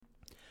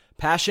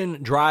Passion,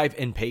 drive,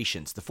 and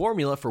patience. The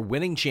formula for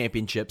winning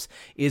championships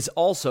is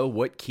also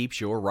what keeps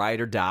your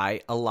ride or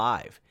die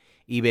alive.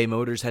 eBay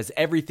Motors has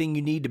everything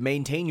you need to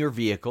maintain your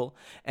vehicle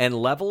and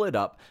level it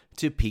up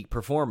to peak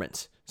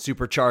performance.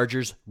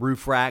 Superchargers,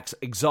 roof racks,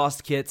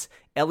 exhaust kits,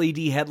 LED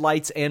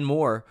headlights, and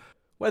more.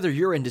 Whether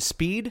you're into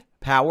speed,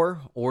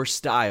 power, or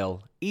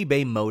style,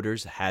 eBay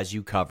Motors has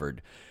you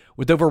covered.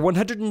 With over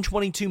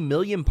 122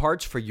 million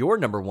parts for your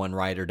number one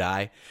ride or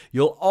die,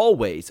 you'll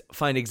always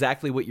find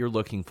exactly what you're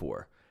looking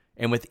for.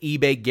 And with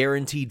eBay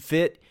Guaranteed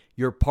Fit,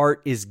 your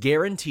part is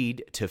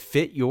guaranteed to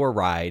fit your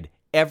ride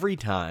every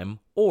time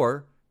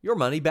or your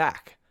money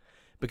back.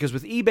 Because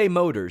with eBay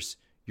Motors,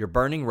 you're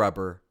burning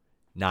rubber,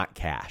 not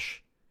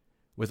cash.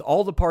 With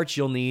all the parts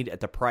you'll need at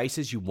the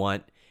prices you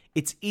want,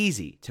 it's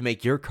easy to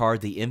make your car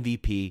the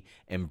MVP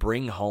and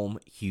bring home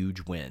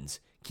huge wins.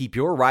 Keep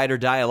your ride or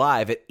die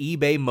alive at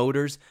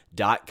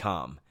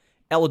ebaymotors.com.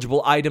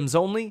 Eligible items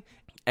only.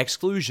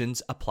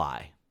 Exclusions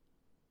apply.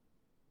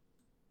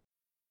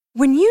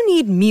 When you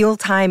need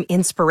mealtime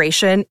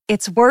inspiration,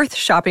 it's worth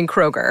shopping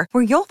Kroger,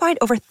 where you'll find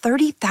over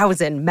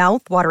 30,000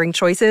 mouth-watering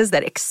choices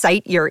that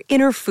excite your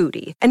inner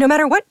foodie. And no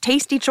matter what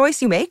tasty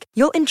choice you make,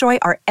 you'll enjoy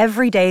our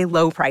everyday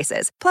low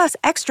prices, plus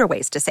extra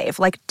ways to save,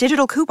 like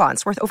digital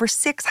coupons worth over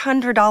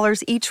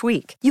 $600 each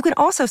week. You can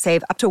also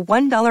save up to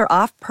 $1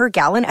 off per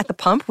gallon at the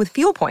pump with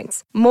fuel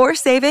points. More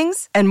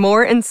savings and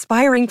more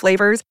inspiring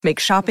flavors make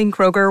shopping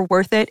Kroger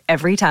worth it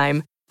every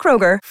time.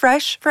 Kroger,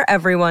 fresh for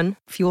everyone.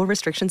 Fuel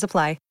restrictions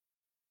apply.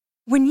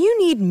 When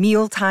you need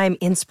mealtime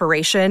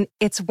inspiration,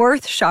 it's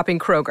worth shopping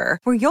Kroger,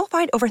 where you'll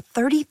find over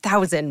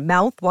 30,000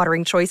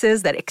 mouth-watering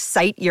choices that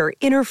excite your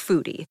inner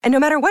foodie. And no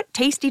matter what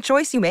tasty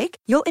choice you make,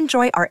 you'll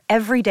enjoy our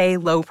everyday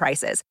low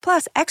prices,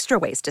 plus extra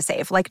ways to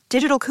save, like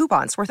digital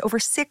coupons worth over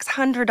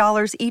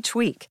 $600 each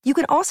week. You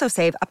can also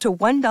save up to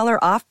 $1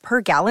 off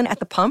per gallon at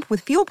the pump with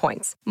fuel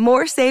points.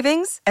 More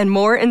savings and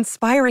more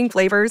inspiring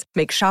flavors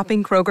make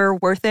shopping Kroger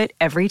worth it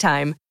every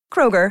time.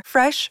 Kroger,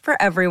 fresh for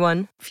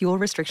everyone. Fuel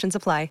restrictions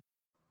apply.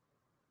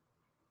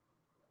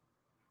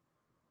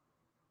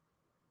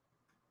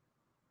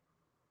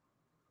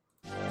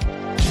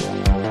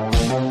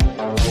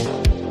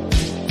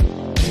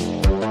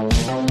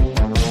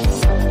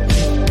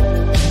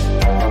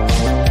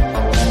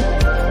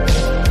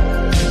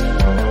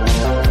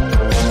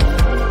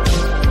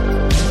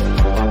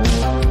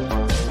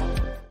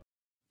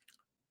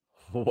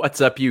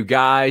 What's up, you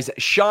guys?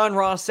 Sean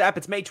Ross Sapp.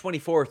 It's May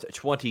 24th,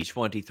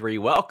 2023.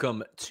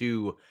 Welcome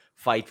to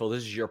Fightful.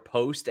 This is your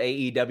post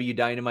AEW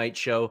Dynamite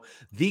show,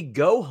 the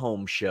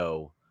go-home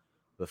show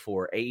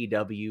before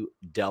AEW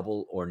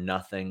Double or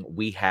Nothing.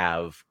 We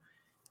have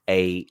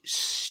a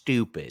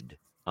stupid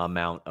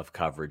amount of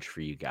coverage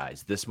for you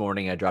guys. This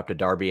morning, I dropped a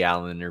Darby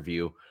Allin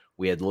interview.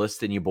 We had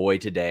List and You Boy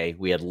today.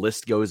 We had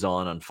List Goes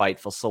on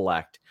Fightful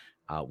Select.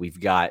 We've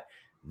got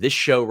this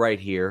show right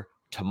here.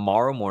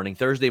 Tomorrow morning,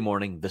 Thursday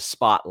morning, the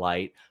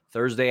Spotlight.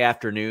 Thursday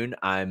afternoon,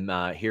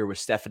 I'm here with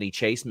Stephanie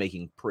Chase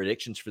making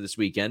predictions for this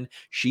weekend.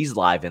 She's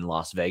live in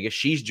Las Vegas.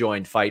 She's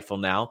joined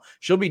Fightful now.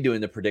 She'll be doing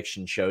the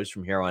prediction shows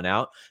from here on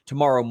out.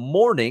 Tomorrow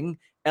morning,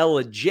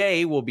 Ella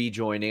J will be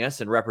joining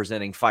us and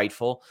representing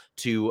Fightful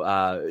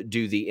to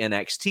do the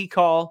NXT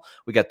call.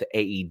 We got the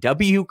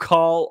AEW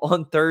call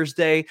on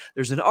Thursday.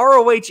 There's an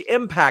ROH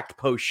Impact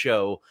post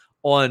show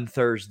on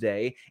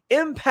Thursday.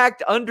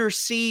 Impact Under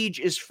Siege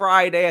is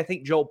Friday. I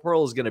think Joel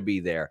Pearl is going to be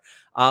there.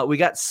 We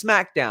got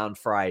SmackDown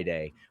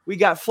Friday. We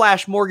got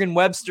Flash Morgan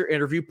Webster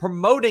interview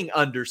promoting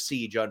Under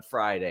Siege on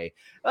Friday.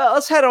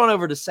 Let's head on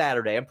over to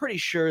Saturday. I'm pretty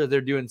sure they're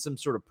doing some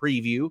sort of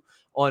preview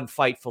on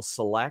Fightful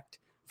Select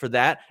for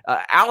that.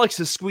 Alex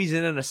is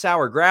squeezing in a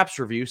Sour Graps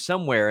review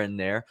somewhere in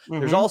there. Mm-hmm.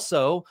 There's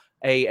also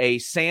a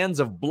Sands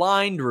of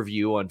Blind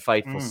review on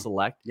Fightful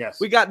Select. Yes.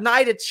 We got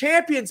Night of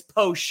Champions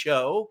post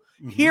show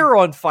here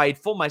on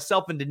Fightful,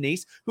 myself and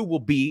Denise, who will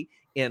be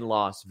in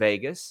Las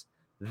Vegas.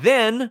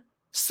 Then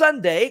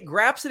Sunday,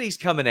 Grapsity's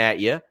coming at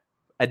you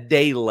a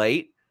day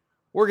late.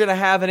 We're going to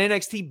have an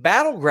NXT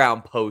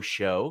Battleground post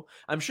show.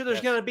 I'm sure there's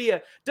going to be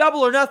a Double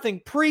or Nothing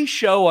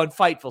pre-show on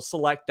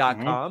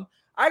FightfulSelect.com.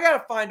 I got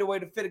to find a way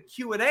to fit a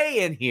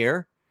Q&A in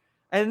here.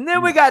 And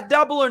then we got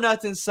Double or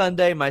Nothing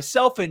Sunday,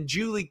 myself and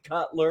Julie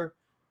Cutler.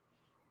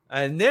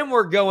 And then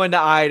we're going to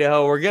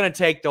Idaho. We're going to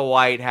take the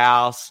White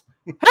House.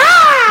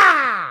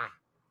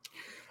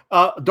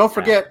 Don't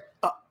forget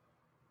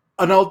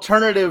an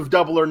alternative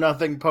Double or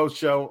Nothing post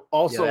show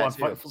also on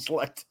Fightful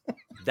Select.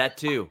 That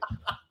too.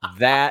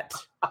 That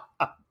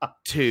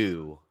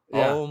too.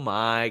 Yeah. Oh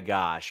my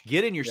gosh.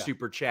 Get in your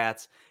super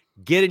chats.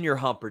 Get in your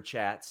humper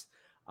chats.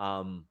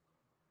 Damn,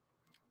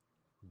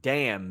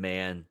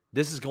 man.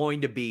 This is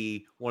going to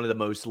be one of the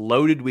most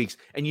loaded weeks.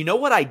 And you know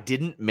what I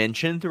didn't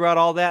mention throughout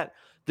all that?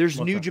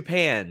 There's New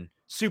Japan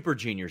Super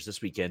Juniors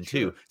this weekend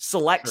too.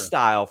 Select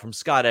Style from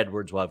Scott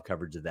Edwards. We'll have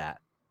coverage of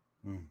that.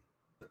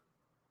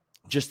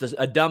 Just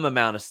a dumb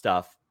amount of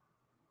stuff.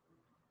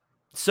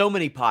 So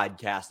many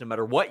podcasts, no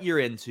matter what you're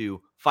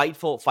into.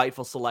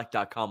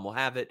 FightfulSelect.com will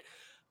have it.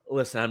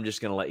 listen, I'm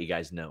just going to let you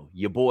guys know.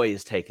 Your boy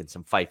is taking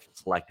some Fightful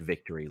Select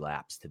victory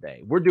laps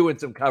today. We're doing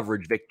some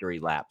coverage victory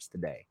laps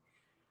today.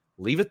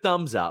 Leave a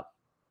thumbs up.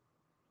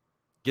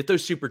 Get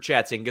those super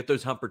chats in. Get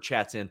those humper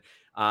chats in.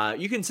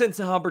 You can send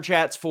some humper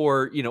chats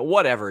for,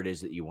 whatever it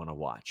is that you want to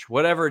watch.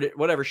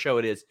 Whatever show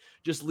it is,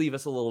 just leave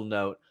us a little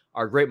note.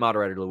 Our great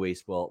moderator,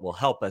 Luis, will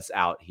help us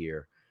out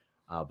here.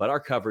 But our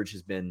coverage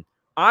has been,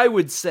 I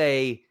would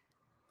say,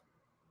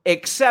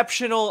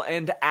 exceptional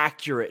and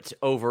accurate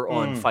over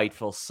on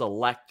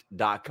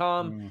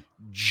FightfulSelect.com.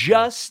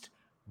 Just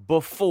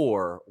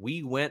before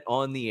we went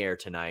on the air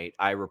tonight,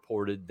 I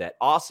reported that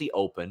Aussie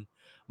Open,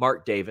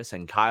 Mark Davis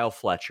and Kyle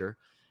Fletcher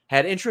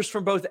had interest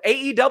from both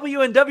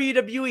AEW and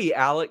WWE,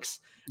 Alex,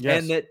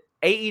 and that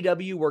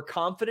AEW were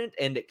confident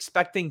and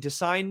expecting to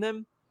sign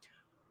them.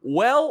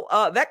 Well,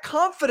 that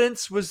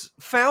confidence was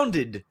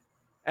founded,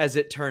 as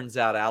it turns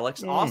out,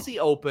 Alex. Aussie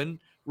Open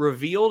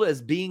revealed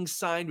as being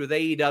signed with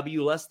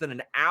AEW less than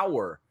an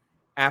hour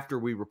after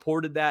we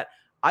reported that.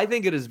 I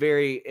think it is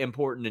very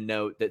important to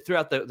note that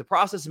throughout the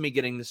process of me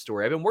getting this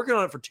story, I've been working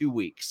on it for 2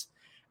 weeks.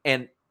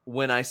 And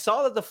when I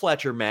saw that the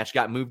Fletcher match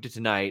got moved to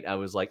tonight, I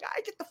was like,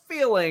 I get the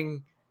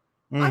feeling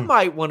I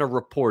might want to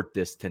report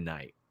this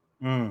tonight.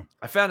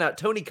 I found out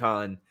Tony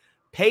Khan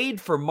paid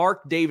for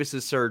Mark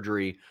Davis's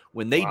surgery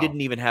when they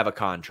didn't even have a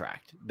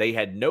contract. They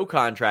had no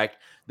contract.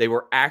 They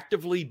were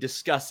actively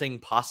discussing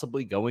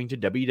possibly going to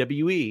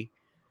WWE,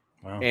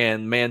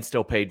 and man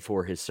still paid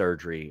for his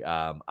surgery.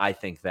 I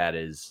think that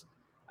is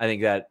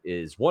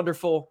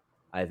wonderful.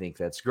 I think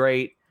that's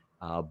great.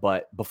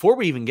 But before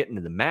we even get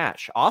into the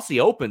match,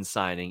 Aussie Open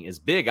signing is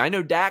big. I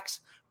know Dax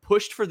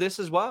pushed for this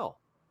as well.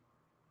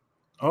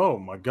 Oh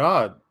my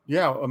God.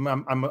 Yeah.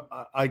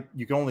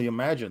 You can only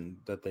imagine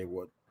that they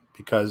would,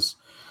 because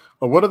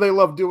what do they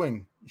love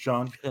doing,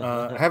 Sean?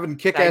 Having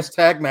kick-ass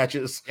tag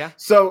matches. Yeah.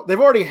 So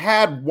they've already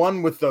had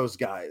one with those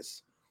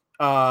guys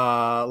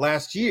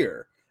last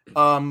year.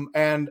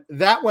 And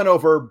that went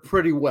over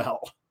pretty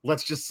well,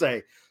 let's just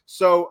say.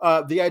 So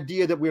the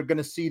idea that we're going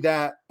to see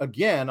that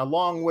again,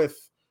 along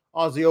with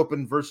Aussie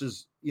Open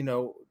versus, you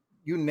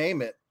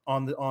name it,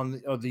 on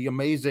the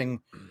amazing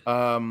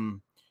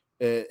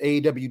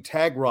AEW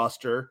tag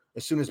roster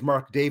as soon as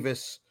Mark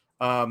Davis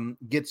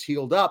gets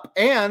healed up.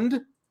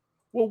 And,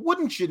 well,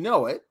 wouldn't you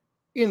know it,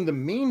 in the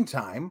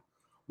meantime,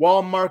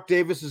 while Mark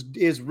Davis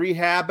is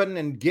rehabbing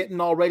and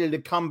getting all ready to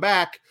come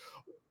back,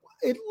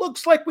 it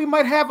looks like we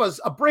might have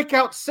a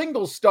breakout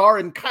single star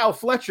in Kyle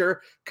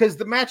Fletcher, because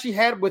the match he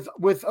had with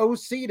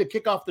OC to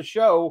kick off the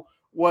show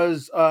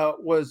was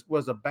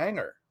a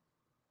banger,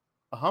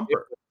 a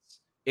humper.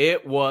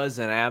 It was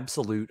an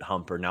absolute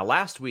humper. Now,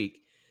 last week,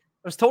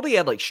 I was told he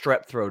had like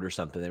strep throat or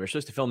something. They were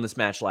supposed to film this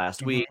match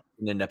last week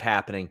and ended up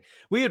happening.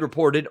 We had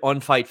reported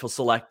on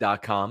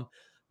FightfulSelect.com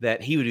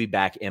that he would be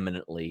back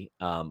imminently,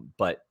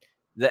 but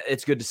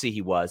it's good to see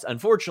he was.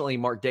 Unfortunately,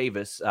 Mark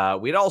Davis,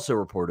 we had also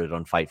reported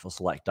on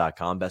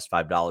FightfulSelect.com, best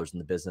 $5 in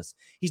the business.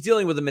 He's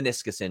dealing with a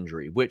meniscus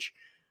injury, which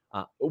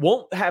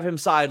won't have him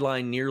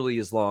sidelined nearly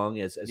as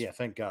long as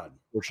thank God.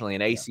 Fortunately,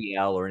 an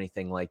ACL or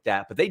anything like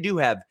that. But they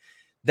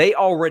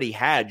already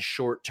had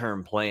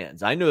short-term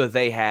plans. I know that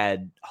they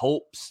had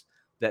hopes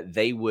that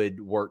they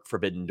would work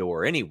Forbidden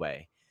Door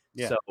anyway.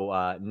 Yeah.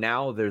 So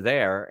now they're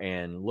there,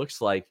 and looks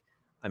like,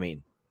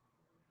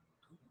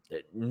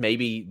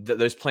 maybe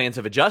those plans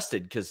have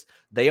adjusted because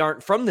they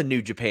aren't from the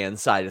New Japan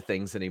side of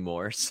things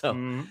anymore.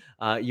 So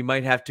you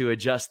might have to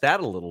adjust that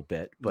a little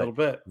bit.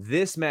 But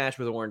this match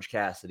with Orange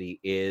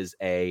Cassidy is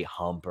a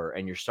humper,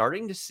 and you're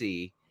starting to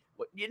see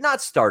what you're not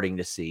starting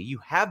to see. You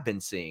have been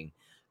seeing.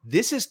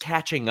 This is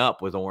catching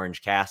up with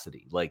Orange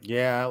Cassidy.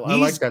 I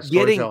like that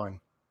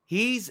storytelling.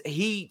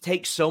 He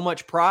takes so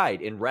much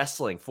pride in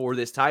wrestling for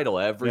this title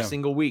every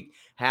single week,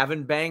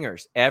 having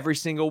bangers every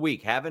single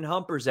week, having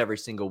humpers every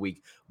single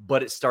week,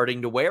 but it's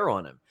starting to wear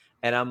on him.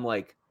 And I'm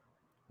like,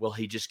 will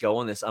he just go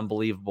on this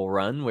unbelievable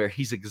run where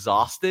he's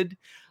exhausted?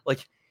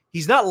 Like,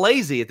 he's not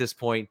lazy at this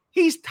point.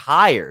 He's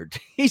tired.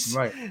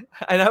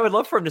 And I would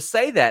love for him to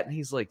say that. And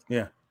he's like,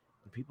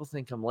 people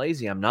think I'm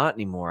lazy. I'm not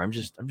anymore. I'm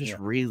just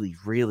really,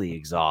 really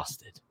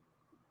exhausted.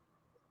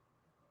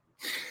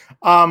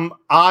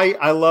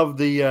 I love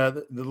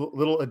the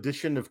little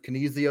addition of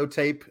kinesio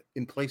tape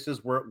in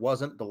places where it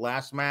wasn't the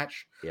last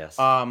match. Yes.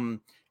 And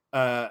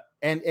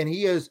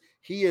he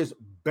is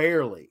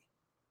barely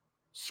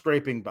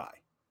scraping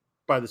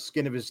by the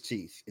skin of his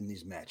teeth in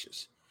these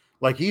matches.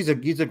 Like, he's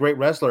a great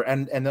wrestler,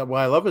 and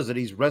what I love is that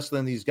he's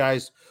wrestling these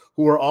guys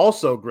who are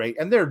also great,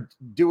 and they're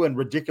doing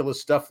ridiculous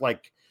stuff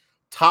like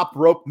top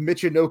rope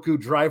Michinoku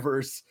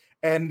drivers,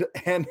 and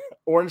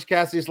Orange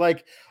Cassidy's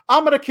like,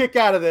 I'm gonna kick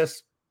out of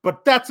this,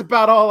 but that's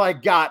about all I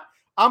got.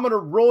 I'm going to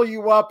roll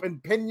you up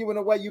and pin you in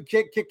a way you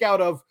can't kick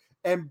out of.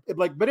 And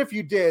but if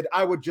you did,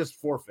 I would just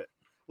forfeit.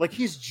 Like,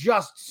 he's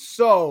just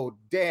so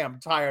damn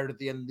tired at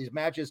the end of these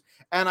matches.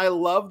 And I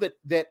love that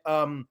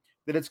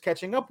it's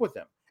catching up with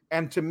him.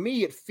 And to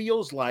me, it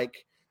feels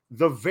like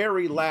the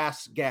very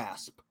last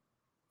gasp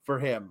for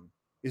him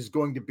is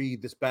going to be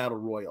this battle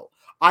royal.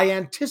 I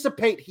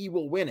anticipate he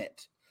will win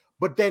it,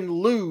 but then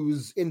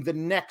lose in the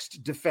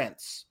next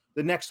defense,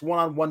 the next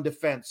one-on-one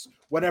defense,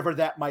 whatever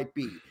that might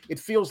be. It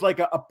feels like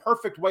a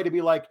perfect way to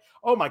be like,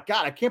 oh my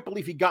God, I can't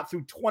believe he got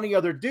through 20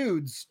 other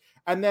dudes.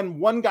 And then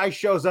one guy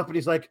shows up and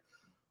he's like,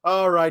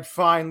 all right,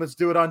 fine, let's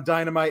do it on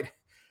Dynamite.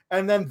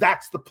 And then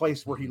that's the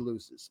place where he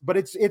loses. But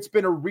it's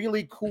been a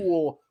really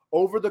cool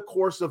over the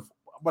course of,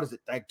 what is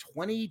it, like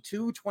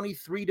 22,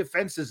 23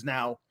 defenses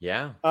now.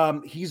 Yeah.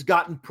 He's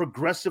gotten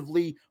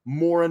progressively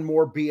more and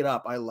more beat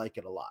up. I like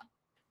it a lot.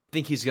 I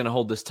think he's going to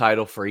hold this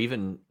title for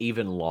even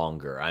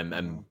longer.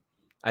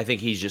 I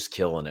think he's just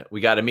killing it. We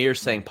got Amir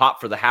saying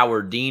pop for the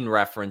Howard Dean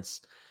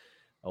reference.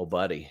 Oh,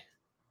 buddy.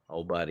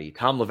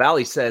 Tom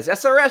LaValle says,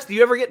 SRS, do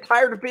you ever get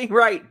tired of being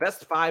right?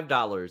 Best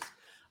 $5.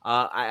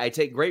 I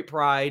take great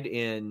pride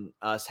in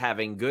us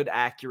having good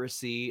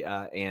accuracy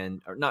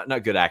or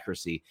not good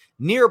accuracy,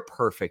 near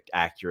perfect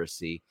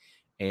accuracy,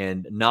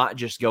 and not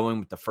just going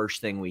with the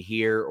first thing we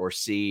hear or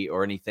see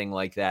or anything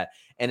like that.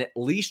 And at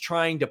least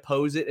trying to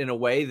pose it in a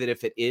way that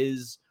if it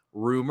is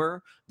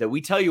rumor, that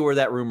we tell you where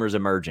that rumor is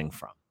emerging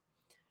from.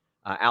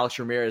 Alex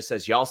Ramirez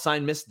says, y'all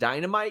signed Miss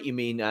Dynamite? You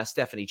mean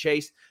Stephanie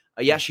Chase?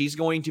 Yeah, she's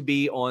going to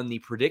be on the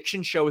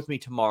prediction show with me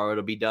tomorrow.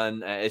 It'll be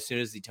done as soon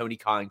as the Tony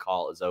Khan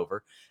call is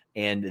over.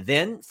 And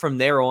then from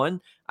there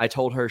on, I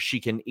told her she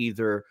can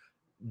either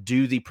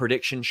do the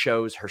prediction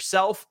shows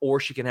herself or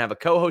she can have a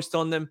co-host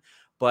on them.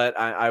 But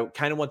I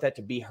kind of want that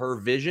to be her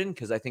vision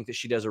because I think that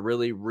she does a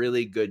really,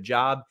 really good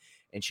job.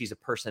 And she's a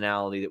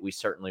personality that we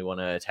certainly want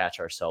to attach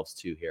ourselves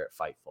to here at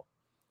Fightful.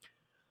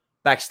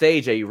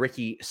 Backstage, a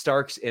Ricky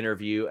Starks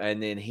interview,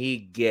 and then he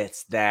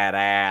gets that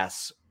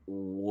ass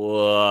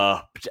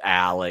whooped,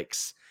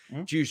 Alex.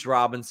 Juice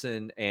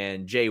Robinson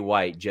and Jay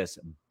White just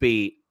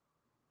beat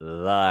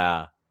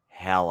the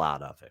hell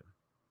out of him.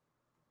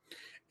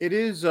 It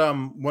is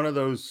one of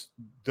those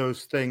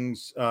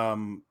things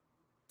for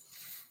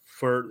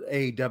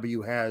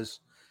AEW has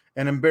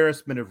an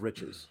embarrassment of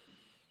riches.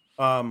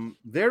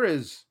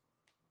 There's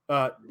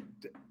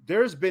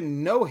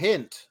been no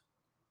hint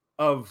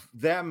of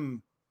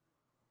them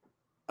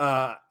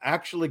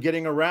actually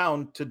getting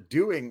around to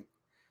doing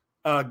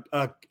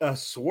a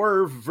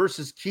Swerve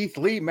versus Keith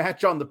Lee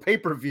match on the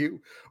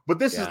pay-per-view, but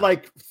this is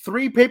like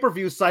 3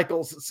 pay-per-view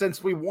cycles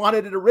since we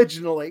wanted it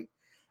originally,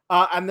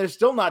 and they're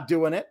still not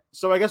doing it.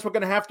 So I guess we're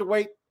going to have to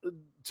wait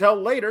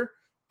till later.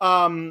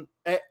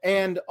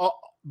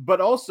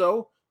 But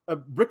also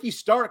Ricky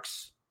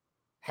Starks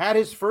had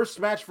his first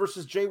match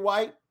versus Jay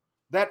White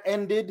that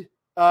ended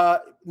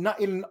not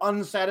in an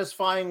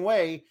unsatisfying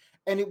way,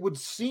 and it would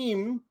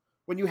seem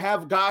when you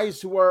have guys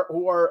who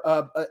are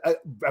a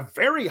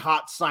very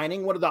hot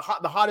signing, one of the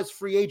hottest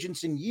free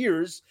agents in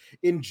years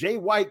in Jay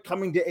White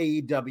coming to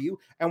AEW,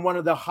 and one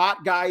of the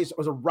hot guys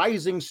was a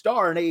rising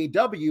star in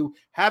AEW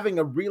having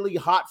a really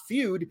hot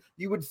feud,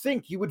 you would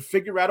think you would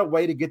figure out a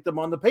way to get them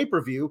on the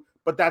pay-per-view,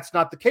 but that's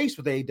not the case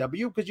with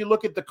AEW because you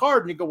look at the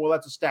card and you go, well,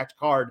 that's a stacked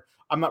card.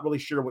 I'm not really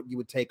sure what you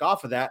would take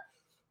off of that.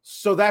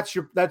 So that's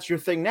your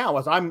thing now.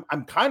 As I'm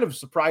kind of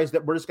surprised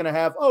that we're just going to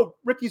have,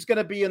 Ricky's going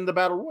to be in the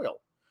Battle Royal.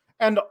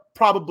 And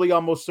probably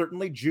almost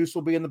certainly Juice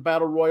will be in the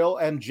Battle Royal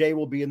and Jay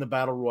will be in the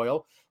Battle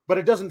Royal. But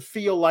it doesn't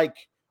feel like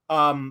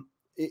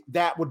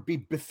that would be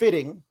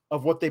befitting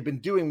of what they've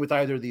been doing with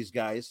either of these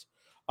guys.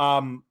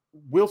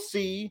 We'll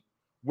see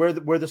where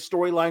the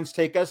storylines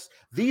take us.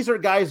 These are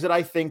guys that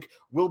I think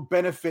will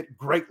benefit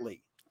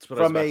greatly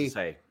from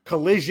a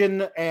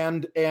Collision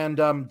and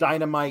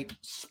Dynamite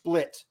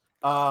split.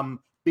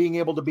 Being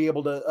able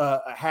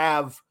to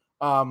have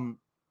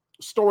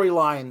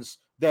storylines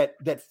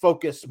that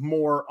focus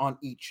more on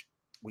each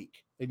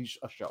week, in each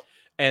show.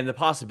 And the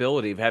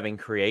possibility of having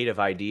creative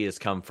ideas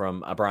come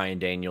from Bryan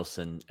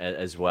Danielson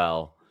as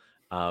well,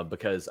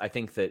 because I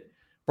think that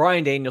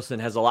Bryan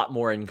Danielson has a lot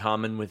more in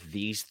common with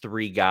these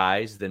 3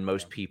 guys than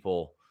most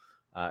people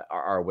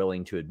are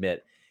willing to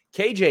admit.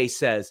 KJ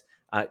says,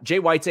 Jay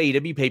White's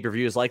AEW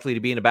pay-per-view is likely to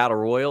be in a battle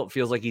royal. It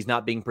feels like he's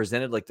not being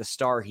presented like the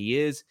star he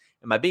is.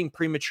 Am I being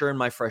premature in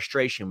my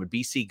frustration? Would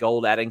BC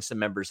Gold adding some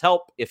members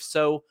help? If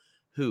so,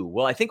 who?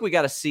 Well, I think we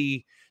got to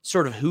see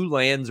sort of who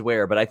lands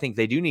where, but I think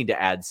they do need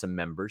to add some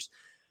members.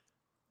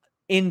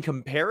 In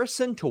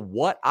comparison to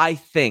what I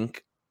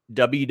think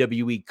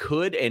WWE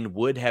could and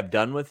would have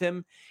done with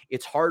him,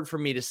 it's hard for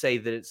me to say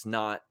that it's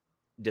not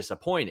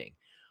disappointing.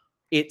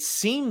 It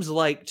seems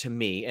like to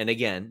me, and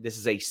again, this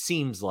is a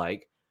seems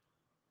like,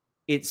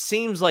 it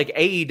seems like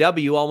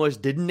AEW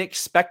almost didn't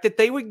expect that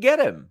they would get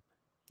him.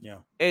 Yeah.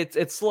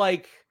 It's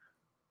like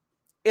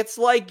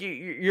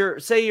you're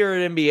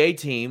an NBA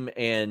team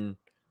and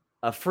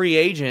a free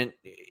agent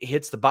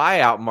hits the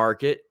buyout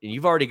market and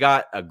you've already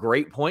got a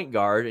great point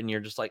guard and you're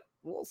just like,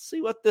 we'll see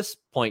what this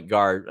point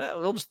guard,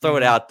 we'll just throw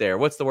it out there.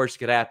 What's the worst that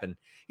could happen?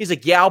 He's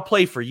like, yeah, I'll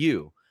play for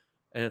you.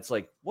 And it's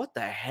like, what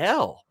the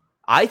hell?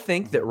 I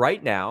think that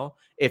right now,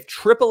 if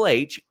Triple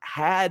H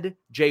had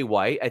Jay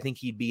White, I think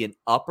he'd be an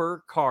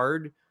upper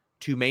card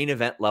to main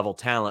event level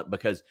talent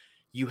because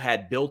you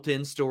had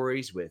built-in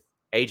stories with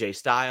AJ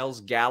Styles,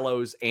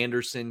 Gallows,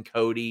 Anderson,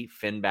 Cody,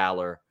 Finn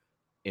Balor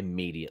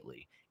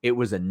immediately. It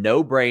was a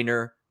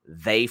no-brainer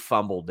They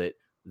fumbled it.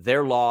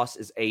 Their loss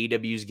is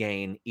AEW's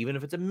gain, even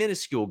if it's a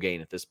minuscule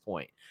gain at this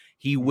point.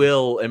 He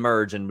will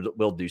emerge and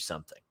will do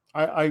something.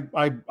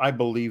 I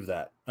believe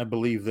that. I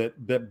believe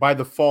that by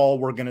the fall,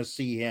 we're going to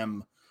see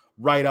him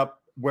right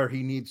up where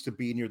he needs to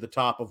be near the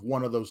top of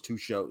one of those two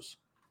shows.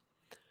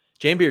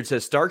 Jane Beard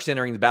says, Starks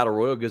entering the Battle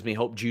Royal gives me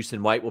hope Juice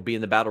and White will be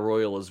in the Battle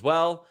Royal as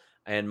well.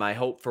 And my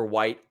hope for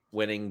White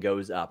winning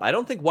goes up. I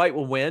don't think White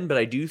will win, but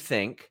I do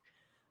think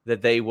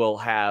that they will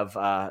have,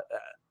 I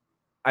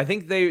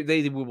think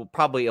they will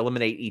probably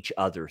eliminate each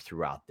other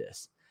throughout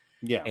this.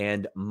 Yeah.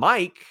 And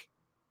Mike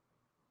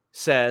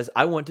says,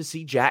 I want to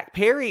see Jack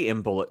Perry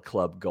in Bullet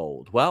Club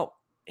Gold. Well,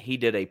 he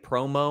did a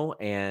promo,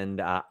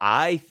 and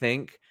I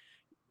think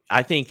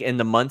in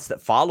the months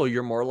that follow,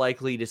 you're more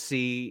likely to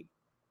see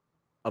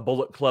a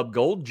Bullet Club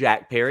Gold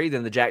Jack Perry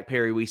than the Jack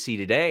Perry we see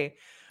today,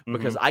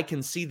 because I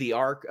can see the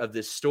arc of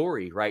this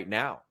story right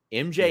now.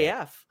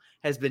 MJF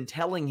has been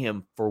telling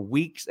him for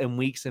weeks and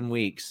weeks and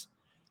weeks,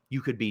 you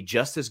could be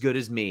just as good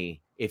as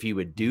me if you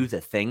would do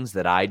the things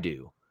that I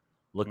do.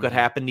 Look what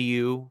happened to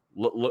you.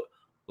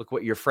 Look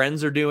what your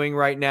friends are doing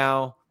right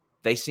now.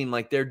 They seem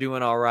like they're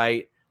doing all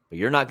right, but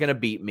you're not going to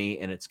beat me,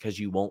 and it's because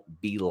you won't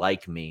be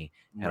like me.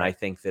 Right. And I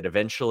think that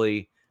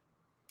eventually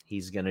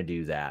he's going to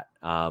do that.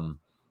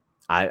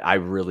 I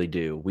really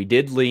do. We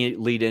did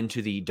lead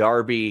into the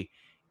Darby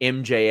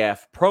MJF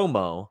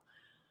promo.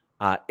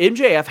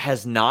 MJF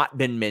has not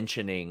been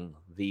mentioning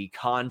the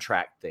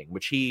contract thing,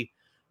 which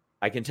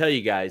I can tell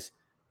you guys,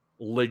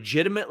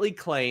 legitimately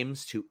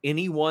claims to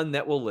anyone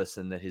that will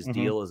listen that his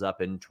deal is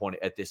up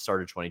at the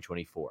start of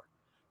 2024.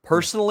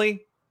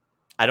 Personally,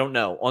 I don't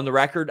know. On the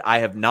record, I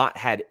have not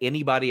had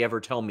anybody ever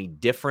tell me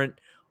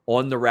different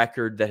on the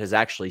record that has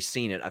actually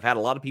seen it. I've had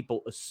a lot of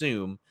people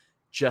assume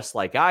just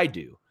like I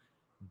do,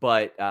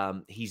 but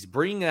he's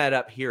bringing that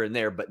up here and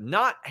there, but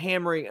not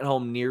hammering it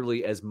home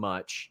nearly as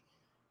much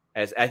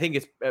as I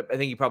think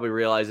he probably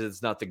realizes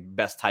it's not the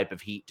best type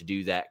of heat to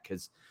do that,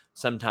 because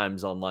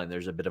sometimes online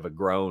there's a bit of a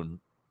groan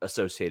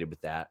associated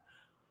with that.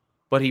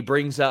 But he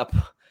brings up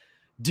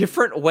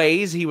different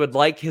ways he would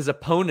like his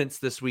opponents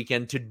this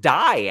weekend to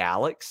die,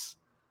 Alex.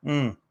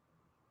 Yep.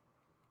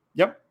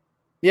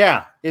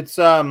 Yeah, it's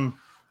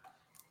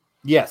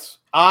yes.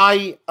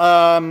 I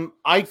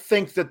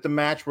think that the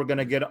match we're going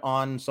to get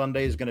on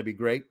Sunday is going to be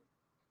great.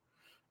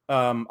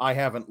 I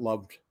haven't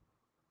loved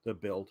the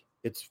build.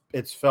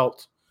 It's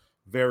felt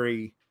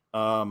very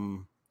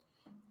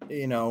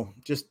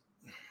just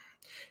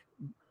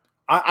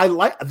I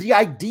like the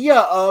idea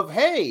of,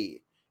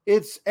 hey,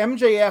 it's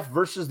MJF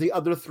versus the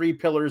other three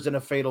pillars in a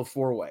fatal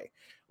four-way.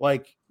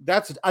 Like,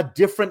 that's a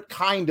different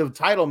kind of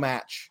title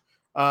match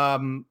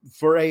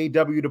for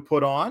AEW to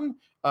put on.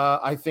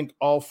 I think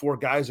all four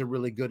guys are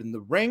really good in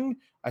the ring.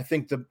 I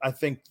think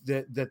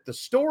that the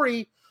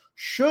story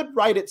should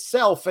write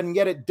itself, and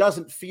yet it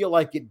doesn't feel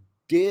like it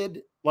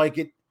did.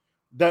 Like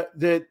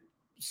that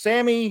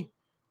Sammy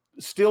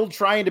still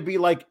trying to be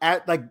like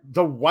at like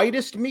the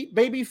whitest meat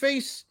baby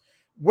face,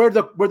 where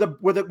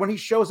when he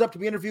shows up to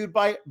be interviewed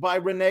by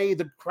Renee,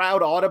 the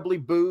crowd audibly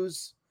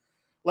boos.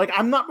 Like,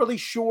 I'm not really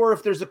sure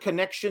if there's a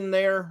connection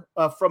there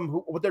from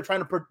what they're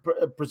trying to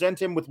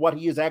present him with what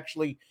he is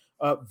actually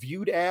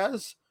viewed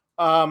as.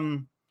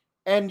 And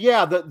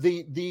yeah,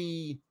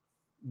 the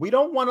we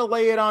don't want to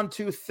lay it on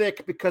too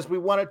thick, because we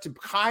want it to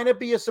kind of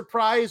be a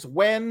surprise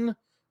when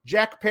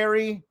Jack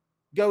Perry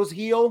goes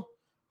heel.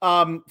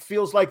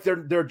 Feels like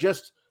they're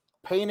just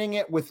painting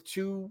it with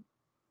too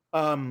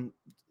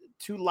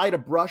light a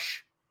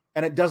brush,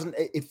 and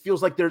it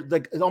feels like they're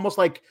like, it's almost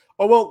like,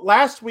 oh, well,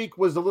 last week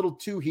was a little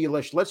too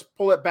heelish, let's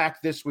pull it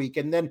back this week,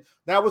 and then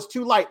that was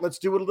too light, let's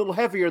do it a little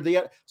heavier.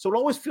 So it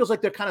always feels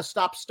like they're kind of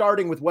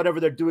starting with whatever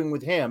they're doing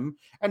with him.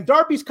 And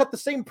Darby's cut the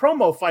same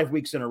promo 5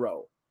 weeks in a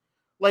row.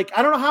 Like,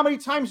 I don't know how many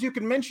times you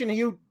can mention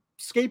you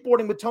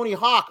skateboarding with Tony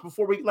Hawk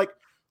before we, like,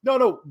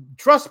 no,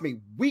 trust me,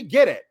 we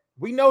get it,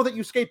 we know that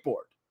you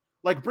skateboard.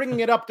 Like,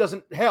 bringing it up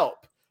doesn't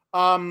help.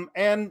 I'm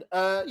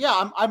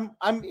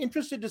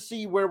interested to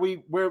see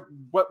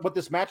what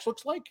this match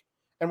looks like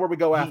and where we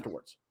go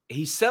afterwards.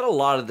 He said a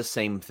lot of the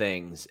same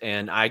things,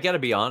 and I got to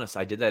be honest,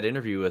 I did that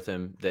interview with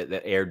him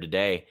that aired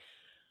today.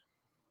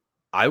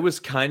 I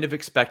was kind of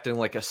expecting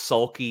like a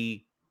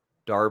sulky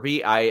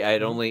Darby. I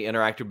had only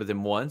interacted with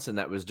him once, and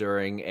that was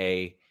during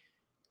a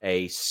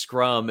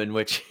scrum in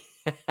which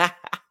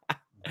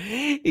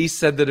he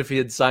said that if he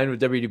had signed with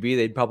WWE,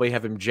 they'd probably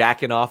have him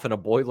jacking off in a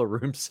boiler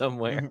room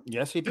somewhere.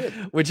 Yes, he did.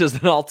 Which is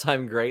an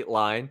all-time great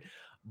line.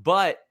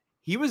 But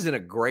he was in a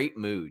great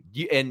mood.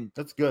 And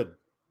that's good.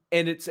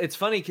 And it's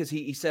funny because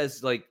he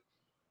says, like,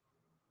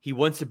 he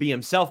wants to be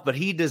himself, but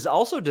he does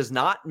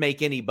not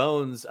make any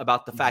bones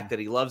about the fact that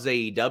he loves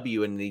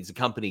AEW and he's a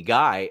company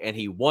guy, and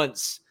he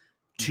wants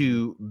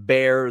to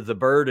bear the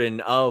burden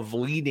of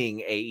leading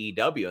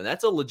AEW. And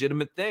that's a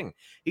legitimate thing.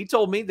 He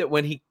told me that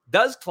when he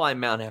does climb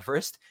Mount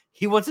Everest,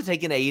 he wants to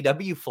take an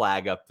AEW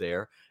flag up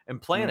there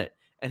and plant it.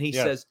 And he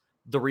says,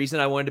 the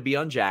reason I wanted to be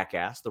on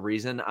Jackass, the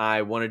reason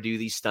I want to do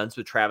these stunts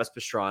with Travis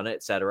Pastrana,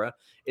 etc.,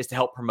 is to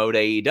help promote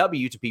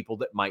AEW to people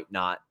that might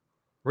not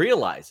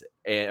realize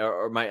it,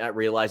 or might not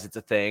realize it's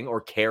a thing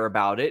or care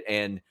about it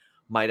and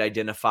might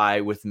identify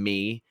with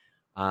me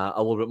a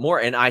little bit more.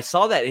 And I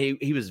saw that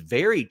he was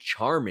very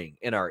charming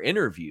in our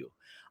interview.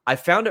 I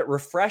found it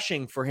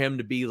refreshing for him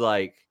to be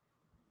like,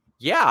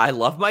 yeah, I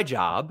love my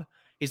job.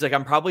 He's like,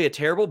 I'm probably a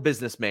terrible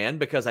businessman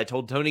because I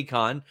told Tony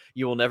Khan,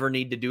 you will never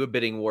need to do a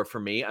bidding war for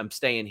me. I'm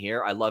staying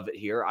here. I love it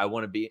here. I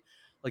want to be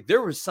like,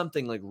 there was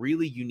something like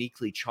really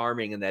uniquely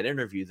charming in that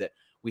interview that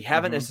we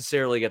haven't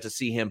necessarily got to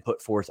see him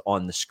put forth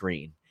on the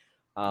screen.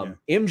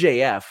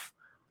 MJF,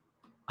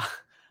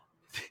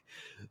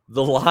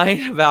 the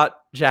line about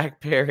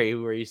Jack Perry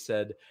where he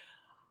said,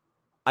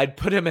 I'd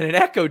put him in an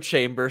echo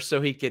chamber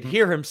so he could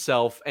hear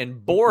himself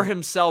and bore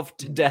himself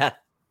to death.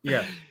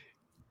 Yeah.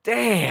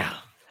 Damn.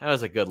 That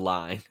was a good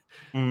line.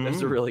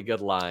 That's a really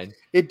good line.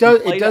 It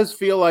does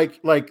feel like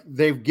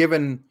they've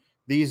given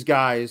these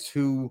guys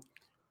who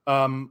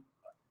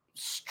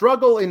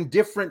struggle in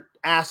different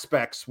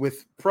aspects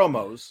with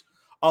promos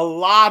a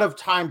lot of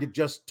time to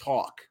just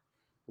talk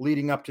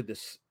leading up to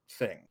this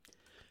thing.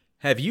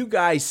 Have you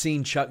guys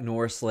seen Chuck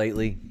Norris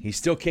lately? He's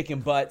still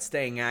kicking butt,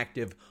 staying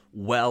active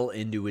well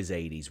into his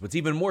 80s. What's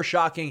even more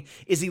shocking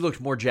is he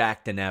looked more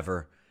jacked than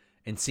ever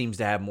and seems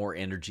to have more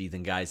energy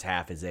than guys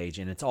half his age,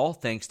 and it's all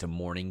thanks to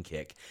Morning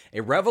Kick, a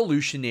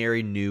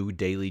revolutionary new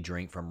daily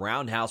drink from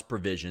Roundhouse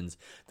Provisions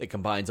that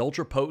combines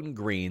ultra-potent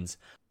greens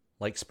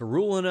like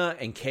spirulina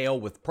and kale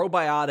with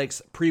probiotics,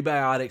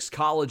 prebiotics,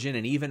 collagen,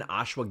 and even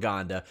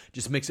ashwagandha.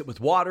 Just mix it with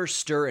water,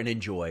 stir, and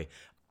enjoy.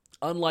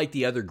 Unlike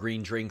the other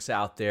green drinks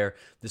out there,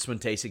 this one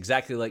tastes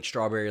exactly like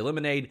strawberry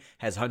lemonade,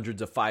 has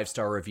hundreds of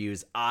 5-star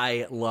reviews.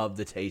 I love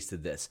the taste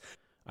of this.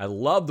 I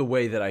love the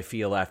way that I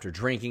feel after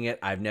drinking it.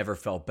 I've never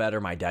felt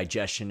better. My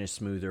digestion is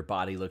smoother,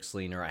 body looks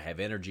leaner, I have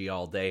energy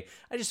all day.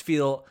 I just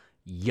feel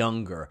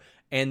younger.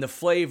 And the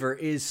flavor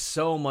is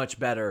so much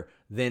better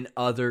than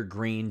other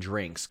green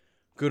drinks.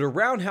 Go to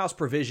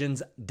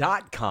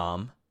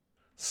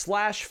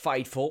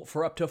roundhouseprovisions.com/Fightful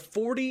for up to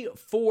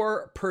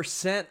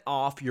 44%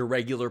 off your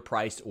regular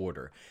priced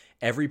order.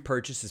 Every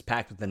purchase is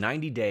packed with a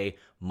 90-day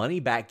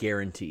money-back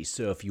guarantee.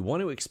 So if you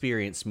want to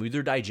experience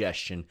smoother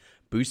digestion,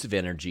 boost of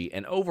energy,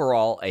 and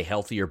overall a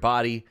healthier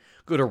body,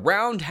 go to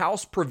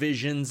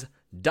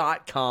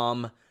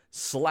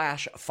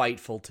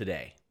roundhouseprovisions.com/Fightful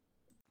today.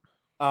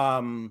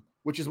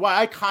 Which is why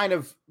I kind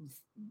of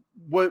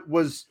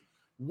was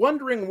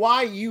wondering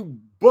why you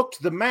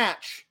booked the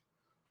match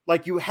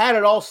like you had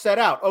it all set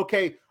out.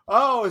 Okay,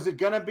 oh, is it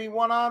going to be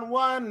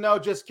one-on-one? No,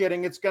 just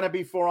kidding. It's going to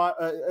be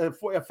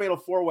a fatal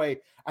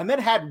four-way. And then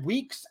had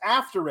weeks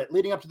after it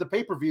leading up to the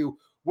pay-per-view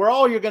where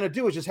all you're going to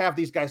do is just have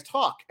these guys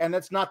talk, and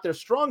that's not their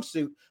strong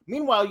suit.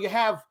 Meanwhile, you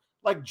have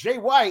like Jay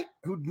White,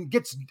 who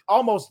gets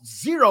almost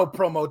zero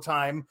promo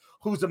time,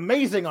 who's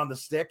amazing on the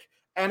stick,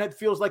 and it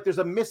feels like there's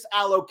a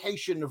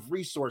misallocation of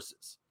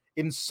resources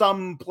in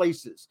some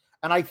places.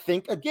 And I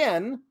think,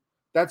 again,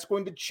 that's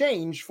going to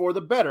change for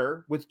the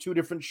better with two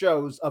different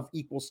shows of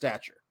equal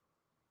stature.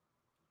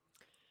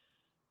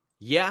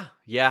 Yeah.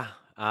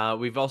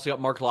 We've also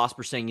got Mark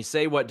Losper saying, you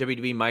say what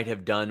WWE might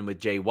have done with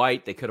Jay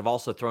White. They could have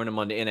also thrown him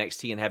onto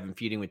NXT and have him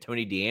feuding with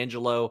Tony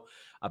D'Angelo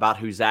about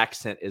whose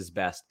accent is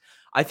best.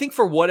 I think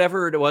for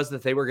whatever it was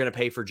that they were going to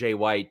pay for Jay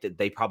White, that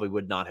they probably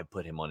would not have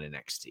put him on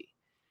NXT.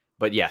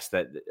 But yes,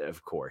 that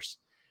of course.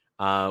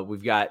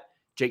 We've got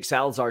Jake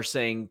Salazar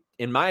saying,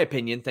 in my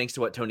opinion, thanks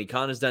to what Tony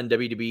Khan has done,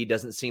 WWE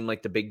doesn't seem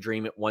like the big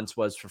dream it once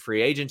was for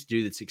free agents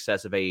due to the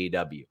success of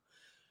AEW.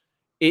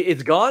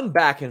 It's gone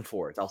back and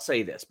forth. I'll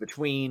say this.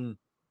 Between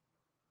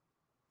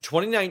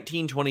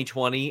 2019,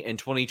 2020, and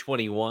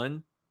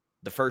 2021,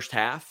 the first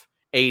half,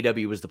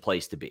 AEW was the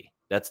place to be.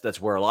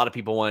 That's where a lot of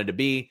people wanted to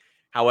be.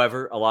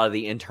 However, a lot of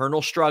the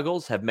internal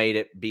struggles have made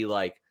it be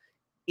like,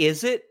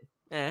 is it?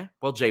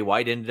 Well, Jay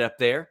White ended up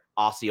there.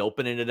 Aussie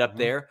Open ended up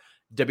there.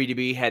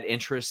 WWE had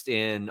interest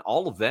in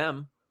all of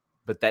them,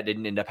 but that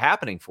didn't end up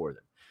happening for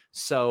them.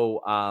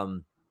 So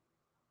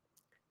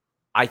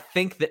I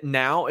think that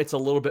now it's a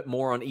little bit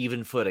more on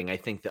even footing. I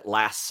think that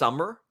last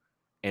summer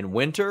and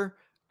winter,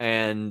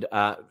 and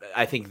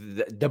I think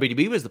that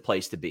WWE was the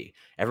place to be.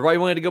 Everybody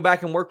wanted to go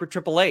back and work with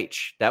Triple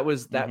H. That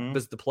was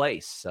the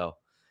place. So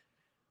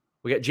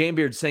we got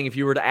Jambeard saying, if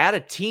you were to add a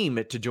team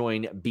to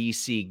join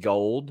BC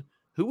Gold,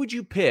 who would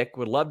you pick?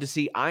 Would love to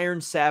see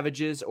Iron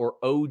Savages or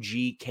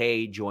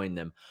OGK join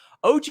them.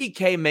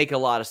 OGK make a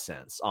lot of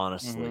sense,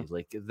 honestly.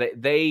 Like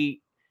they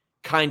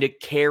kind of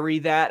carry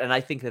that, and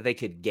I think that they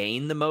could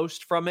gain the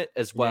most from it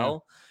as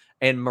well.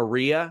 And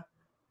Maria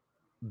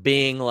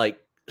being like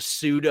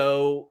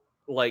pseudo,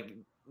 like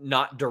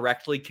not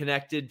directly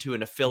connected to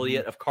an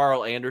affiliate of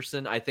Carl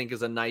Anderson, I think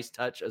is a nice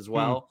touch as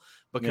well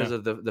because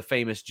of the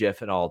famous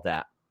GIF and all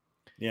that.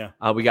 Yeah.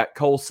 We got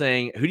Cole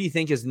saying, who do you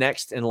think is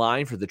next in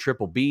line for the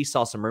Triple B?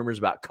 Saw some rumors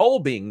about Cole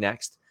being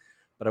next,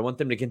 but I want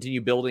them to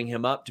continue building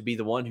him up to be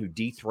the one who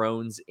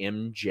dethrones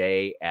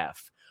MJF.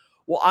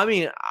 Well, I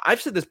mean,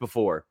 I've said this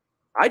before.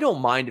 I don't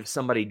mind if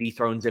somebody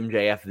dethrones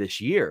MJF this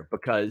year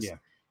because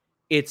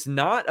it's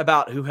not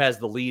about who has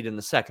the lead in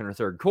the second or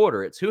third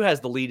quarter. It's who has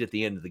the lead at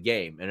the end of the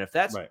game. And if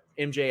that's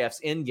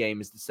MJF's end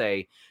game is to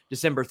say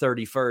December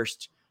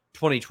 31st,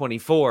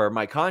 2024,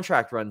 my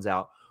contract runs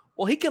out,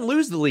 well, he can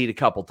lose the lead a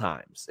couple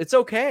times. It's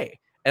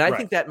okay. And I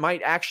think that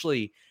might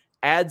actually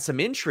add some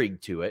intrigue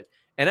to it.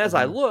 And as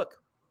I look,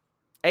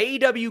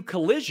 AEW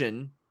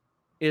Collision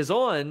is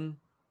on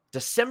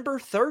December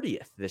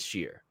 30th this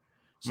year.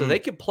 So they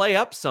could play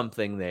up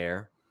something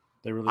there.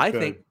 They really I could.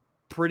 think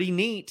pretty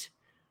neat,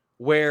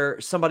 where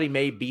somebody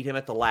may beat him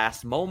at the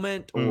last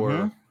moment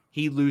or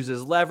he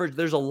loses leverage.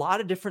 There's a lot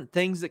of different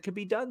things that could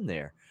be done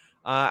there.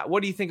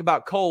 What do you think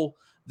about Cole?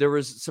 There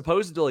was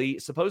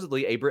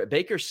supposedly a Britt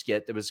Baker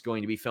skit that was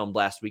going to be filmed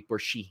last week where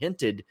she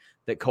hinted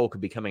that Cole could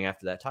be coming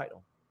after that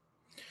title.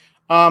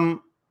 I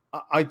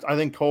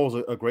think Cole's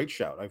a great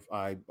shout.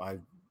 I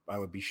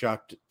would be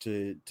shocked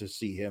to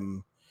see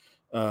him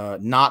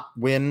not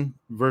win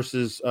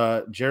versus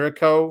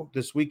Jericho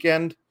this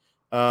weekend,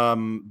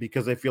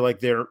 because I feel like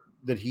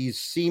that he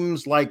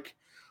seems like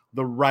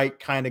the right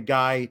kind of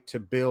guy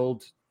to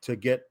build to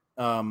get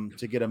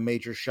a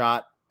major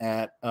shot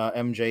at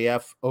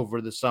MJF over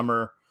the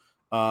summer,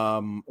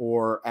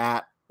 or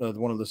at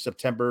one of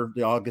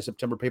the August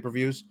September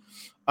pay-per-views.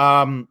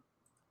 But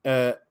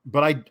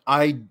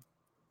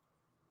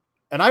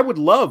I would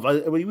love.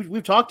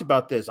 We've talked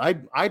about this.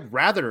 I'd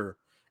rather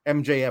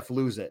MJF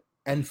lose it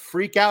and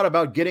freak out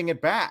about getting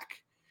it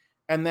back,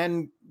 and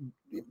then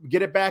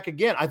get it back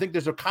again. I think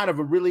there's a kind of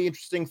a really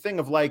interesting thing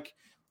of like,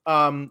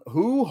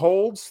 who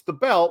holds the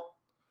belt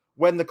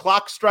when the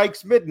clock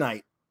strikes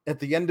midnight at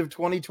the end of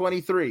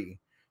 2023,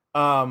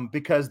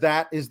 because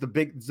that is the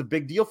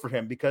big deal for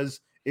him,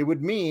 because it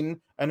would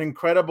mean an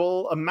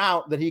incredible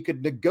amount that he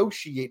could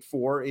negotiate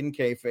for in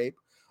kayfabe,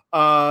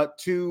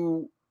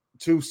 to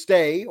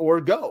stay or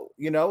go,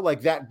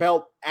 like that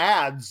belt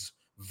adds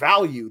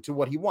value to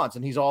what he wants,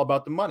 and he's all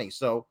about the money.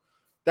 So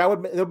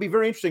it'll be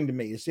very interesting to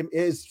me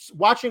is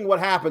watching what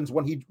happens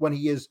when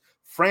he is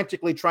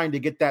frantically trying to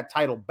get that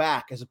title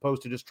back, as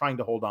opposed to just trying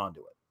to hold on to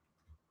it.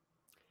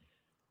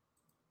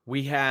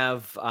 We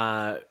have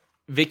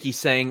Vicky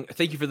saying,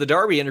 thank you for the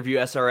Darby interview,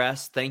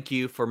 SRS. Thank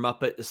you for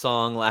Muppet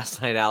song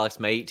last night, Alex.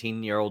 My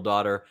 18-year-old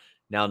daughter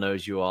now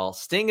knows you all.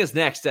 Sting is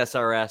next,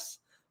 SRS.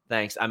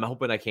 Thanks. I'm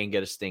hoping I can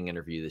get a Sting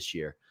interview this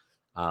year.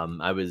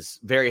 I was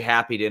very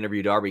happy to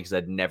interview Darby because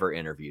I'd never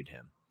interviewed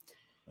him.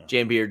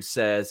 Jan Beard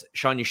says,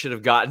 Sean, you should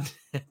have gotten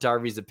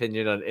Darby's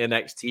opinion on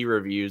NXT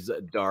reviews,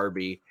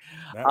 Darby.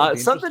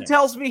 Something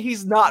tells me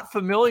he's not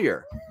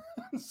familiar.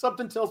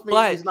 Something tells me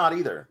he's not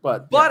either.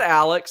 But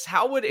Alex,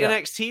 how would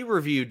NXT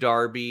review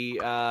Darby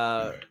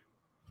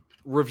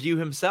review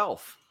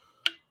himself?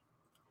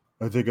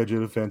 I think I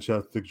did a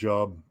fantastic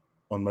job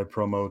on my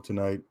promo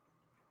tonight.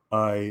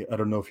 I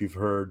don't know if you've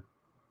heard,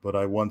 but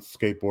I once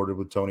skateboarded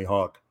with Tony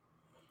Hawk.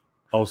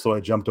 Also, I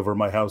jumped over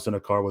my house in a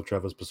car with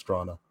Travis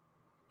Pastrana.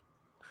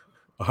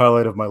 A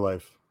highlight of my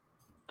life.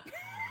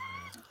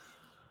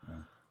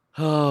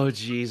 Oh,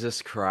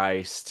 Jesus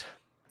Christ.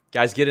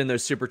 Guys, get in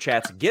those super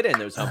chats. Get in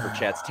those humper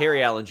chats.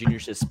 Terry Allen Jr.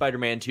 says,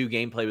 Spider-Man 2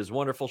 gameplay was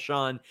wonderful.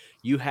 Sean,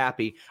 you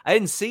happy? I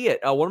didn't see it.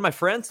 One of my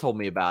friends told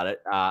me about it.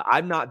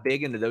 I'm not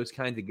big into those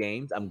kinds of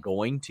games. I'm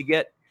going to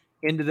get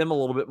into them a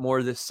little bit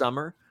more this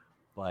summer.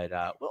 But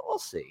we'll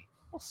see.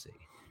 We'll see.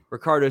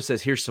 Ricardo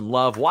says, here's some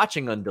love.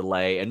 Watching on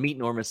delay. And Meat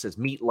Norman says,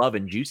 meat, love,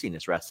 and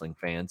juiciness, wrestling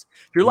fans.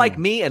 If you're like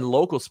me and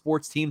local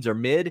sports teams are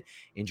mid,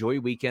 enjoy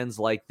weekends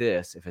like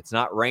this. If it's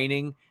not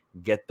raining,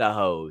 get the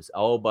hose.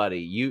 Oh, buddy,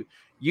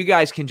 you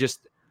guys can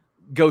just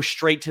go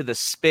straight to the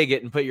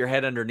spigot and put your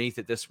head underneath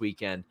it this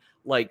weekend.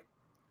 Like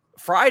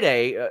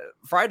Friday,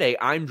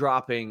 I'm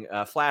dropping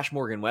a Flash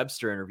Morgan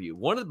Webster interview.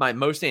 One of my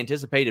most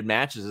anticipated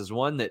matches is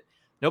one that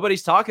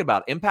nobody's talking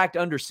about. Impact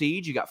Under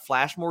Siege. You got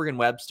Flash Morgan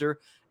Webster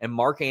and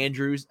Mark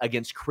Andrews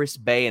against Chris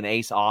Bay and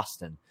Ace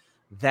Austin.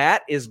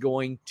 That's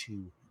going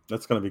to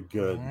be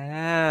good.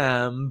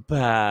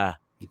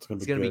 It's going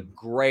to be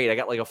great. I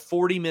got like a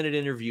 40-minute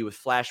interview with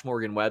Flash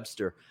Morgan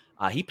Webster.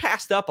 He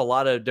passed up a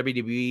lot of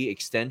WWE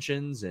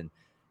extensions and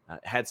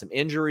had some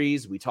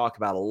injuries. We talk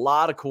about a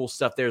lot of cool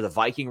stuff there. The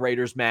Viking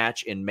Raiders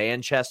match in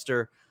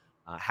Manchester,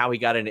 how he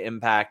got into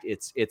Impact.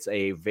 It's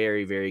a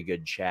very, very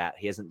good chat.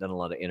 He hasn't done a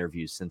lot of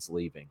interviews since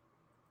leaving.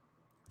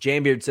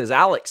 Jambeard says,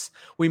 Alex,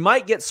 we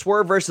might get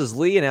Swerve versus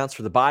Lee announced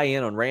for the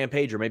buy-in on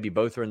Rampage, or maybe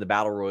both are in the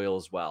Battle Royal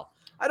as well.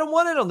 I don't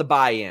want it on the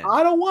buy-in.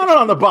 I don't want it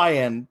on the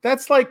buy-in. That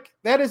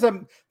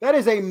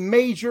is a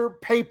major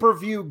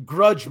pay-per-view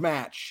grudge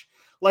match.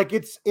 Like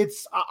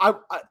I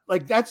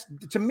like that's,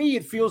 to me,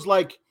 it feels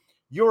like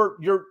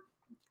you're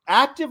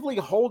actively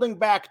holding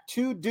back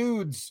two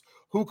dudes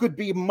who could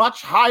be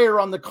much higher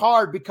on the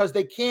card because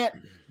they can't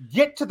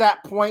get to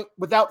that point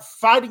without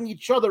fighting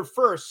each other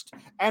first,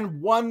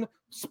 and one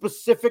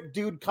specific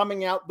dude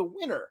coming out the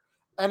winner.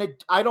 And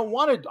I don't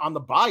want it on the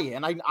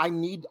buy-in. I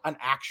need an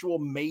actual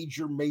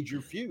major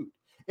feud.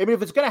 I mean,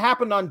 if it's going to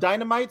happen on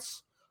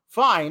Dynamites,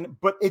 fine,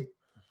 but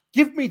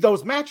give me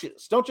those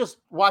matches. Don't just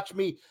watch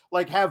me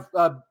like have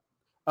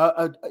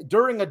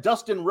during a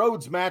Dustin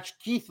Rhodes match,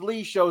 Keith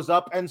Lee shows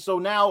up, and so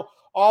now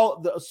all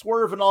the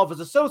Swerve and all of his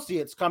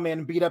associates come in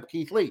and beat up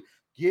Keith Lee.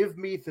 Give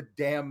me the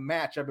damn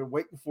match. I've been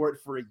waiting for it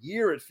for a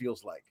year, it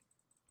feels like.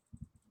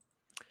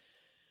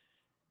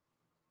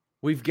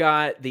 We've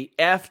got the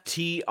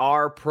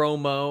FTR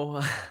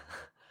promo.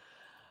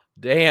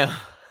 Damn.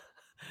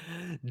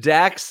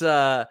 Dax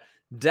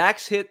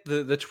hit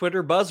the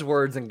Twitter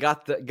buzzwords and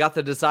got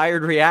the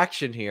desired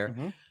reaction here.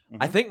 Mm-hmm, mm-hmm.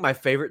 I think my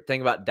favorite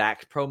thing about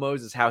Dax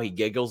promos is how he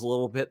giggles a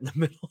little bit in the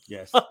middle.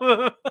 Yes.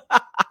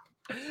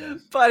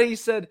 Yes. But he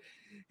said,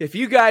 if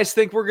you guys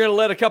think we're going to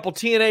let a couple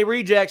TNA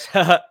rejects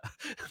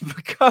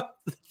become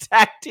the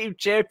tag team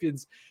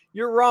champions,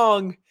 you're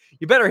wrong.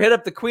 You better hit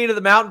up the Queen of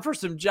the Mountain for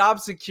some job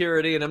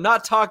security. And I'm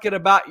not talking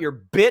about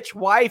your bitch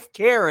wife,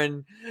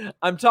 Karen.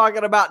 I'm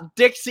talking about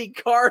Dixie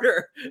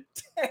Carter.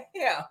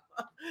 Damn.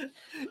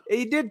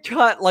 He did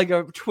cut like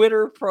a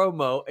Twitter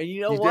promo. And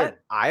you know what?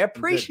 I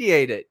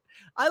appreciate it.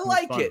 I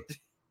like it.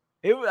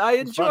 I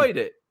enjoyed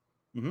it.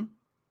 Mm-hmm.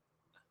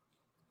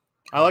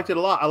 I liked it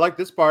a lot. I like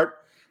this part.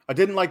 I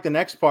didn't like the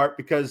next part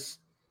because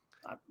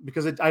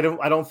I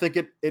don't think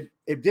it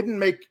didn't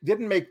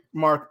make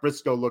Mark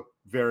Briscoe look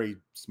very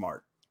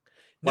smart.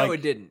 No,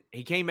 it didn't.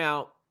 He came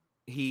out.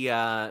 He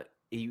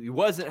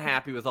wasn't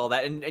happy with all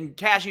that, and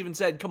Cash even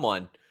said, "Come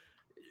on,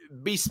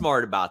 be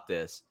smart about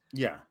this."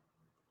 Yeah,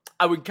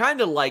 I would kind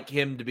of like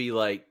him to be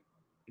like,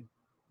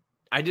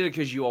 "I did it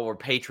because you all were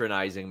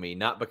patronizing me,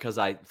 not because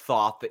I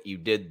thought that you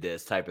did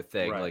this," type of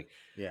thing. Right. Like,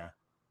 yeah.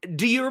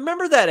 Do you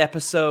remember that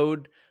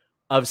episode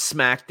of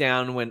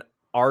SmackDown when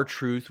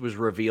R-Truth was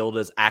revealed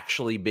as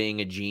actually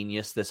being a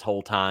genius this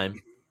whole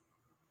time?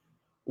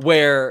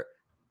 Where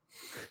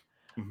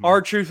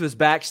R-Truth was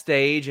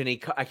backstage and I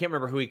can't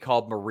remember who he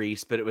called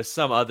Maurice, but it was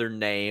some other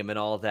name and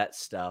all of that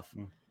stuff.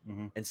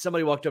 Mm-hmm. And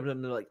somebody walked up to him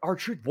and they're like,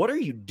 R-Truth, what are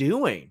you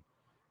doing?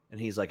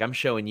 And he's like, I'm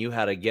showing you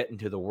how to get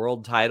into the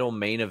world title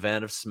main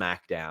event of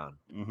SmackDown.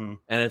 Mm-hmm.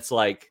 And it's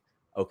like,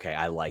 okay,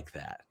 I like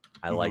that.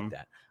 I like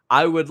that.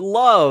 I would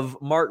love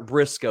Mark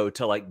Briscoe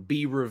to like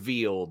be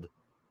revealed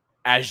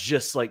as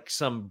just like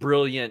some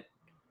brilliant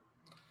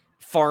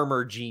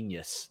farmer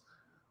genius.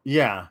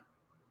 Yeah.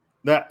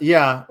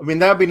 I mean,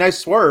 that would be nice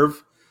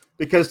swerve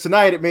because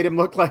tonight it made him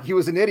look like he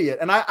was an idiot.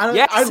 And I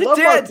love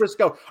Mark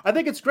Briscoe. I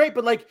think it's great,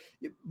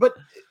 but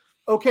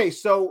okay.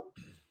 So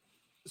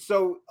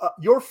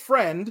your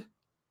friend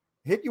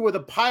hit you with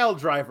a pile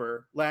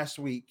driver last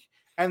week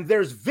and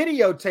there's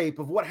videotape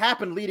of what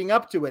happened leading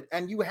up to it.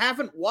 And you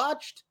haven't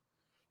watched.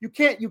 You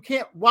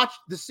can't watch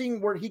the scene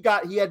where he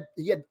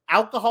had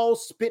alcohol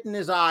spit in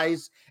his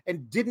eyes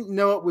and didn't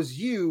know it was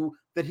you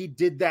that he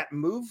did that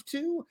move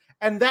to.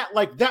 And that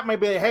might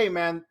be, hey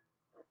man,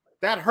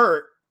 that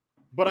hurt,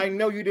 but I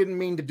know you didn't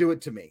mean to do it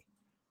to me.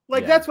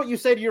 That's what you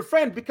say to your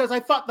friend, because I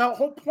thought the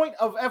whole point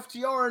of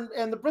FTR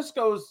and the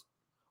Briscoes,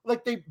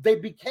 like they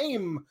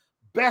became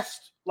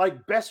best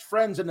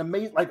friends and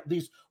amazing, like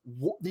these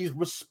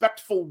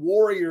respectful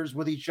warriors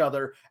with each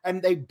other,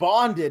 and they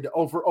bonded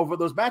over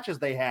those matches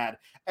they had.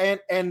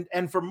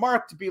 And for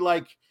Mark to be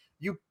like,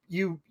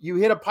 you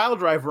hit a pile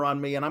driver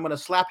on me and I'm going to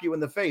slap you in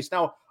the face.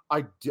 Now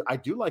I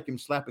do like him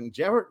slapping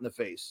Jarrett in the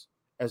face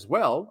as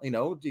well,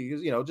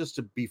 just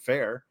to be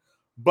fair.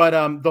 But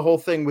the whole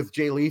thing with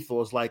Jay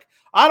Lethal is like,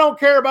 I don't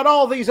care about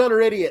all these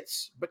other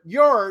idiots, but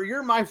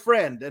you're my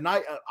friend, and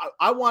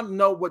I want to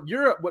know what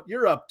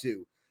you're up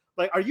to.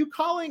 Like, are you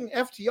calling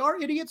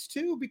FTR idiots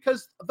too?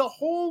 Because the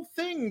whole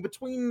thing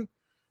between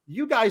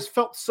you guys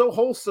felt so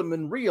wholesome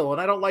and real,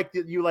 and I don't like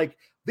that you like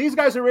these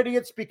guys are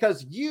idiots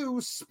because you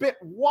spit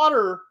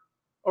water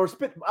or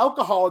spit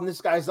alcohol in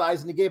this guy's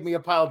eyes and he gave me a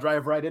pile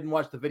driver. I didn't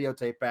watch the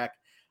videotape back.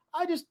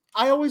 I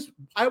always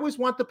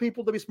want the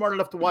people to be smart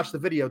enough to watch the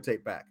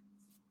videotape back.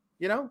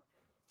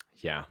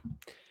 Yeah.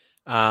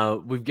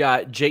 We've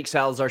got Jake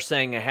Salazar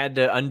saying, I had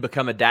to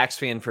unbecome a Dax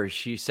fan for a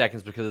few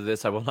seconds because of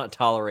this. I will not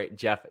tolerate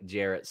Jeff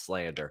Jarrett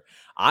slander.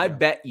 I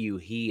bet you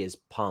he is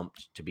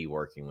pumped to be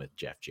working with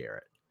Jeff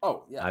Jarrett.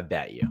 Oh, yeah. I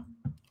bet you.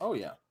 Oh,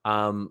 yeah.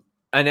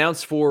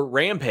 Announced for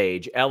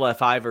Rampage,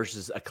 LFI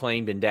versus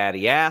Acclaimed and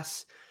Daddy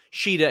Ass,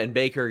 Sheeta and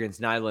Baker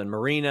against Nyla and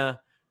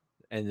Marina,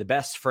 and the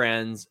Best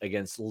Friends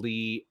against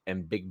Lee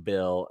and Big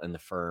Bill and the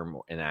Firm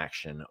in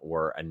action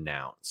were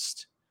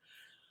announced.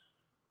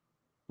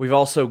 We've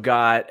also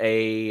got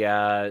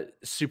a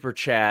super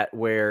chat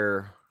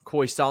where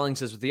Coy Stalling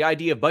says, with the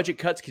idea of budget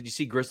cuts, could you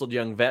see grizzled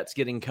young vets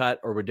getting cut,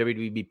 or would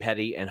WWE be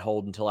petty and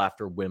hold until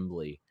after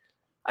Wembley?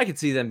 I could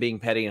see them being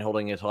petty and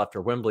holding until after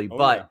Wembley,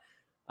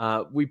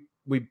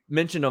 we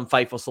mentioned on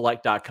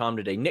FightfulSelect.com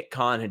today, Nick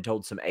Khan had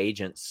told some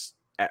agents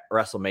at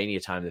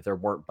WrestleMania time that there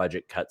weren't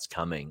budget cuts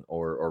coming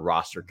or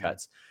roster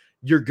cuts.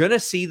 You're going to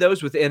see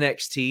those with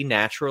NXT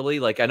naturally.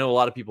 Like, I know a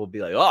lot of people will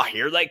be like, oh,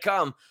 here they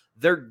come.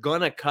 They're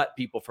going to cut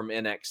people from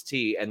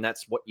NXT, and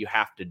that's what you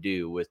have to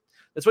do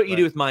that's what you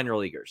do with minor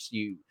leaguers.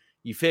 You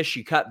fish,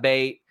 you cut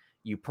bait,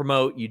 you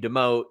promote, you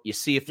demote, you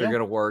see if they're going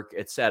to work,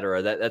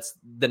 etc. That's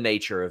the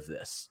nature of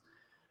this.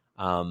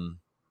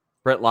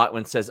 Brett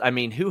Lockman says, I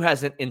mean, who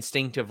hasn't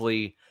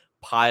instinctively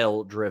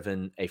pile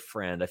driven a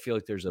friend? I feel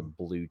like there's a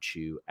Blue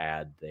Chew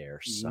ad there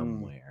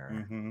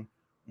somewhere,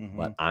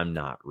 but I'm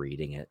not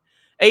reading it.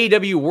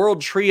 AEW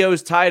World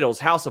Trios titles.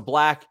 House of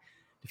Black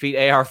defeat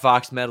AR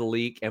Fox,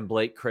 Metalik, and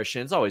Blake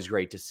Christian. It's always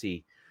great to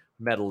see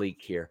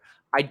Metalik here.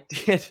 I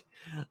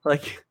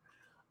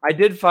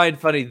did find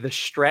funny the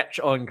stretch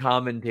on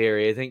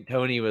commentary. I think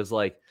Tony was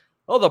like,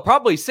 oh, they'll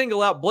probably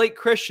single out Blake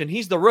Christian.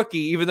 He's the rookie,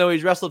 even though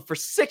he's wrestled for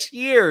 6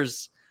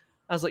 years.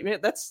 I was like, man,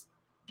 that's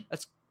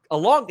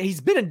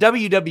he's been in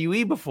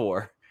WWE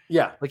before.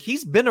 Yeah. Like,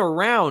 he's been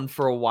around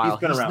for a while. He's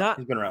been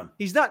around.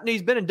 He's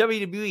been in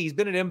WWE. He's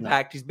been in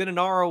Impact. No. He's been in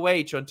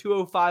ROH, on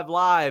 205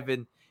 Live,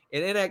 and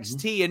in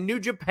NXT, and New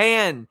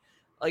Japan.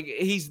 Like,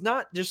 he's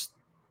not just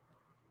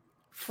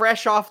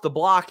fresh off the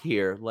block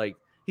here. Like,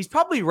 he's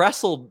probably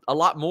wrestled a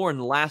lot more in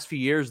the last few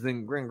years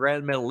than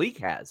Grand Metalik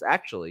has,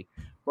 actually.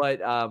 But,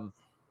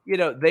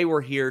 they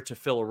were here to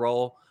fill a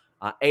role.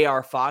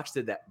 AR Fox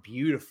did that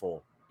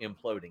beautiful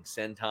imploding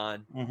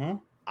senton. Mm-hmm.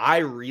 I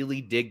really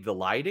dig the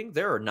lighting.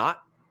 There are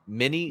not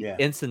many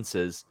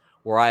instances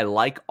where I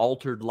like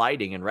altered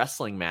lighting in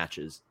wrestling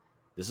matches.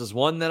 This is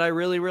one that I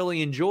really,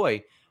 really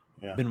enjoy.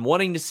 Yeah. Been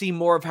wanting to see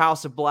more of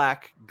House of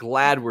Black.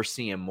 Glad we're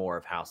seeing more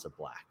of House of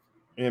Black.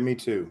 Yeah, me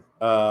too.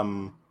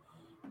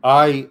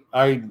 I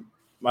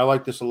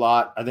like this a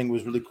lot. I think it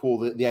was really cool.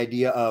 The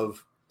idea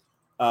of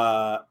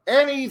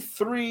any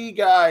 3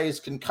 guys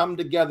can come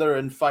together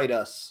and fight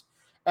us.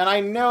 And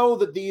I know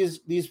that these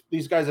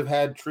guys have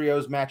had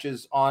trios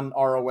matches on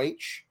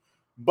ROH,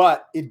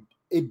 but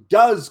it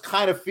does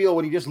kind of feel,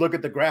 when you just look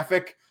at the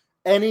graphic,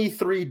 any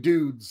 3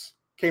 dudes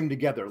came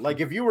together. Like,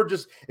 if you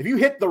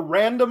hit the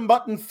random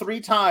button 3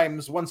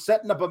 times when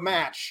setting up a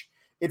match,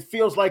 it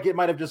feels like it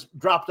might have just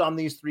dropped on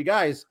these 3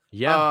 guys.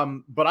 Yeah.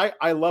 But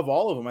I love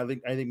all of them. I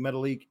think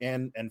Metalik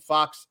and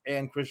Fox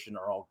and Christian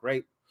are all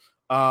great.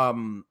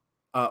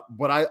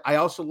 But I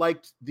also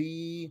liked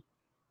the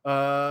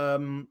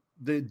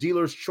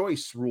dealer's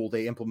choice rule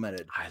they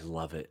implemented. I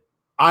love it.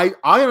 I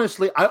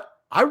honestly,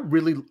 I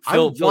really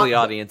fill the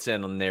audience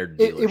in on their.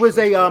 It was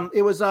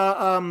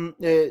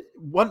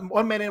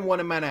one man in,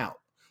 one man out.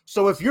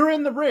 So if you're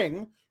in the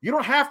ring, you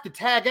don't have to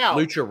tag out.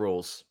 Lucha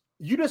rules.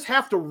 You just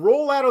have to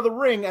roll out of the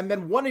ring, and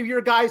then one of your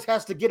guys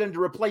has to get in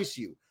to replace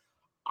you.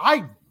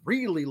 I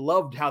really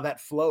loved how that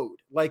flowed.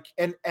 Like,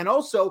 and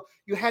also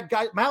you had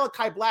guys.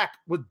 Malachi Black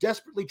was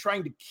desperately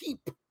trying to keep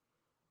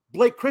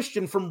Blake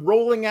Christian from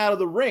rolling out of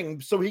the ring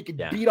so he could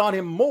beat on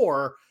him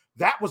more.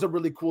 That was a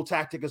really cool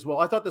tactic as well.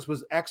 I thought this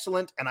was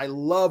excellent, and I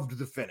loved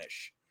the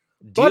finish.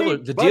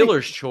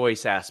 Dealer's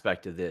choice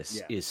aspect of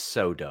this is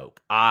so dope.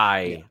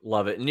 I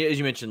love it. And as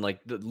you mentioned, like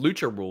the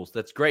lucha rules,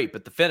 that's great,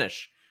 but the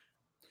finish.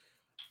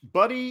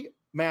 Buddy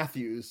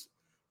Matthews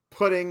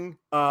putting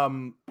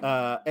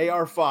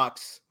AR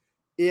Fox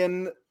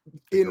in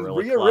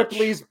Rhea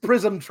Ripley's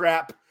prism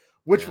trap,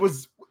 which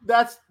was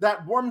that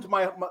warmed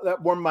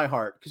my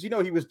heart, because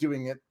he was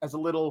doing it as a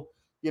little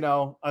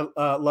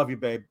I love you,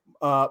 babe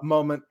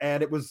moment,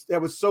 and it was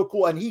so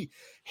cool. And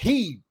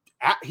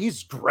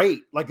he's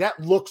great. Like, that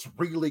looks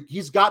really,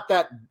 he's got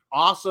that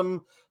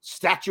awesome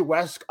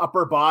statuesque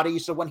upper body.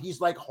 So when he's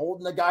like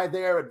holding the guy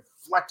there and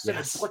flexing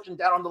and pushing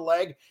down on the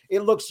leg, it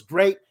looks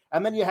great.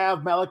 And then you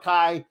have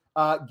Malachi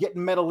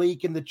getting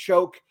Metalik in the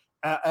choke,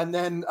 and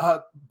then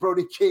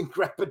Brody King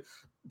grabbing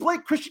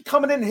Blake Christian,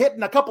 coming in and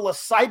hitting a couple of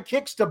side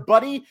kicks to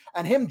Buddy,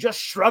 and him just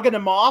shrugging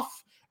him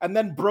off. And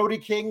then Brody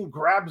King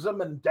grabs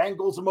him and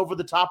dangles him over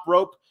the top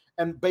rope.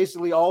 And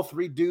basically all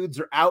 3 dudes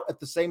are out at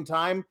the same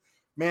time.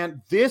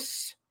 Man,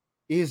 this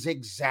is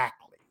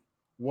exactly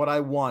what I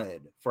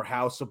wanted for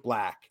House of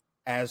Black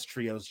as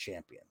Trios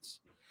champions.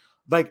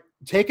 Like,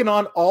 taking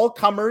on all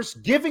comers,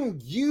 giving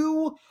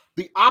you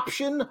the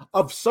option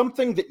of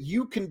something that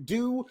you can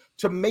do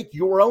to make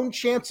your own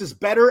chances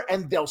better,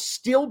 and they'll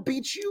still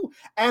beat you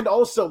and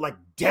also like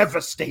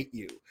devastate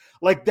you.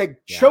 Like, they're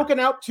choking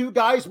out 2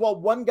 guys while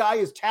one guy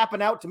is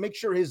tapping out to make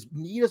sure his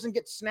knee doesn't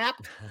get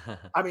snapped.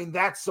 I mean,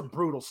 that's some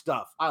brutal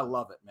stuff. I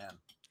love it, man.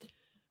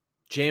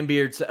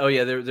 Jambeard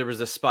said, there was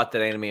a spot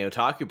that Anime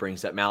Otaku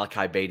brings up,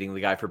 Malachi baiting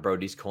the guy for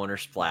Brody's corner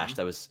splash.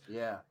 That was,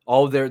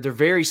 they're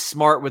very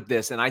smart with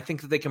this. And I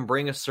think that they can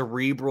bring a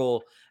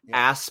cerebral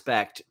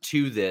aspect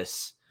to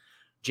this.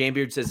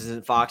 Jambeard says,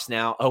 isn't Fox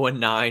now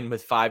 0-9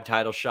 with 5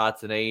 title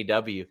shots in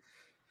AEW?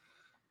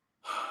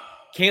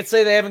 Can't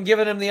say they haven't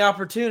given him the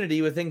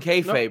opportunity within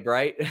kayfabe,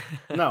 right?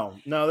 No,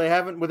 they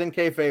haven't within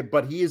kayfabe,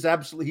 but he is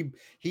absolutely,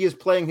 he is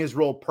playing his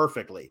role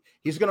perfectly.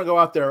 He's going to go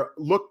out there,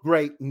 look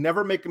great,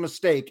 never make a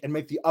mistake, and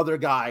make the other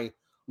guy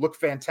look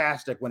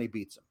fantastic when he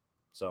beats him.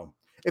 So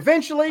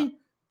eventually,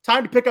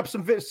 time to pick up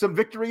some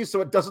victories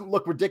so it doesn't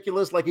look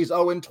ridiculous like he's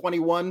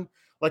 0-21,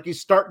 like he's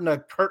starting a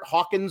Kurt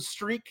Hawkins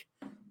streak.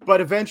 But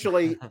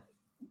eventually,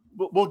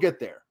 we'll get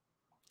there.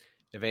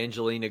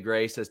 Evangelina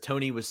Gray says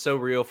Tony was so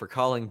real for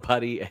calling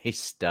Buddy a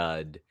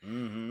stud.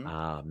 Mm-hmm.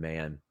 Oh,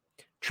 man.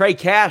 Trey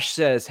Cash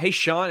says, hey,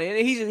 Sean, and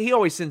he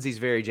always sends these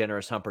very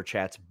generous Humper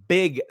chats.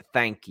 Big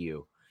thank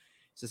you.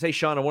 He says, hey,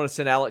 Sean, I want to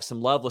send Alex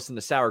some love. Listen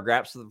to Sour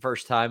Graps for the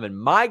first time. And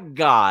my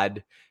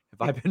God,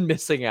 have I been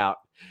missing out.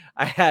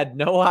 I had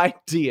no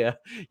idea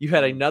you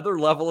had another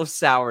level of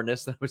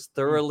sourness that was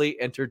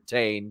thoroughly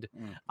entertained.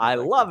 I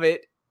love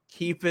it.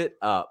 Keep it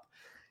up.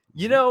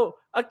 You know,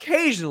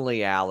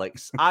 occasionally,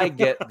 Alex, I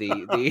get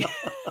the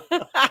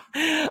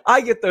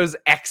I get those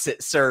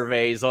exit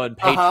surveys on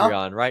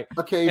Patreon, right?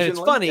 Occasionally, and it's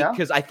funny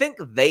because I think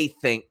they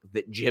think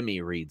that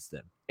Jimmy reads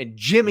them, and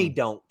Jimmy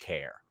don't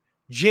care.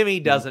 Jimmy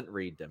doesn't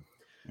read them.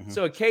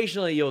 So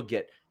occasionally you'll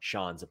get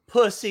Sean's a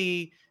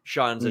pussy,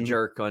 Sean's a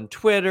jerk on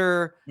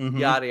Twitter,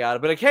 yada yada.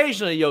 But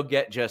occasionally you'll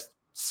get just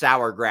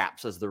sour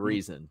graps as the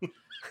reason.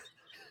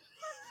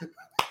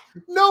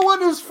 No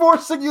one is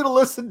forcing you to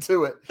listen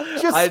to it.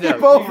 Just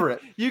skip over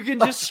it. You can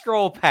just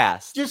scroll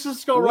past. Just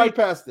scroll right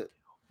past it.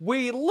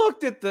 We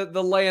looked at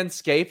the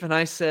landscape and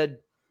I said,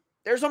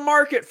 there's a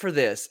market for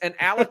this. And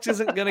Alex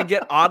isn't going to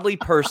get oddly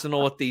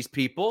personal with these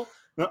people.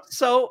 No.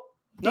 So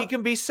he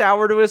can be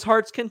sour to his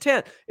heart's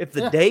content. If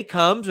the day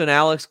comes and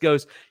Alex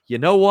goes, you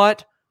know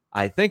what?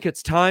 I think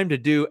it's time to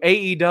do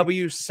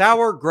AEW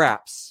sour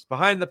graps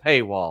behind the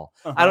paywall.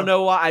 I don't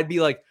know why. I'd be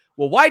like,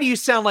 well, why do you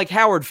sound like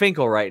Howard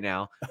Finkel right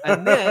now?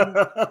 And then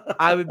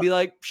I would be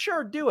like,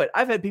 sure, do it.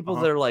 I've had people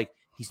that are like,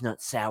 he's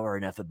not sour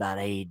enough about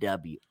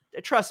AEW.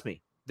 Trust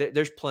me,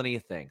 there's plenty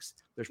of things.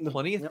 There's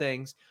plenty of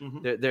things.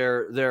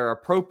 There are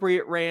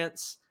appropriate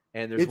rants,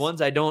 and there's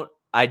ones I don't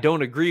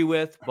agree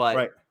with,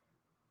 but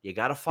you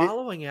got a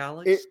following,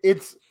 Alex.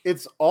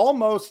 It's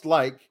almost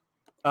like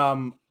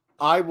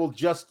I will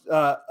just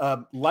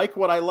like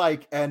what I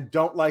like and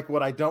don't like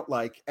what I don't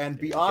like, and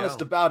be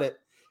honest about it.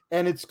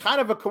 And it's kind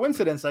of a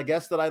coincidence, I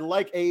guess, that I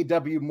like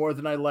AEW more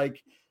than I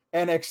like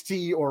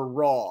NXT or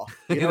Raw.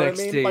 You know what I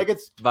mean? Like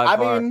it's.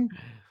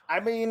 I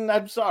mean,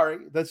 I'm sorry.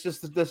 That's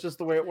just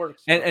the way it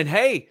works. And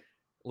hey,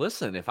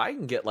 listen, if I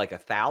can get like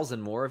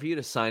 1,000 more of you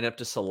to sign up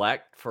to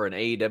select for an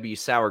AEW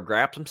Sour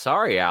Graps, I'm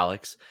sorry,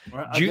 Alex.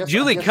 Well,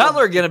 Julie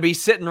Cutler going to be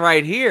sitting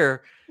right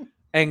here,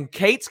 and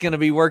Kate's going to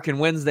be working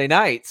Wednesday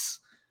nights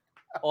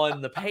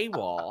on the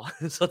paywall.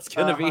 So it's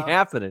going to be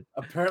happening.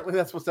 Apparently,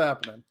 that's what's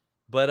happening.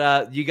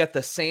 But you got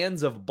the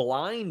Sands of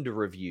Blind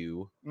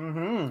review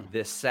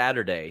this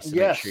Saturday, so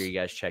make sure you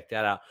guys check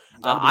that out.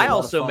 I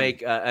also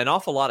make an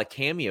awful lot of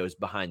cameos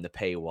behind the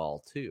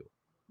paywall too,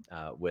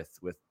 with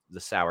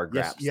the Sour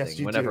Graps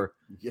thing.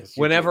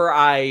 Whenever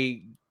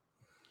I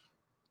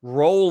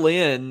roll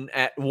in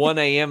at 1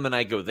 a.m. and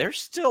I go, they're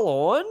still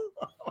on.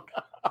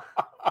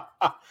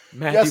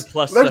 Matthew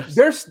Plus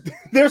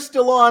they're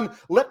still on.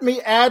 Let me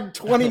add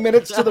 20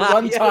 minutes to the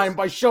runtime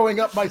by showing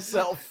up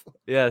myself.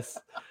 Yes.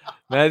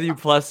 Matthew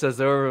Plus says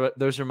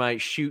those are my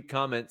shoot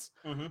comments.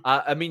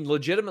 I mean,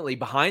 legitimately,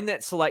 behind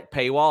that select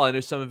paywall, I know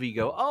some of you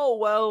go, oh,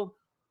 well,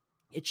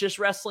 it's just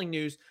wrestling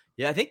news.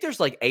 Yeah, I think there's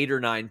like 8 or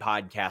 9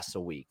 podcasts a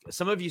week.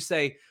 Some of you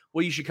say,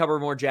 well, you should cover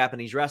more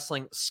Japanese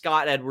wrestling.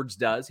 Scott Edwards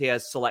does. He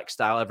has Select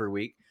Style every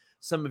week.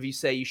 Some of you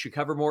say you should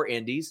cover more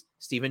indies.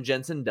 Steven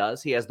Jensen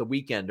does. He has The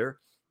Weekender.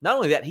 Not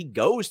only that, he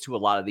goes to a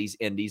lot of these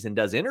indies and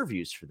does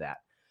interviews for that.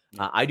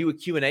 I do a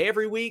Q&A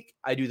every week.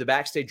 I do the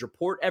Backstage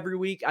Report every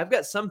week. I've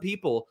got some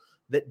people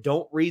that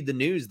don't read the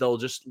news. They'll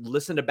just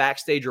listen to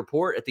Backstage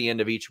Report at the end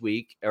of each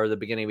week or the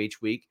beginning of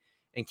each week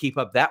and keep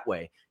up that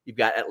way. You've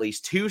got at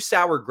least 2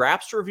 Sour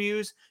Graps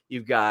reviews.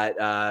 You've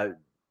got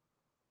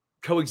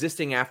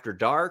Coexisting After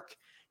Dark.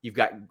 You've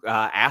got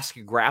Ask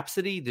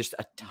Grapsity. Just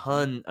a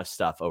ton of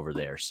stuff over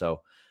there. So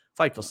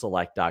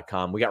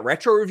FightfulSelect.com. We got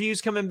retro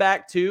reviews coming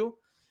back too.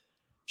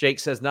 Jake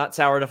says, not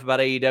sour enough about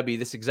AEW.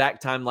 This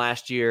exact time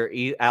last year,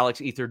 Alex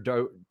ethered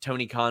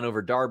Tony Khan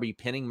over Darby,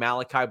 pinning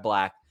Malachi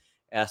Black.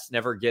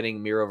 Never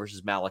getting Miro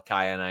versus Malachi,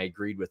 and I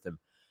agreed with him.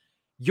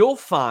 You'll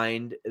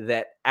find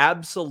that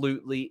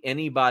absolutely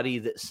anybody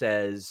that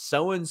says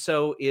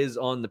so-and-so is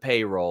on the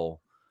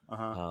payroll,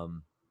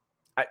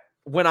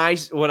 when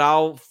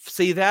I'll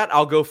see that,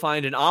 I'll go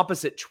find an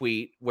opposite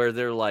tweet where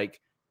they're like,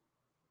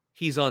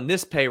 he's on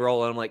this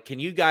payroll, and I'm like, can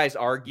you guys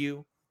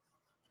argue?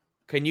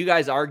 Can you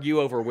guys argue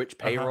over which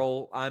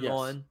payroll I'm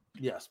on?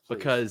 Yes, please.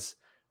 Because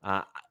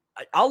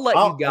I'll let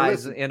you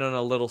guys in on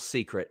a little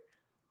secret.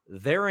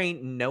 There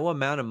ain't no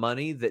amount of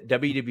money that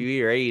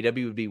WWE or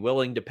AEW would be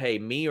willing to pay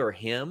me or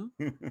him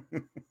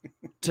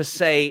to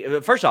say,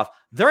 first off,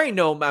 there ain't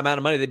no amount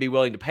of money they'd be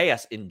willing to pay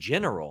us in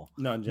general.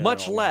 No, in general,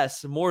 much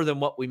less more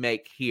than what we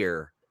make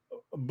here.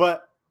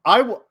 But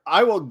I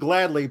will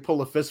gladly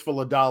pull a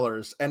fistful of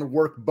dollars and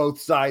work both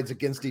sides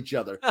against each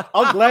other.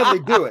 I'll gladly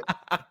do it.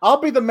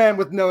 I'll be the man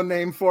with no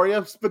name for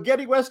you.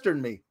 Spaghetti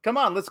Western me. Come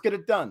on, let's get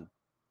it done.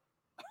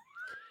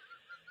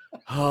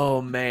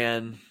 Oh,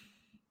 man.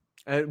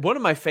 One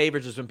of my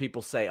favorites is when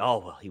people say, oh,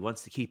 well, he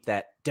wants to keep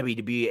that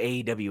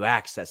WWE, AEW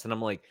access. And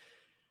I'm like,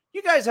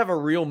 you guys have a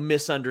real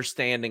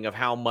misunderstanding of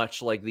how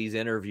much like these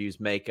interviews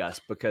make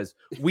us, because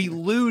we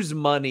lose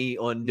money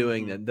on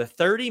doing them. The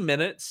 30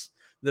 minutes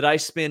that I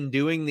spend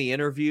doing the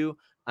interview,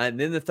 and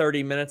then the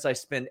 30 minutes I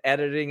spend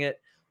editing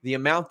it, the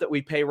amount that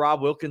we pay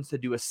Rob Wilkins to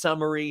do a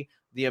summary,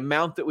 the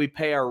amount that we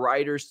pay our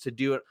writers to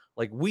do it,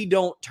 like we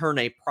don't turn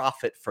a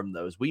profit from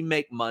those. We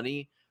make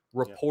money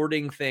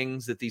reporting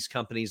things that these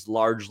companies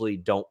largely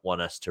don't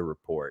want us to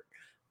report.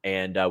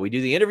 And we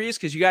do the interviews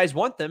because you guys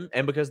want them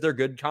and because they're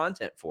good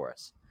content for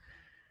us.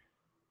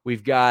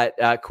 We've got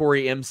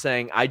Corey M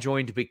saying, I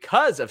joined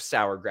because of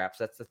Sour Graps.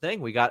 That's the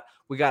thing. We got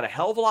a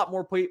hell of a lot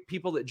more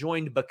people that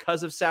joined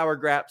because of Sour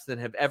Graps than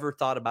have ever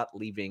thought about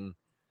leaving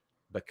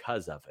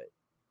because of it.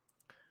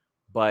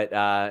 But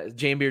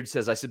Jane Beard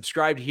says, I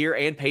subscribed here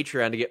and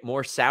Patreon to get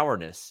more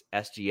sourness.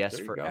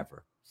 SGS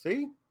forever. Go.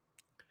 See?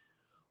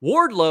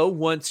 Wardlow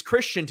wants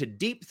Christian to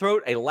deep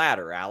throat a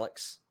ladder,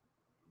 Alex.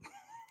 I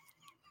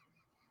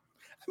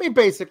mean,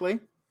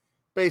 basically,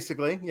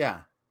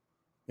 yeah.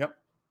 Yep.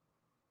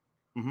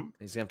 Mm-hmm.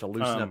 He's going to have to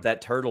loosen up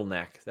that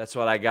turtleneck. That's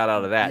what I got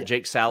out of that. Yeah,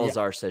 Jake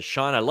Salazar says,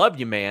 Sean, I love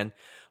you, man,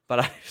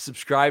 but I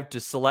subscribed to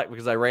Select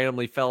because I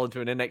randomly fell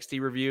into an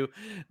NXT review.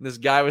 And this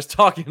guy was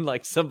talking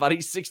like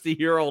somebody's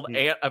 60-year-old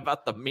aunt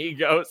about the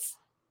Migos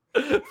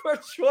for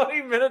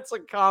 20 minutes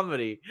of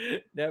comedy.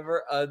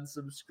 Never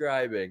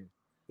unsubscribing.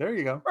 There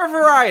you go. We're a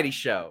variety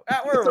show.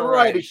 We're a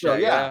variety show.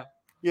 Yeah.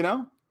 You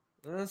know,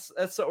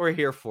 that's what we're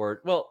here for.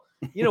 Well,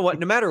 you know what?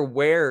 No matter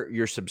where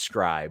you're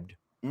subscribed,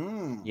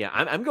 yeah,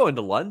 I'm going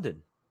to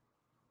London.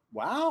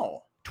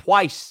 Wow.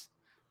 Twice.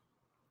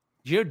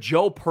 Do you know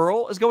Joe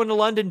Pearl is going to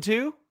London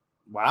too?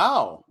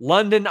 Wow.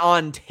 London,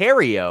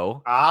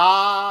 Ontario.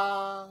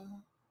 Ah.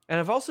 And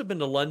I've also been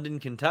to London,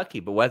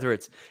 Kentucky. But whether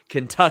it's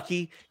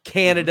Kentucky,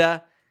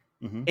 Canada,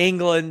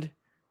 England,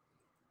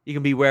 you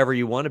can be wherever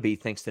you want to be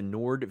thanks to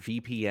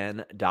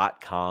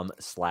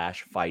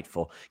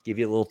nordvpn.com/Fightful. Give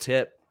you a little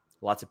tip.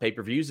 Lots of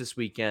pay-per-views this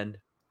weekend.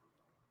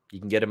 You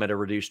can get them at a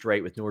reduced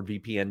rate with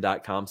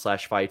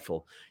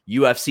nordvpn.com/Fightful.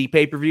 UFC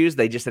pay-per-views,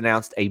 they just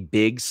announced a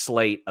big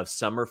slate of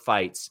summer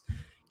fights.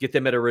 Get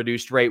them at a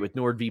reduced rate with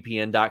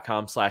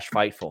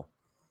nordvpn.com/Fightful.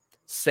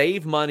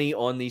 Save money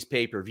on these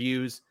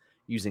pay-per-views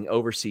using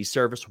overseas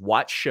service.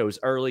 Watch shows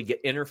early.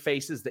 Get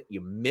interfaces that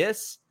you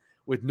miss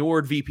with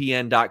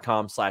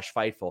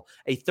nordvpn.com/Fightful.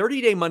 A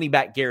 30-day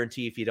money-back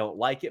guarantee if you don't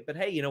like it. But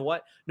hey, you know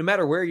what? No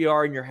matter where you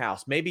are in your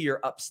house, maybe you're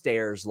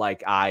upstairs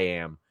like I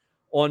am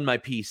on my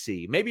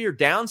PC. Maybe you're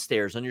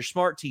downstairs on your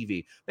smart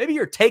TV. Maybe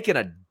you're taking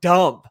a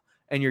dump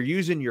and you're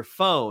using your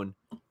phone,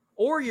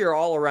 or you're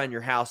all around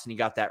your house and you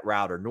got that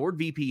router.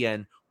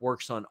 NordVPN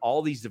works on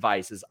all these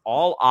devices,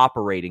 all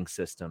operating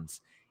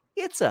systems.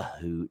 It's a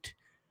hoot.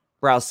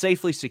 Browse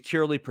safely,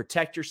 securely,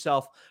 protect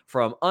yourself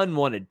from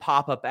unwanted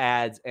pop-up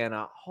ads and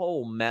a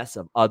whole mess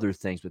of other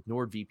things with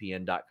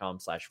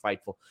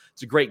nordvpn.com/Fightful.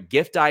 It's a great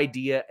gift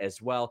idea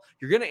as well.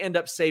 You're going to end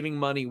up saving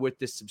money with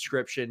this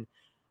subscription,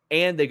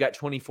 and they've got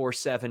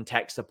 24/7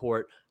 tech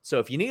support. So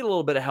if you need a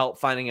little bit of help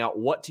finding out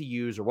what to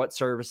use or what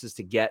services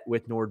to get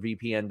with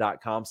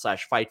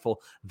nordvpn.com/Fightful,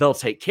 they'll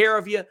take care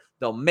of you.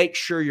 They'll make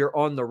sure you're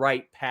on the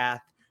right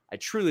path. I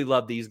truly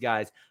love these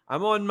guys.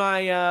 I'm on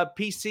my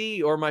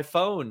PC or my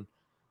phone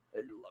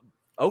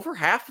over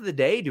half of the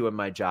day doing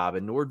my job,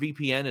 and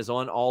NordVPN is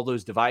on all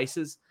those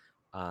devices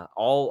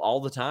all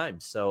the time.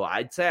 So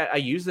I'd say I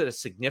use it a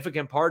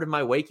significant part of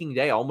my waking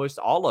day, almost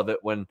all of it,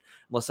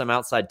 unless I'm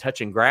outside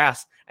touching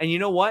grass. And you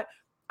know what?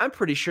 I'm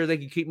pretty sure they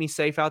can keep me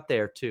safe out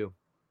there too.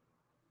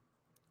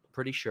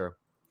 Pretty sure.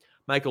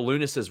 Michael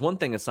Luna says, one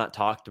thing that's not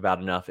talked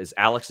about enough is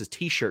Alex's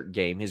t-shirt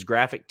game. His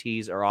graphic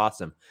tees are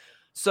awesome.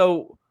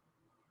 So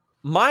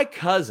my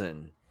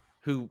cousin,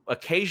 who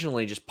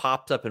occasionally just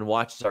pops up and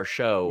watches our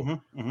show,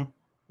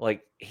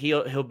 like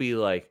he'll be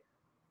like,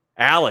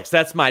 Alex,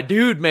 that's my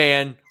dude,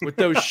 man, with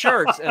those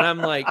shirts. And I'm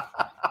like,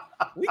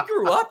 we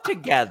grew up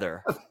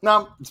together.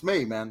 No, it's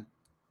me, man.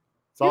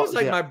 He was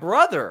like my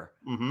brother.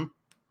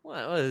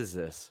 What is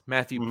this?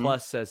 Matthew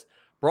Plus says,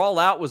 Brawl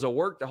Out was a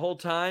work the whole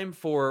time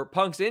for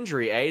Punk's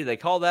injury, eh? Do they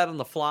call that on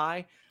the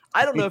fly?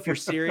 I don't know if you're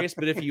serious,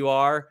 but if you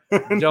are,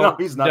 don't. No,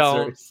 he's not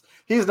serious.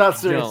 He's not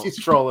serious. Don't.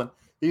 He's trolling.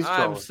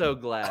 I'm so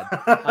glad.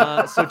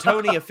 So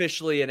Tony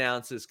officially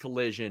announces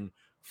Collision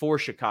for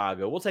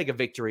Chicago. We'll take a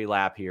victory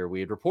lap here. We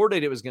had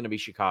reported it was going to be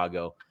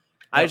Chicago.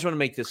 I just want to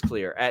make this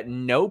clear. At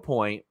no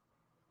point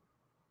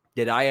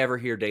did I ever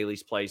hear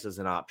Daly's Place as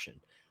an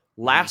option.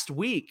 Last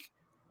week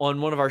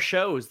on one of our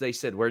shows, they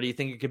said, where do you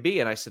think it could be?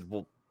 And I said,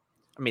 well,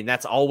 I mean,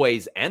 that's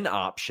always an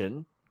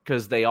option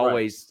because they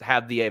always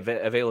have the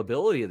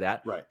availability of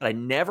that. Right. But I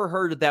never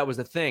heard that was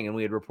a thing. And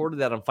we had reported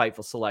that on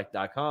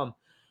FightfulSelect.com.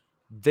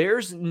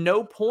 There's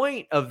no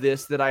point of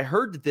this that I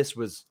heard that this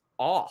was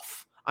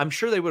off. I'm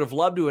sure they would have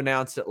loved to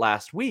announce it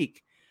last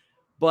week,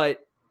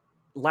 but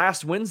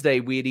last Wednesday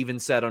we had even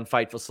said on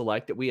Fightful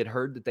Select that we had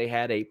heard that they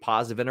had a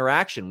positive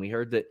interaction. We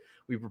heard that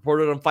we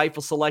reported on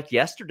Fightful Select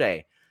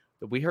yesterday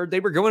that we heard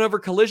they were going over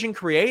Collision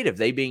Creative,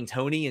 they being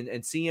Tony and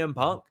CM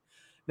Punk.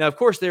 Now, of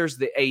course, there's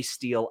the Ace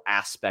Steel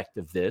aspect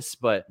of this,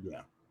 but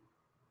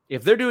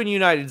if they're doing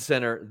United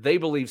Center, they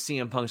believe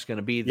CM Punk's going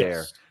to be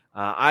there. Yes.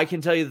 I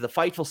can tell you that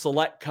the Fightful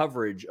Select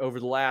coverage over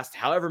the last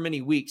however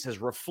many weeks has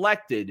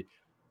reflected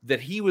that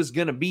he was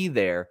going to be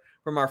there.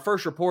 From our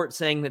first report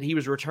saying that he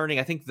was returning,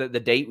 I think that the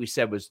date we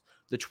said was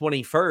the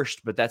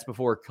 21st, but that's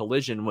before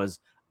Collision was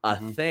a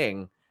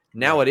thing.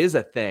 Now it is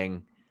a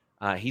thing.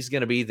 He's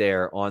going to be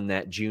there on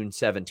that June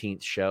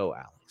 17th show,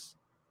 Alex.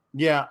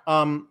 Yeah.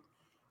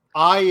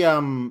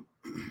 I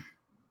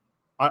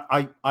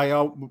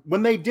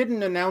when they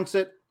didn't announce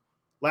it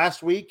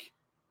last week,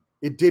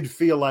 it did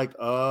feel like,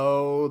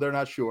 oh, they're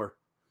not sure,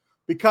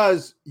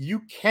 because you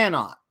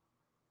cannot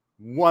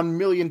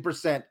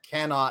 1,000,000%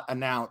 cannot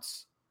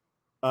announce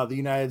the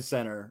United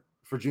Center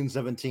for June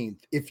 17th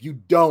if you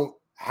don't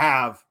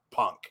have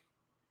Punk,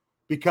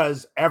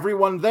 because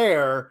everyone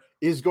there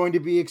is going to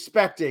be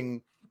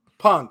expecting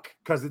Punk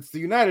because it's the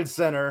United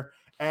Center.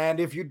 And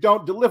if you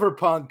don't deliver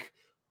Punk,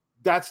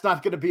 that's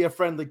not going to be a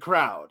friendly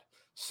crowd.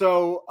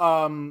 So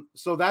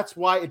that's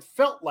why it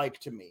felt like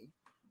to me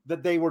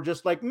that they were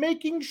just like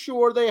making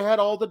sure they had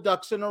all the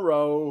ducks in a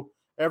row.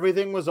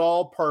 Everything was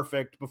all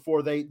perfect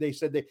before they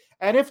said they.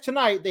 And if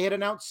tonight they had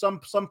announced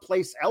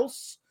someplace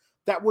else,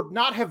 that would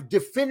not have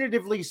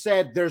definitively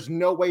said there's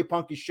no way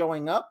Punk is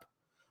showing up,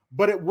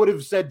 but it would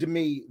have said to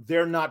me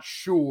they're not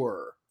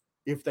sure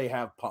if they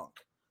have Punk.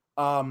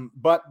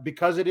 But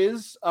because it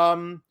is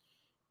the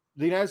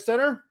United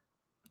Center,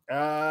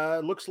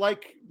 looks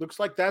like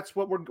that's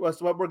what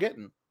we're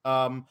getting.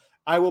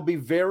 I will be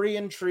very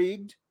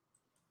intrigued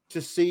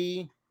to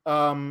see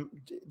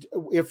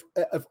if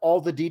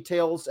all the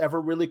details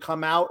ever really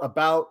come out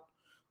about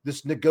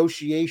this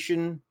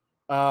negotiation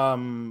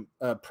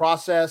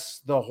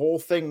process, the whole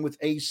thing with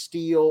Ace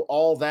Steel,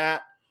 all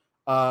that.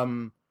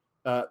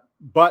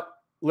 But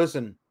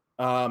listen,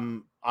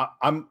 I'm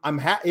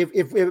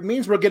if it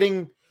means we're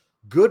getting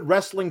good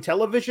wrestling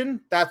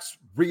television, that's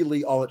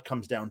really all it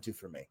comes down to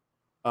for me.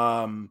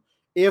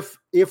 If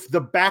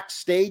the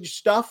backstage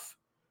stuff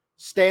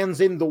stands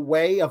in the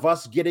way of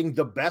us getting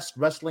the best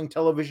wrestling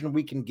television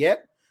we can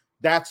get,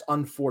 that's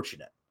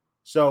unfortunate.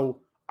 So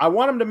I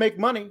want them to make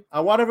money.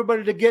 I want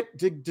everybody to get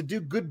to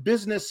do good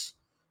business,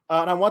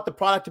 and I want the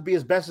product to be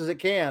as best as it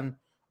can.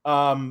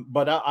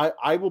 But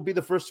I will be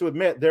the first to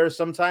admit there are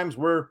some times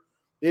where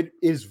it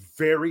is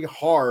very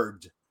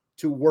hard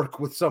to work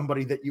with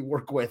somebody that you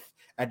work with,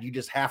 and you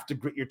just have to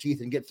grit your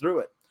teeth and get through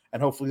it.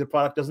 And hopefully the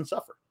product doesn't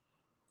suffer.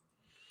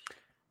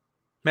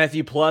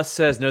 Matthew Plus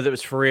says, no, that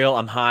was for real.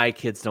 I'm high.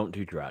 Kids don't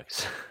do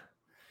drugs.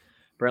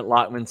 Brent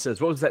Lockman says,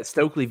 what was that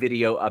Stokely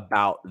video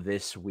about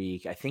this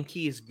week? I think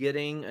he's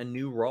getting a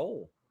new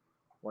role.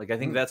 Like, I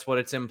think that's what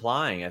it's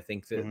implying. I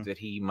think that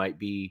he might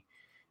be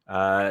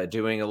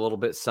doing a little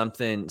bit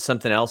something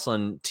else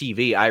on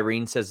TV.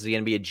 Irene says, is he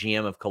going to be a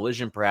GM of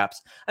Collision,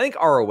 perhaps? I think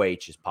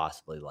ROH is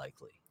possibly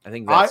likely. I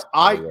think that's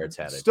where it's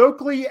headed.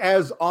 Stokely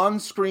as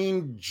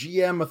on-screen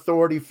GM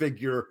authority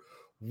figure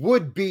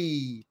would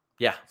be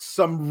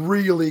some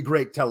really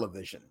great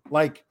television,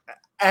 like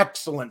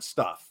excellent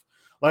stuff.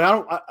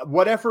 Like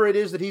whatever it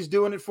is that he's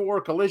doing it for,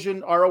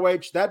 Collision,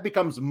 ROH, that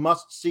becomes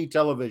must-see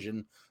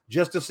television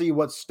just to see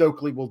what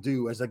Stokely will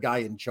do as a guy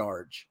in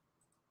charge.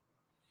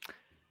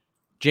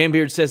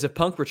 Jambeard says, if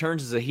Punk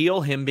returns as a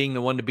heel, him being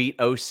the one to beat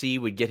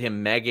OC would get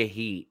him mega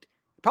heat.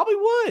 Probably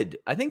would.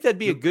 I think that'd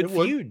be a good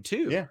feud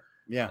too.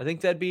 Yeah. I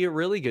think that'd be a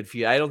really good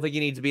feud. I don't think he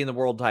needs to be in the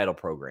world title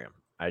program.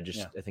 I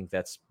think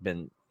that's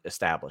been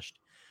established.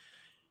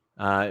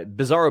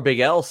 Bizarro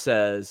Big L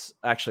says,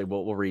 actually,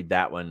 we'll read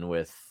that one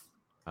with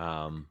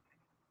a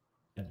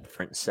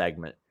different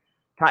segment.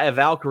 Taya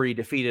Valkyrie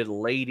defeated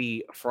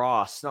Lady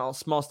Frost.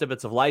 Small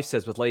Snippets of Life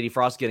says, with Lady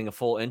Frost getting a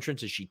full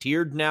entrance, is she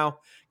tiered now,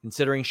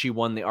 considering she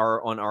won the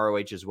on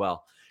ROH as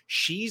well?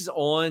 She's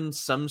on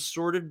some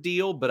sort of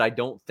deal, but I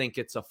don't think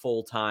it's a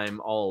full-time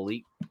all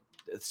elite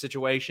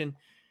situation.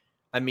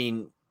 I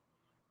mean,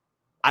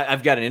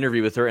 I've got an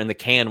interview with her in the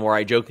can where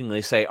I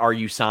jokingly say, are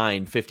you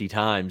signed 50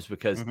 times?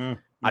 Because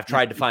I've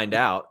tried to find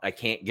out. I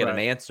can't get an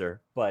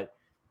answer, but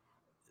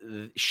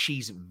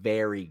she's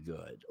very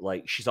good.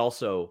 Like,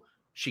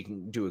 she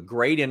can do a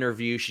great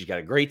interview. She's got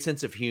a great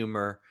sense of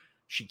humor.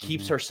 She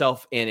keeps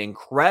herself in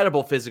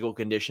incredible physical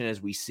condition,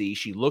 as we see.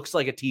 She looks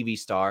like a TV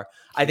star.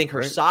 I think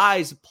her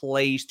size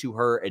plays to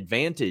her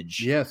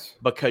advantage. Yes.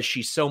 Because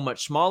she's so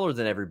much smaller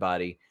than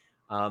everybody.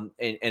 And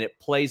it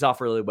plays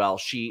off really well.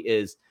 She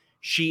is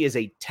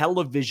a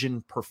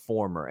television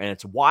performer. And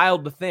it's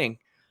wild to think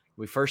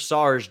we first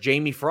saw her as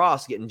Jamie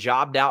Frost getting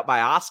jobbed out by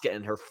Asuka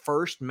in her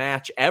first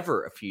match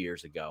ever a few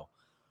years ago.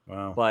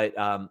 Wow. But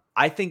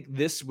I think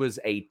this was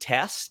a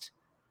test,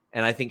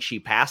 and I think she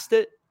passed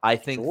it. I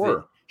think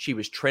that she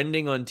was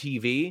trending on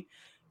TV.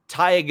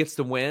 Taya gets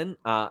the win.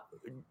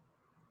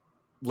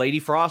 Lady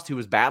Frost, who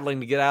was battling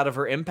to get out of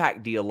her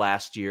Impact deal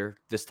last year,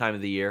 this time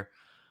of the year,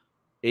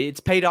 it's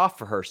paid off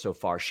for her so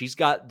far. She's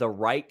got the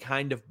right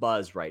kind of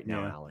buzz right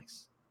now,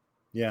 Alex.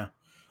 Yeah.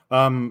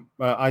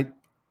 I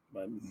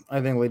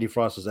think Lady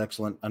Frost is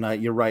excellent.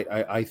 And you're right.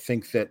 I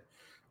think that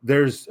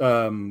there's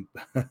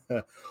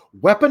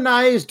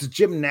weaponized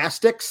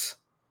gymnastics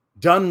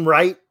done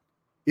right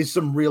is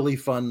some really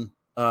fun,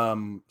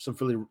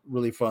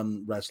 really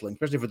fun wrestling,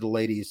 especially for the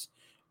ladies.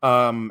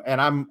 And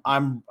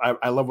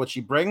I love what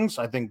she brings.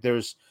 I think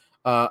there's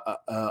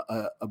a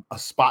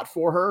spot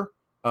for her.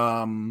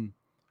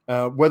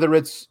 Whether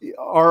it's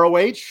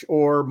ROH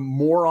or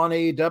more on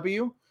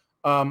AEW,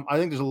 I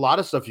think there's a lot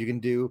of stuff you can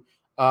do.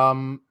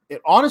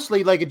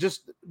 Honestly, like, it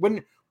just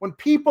when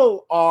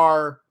people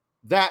are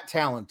that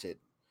talented,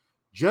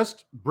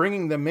 just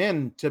bringing them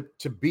in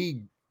to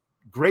be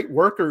great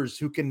workers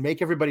who can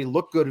make everybody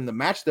look good in the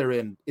match they're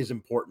in is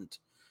important.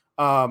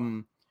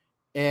 It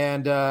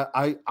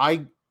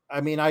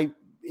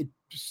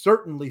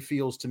certainly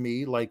feels to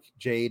me like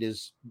Jade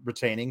is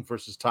retaining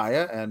versus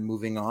Taya and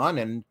moving on.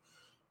 And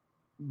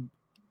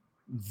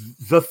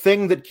the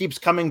thing that keeps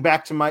coming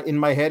back to in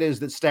my head is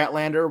that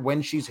Statlander,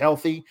 when she's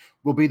healthy,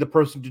 will be the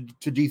person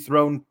to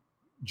dethrone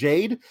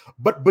Jade.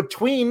 But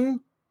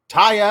between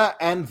Taya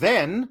and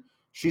then,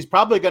 she's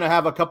probably going to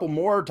have a couple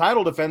more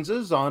title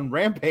defenses on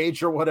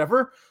Rampage or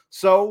whatever.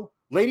 So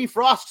Lady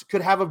Frost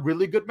could have a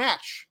really good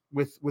match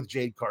with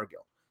Jade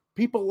Cargill.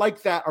 People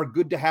like that are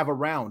good to have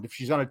around. If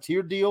she's on a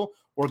tier deal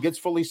or gets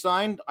fully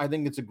signed, I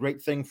think it's a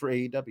great thing for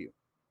AEW.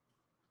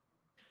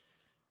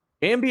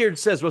 Ambeard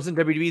says, wasn't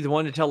WWE the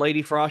one to tell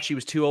Lady Frost she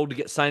was too old to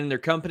get signed in their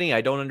company?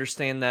 I don't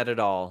understand that at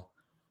all.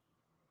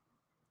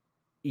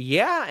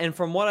 Yeah, and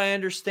from what I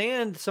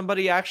understand,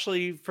 somebody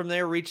actually from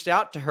there reached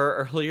out to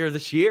her earlier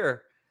this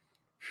year.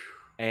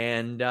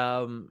 And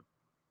I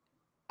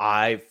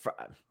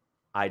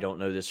don't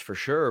know this for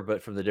sure,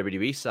 but from the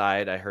WWE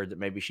side, I heard that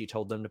maybe she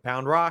told them to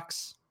pound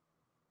rocks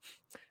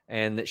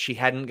and that she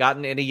hadn't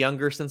gotten any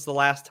younger since the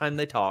last time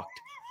they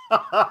talked.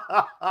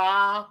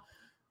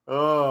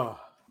 Oh.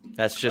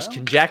 That's just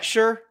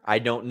conjecture. I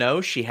don't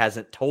know. She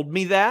hasn't told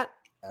me that.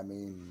 I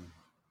mean,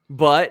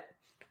 but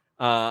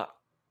to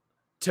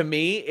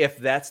me, if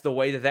that's the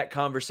way that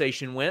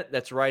conversation went,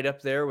 that's right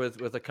up there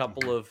with a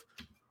couple of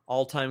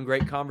all-time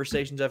great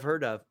conversations I've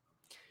heard of.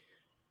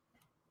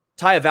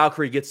 Taya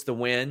Valkyrie gets the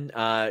win.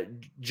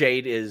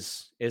 Jade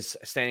is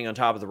standing on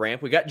top of the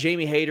ramp. We got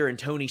Jamie Hayter and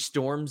Tony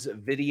Storm's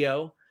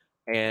video,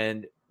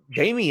 and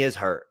Jamie is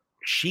hurt.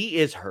 She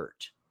is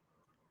hurt.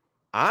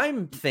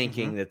 I'm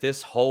thinking that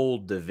this whole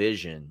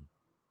division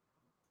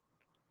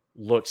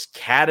looks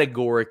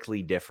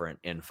categorically different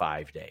in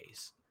 5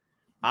 days.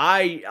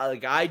 I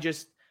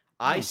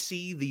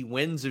see the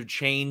winds of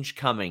change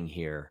coming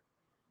here.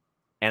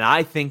 And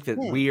I think that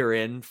we are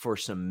in for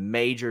some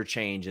major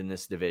change in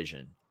this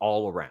division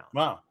all around.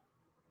 Wow.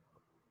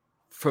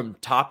 From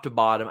top to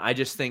bottom. I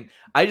just think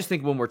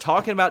when we're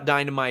talking about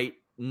Dynamite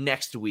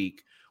next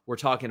week, we're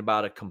talking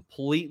about a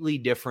completely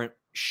different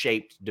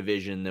shaped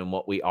division than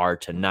what we are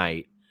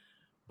tonight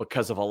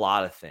because of a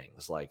lot of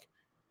things. Like,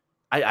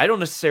 I don't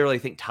necessarily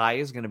think Ty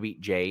is going to beat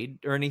Jade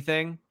or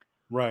anything.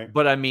 Right.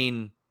 But I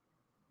mean,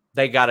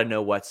 they got to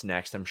know what's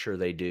next. I'm sure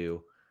they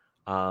do.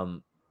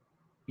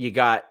 You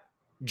got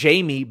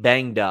Jamie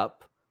banged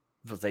up.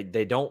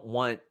 They don't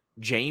want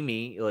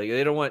Jamie, like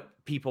they don't want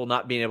people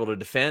not being able to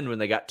defend when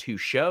they got 2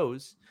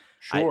 shows.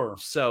 Sure.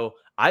 So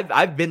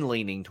I've been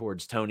leaning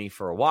towards Tony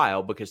for a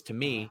while because to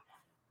me,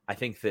 I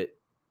think that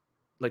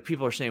like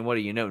people are saying, what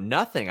do you know?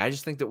 Nothing. I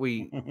just think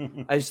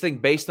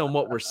based on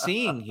what we're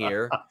seeing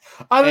here.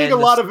 I think a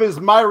lot of it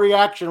is my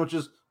reaction, which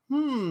is,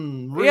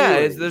 really?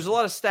 Yeah, there's a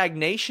lot of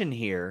stagnation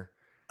here.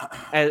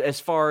 As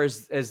far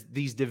as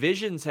these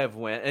divisions have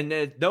went,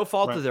 and no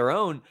fault of their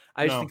own,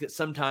 I just think that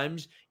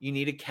sometimes you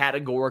need a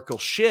categorical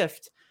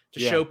shift to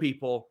show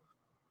people,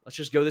 let's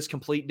just go this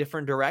complete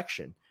different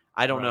direction.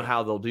 I don't know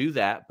how they'll do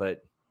that,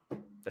 but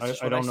that's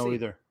just what I don't know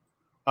either.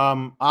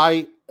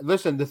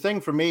 Listen, the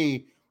thing for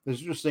me that's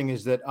interesting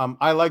is that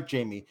I like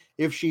Jamie.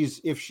 If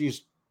she's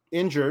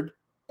injured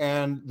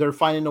and they're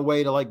finding a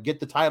way to like get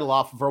the title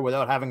off of her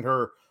without having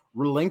her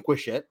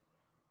relinquish it,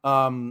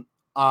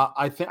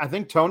 I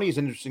think Tony's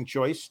an interesting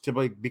choice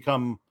to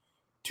become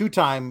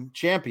 2-time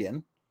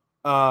champion.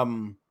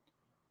 I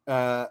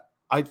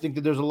think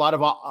that there's a lot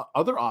of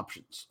other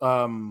options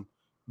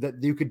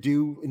that you could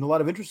do in a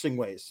lot of interesting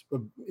ways.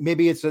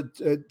 Maybe it's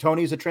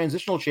Tony's a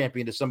transitional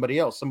champion to somebody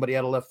else, somebody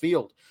out of left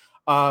field.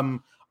 I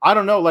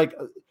don't know, like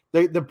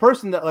the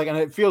person that like, and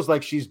it feels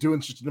like she's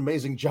doing such an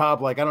amazing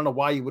job. Like I don't know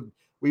why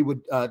we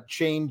would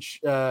change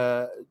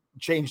the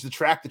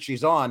track that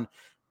she's on,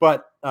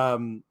 but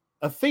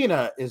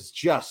Athena is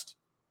just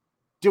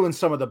doing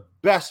some of the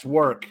best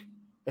work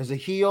as a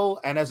heel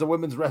and as a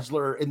women's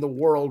wrestler in the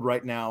world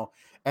right now.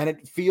 And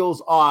it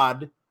feels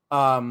odd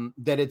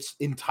that it's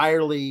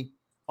entirely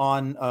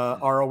on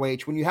ROH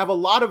when you have a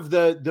lot of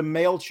the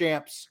male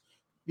champs,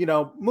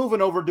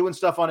 moving over, doing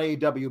stuff on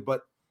AEW,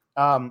 but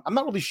I'm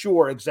not really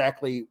sure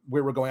exactly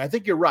where we're going. I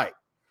think you're right.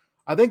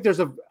 I think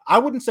I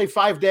wouldn't say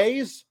 5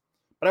 days,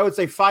 but I would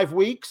say 5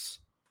 weeks.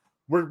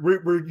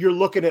 You're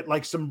looking at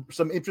like some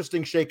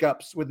interesting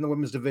shakeups within the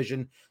women's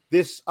division.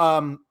 This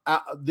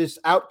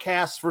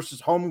Outcasts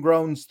versus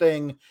Homegrowns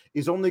thing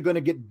is only going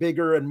to get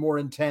bigger and more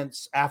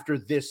intense after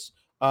this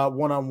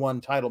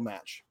one-on-one title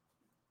match.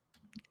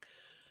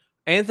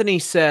 Anthony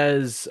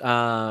says,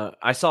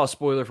 I saw a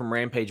spoiler from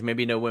Rampage,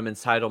 maybe no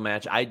women's title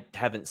match. I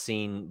haven't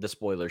seen the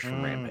spoilers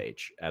from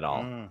Rampage at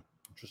all,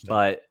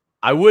 but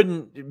I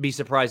wouldn't be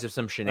surprised if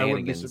some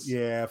shenanigans.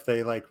 If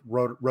they like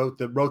wrote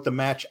the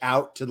match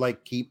out to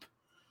like keep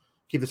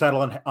the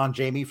title on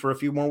Jamie for a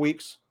few more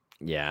weeks.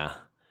 Yeah.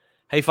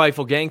 Hey,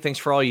 Fightful Gang, thanks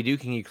for all you do.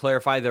 Can you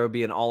clarify there will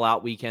be an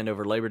all-out weekend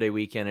over Labor Day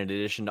weekend in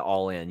addition to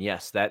All In?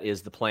 Yes, that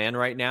is the plan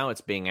right now.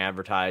 It's being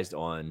advertised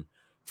on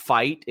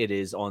fight. It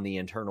is on the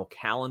internal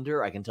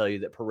calendar. I can tell you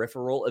that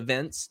Peripheral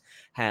Events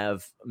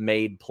have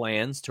made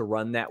plans to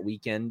run that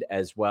weekend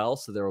as well.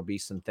 So there will be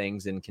some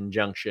things in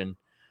conjunction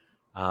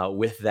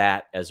with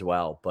that as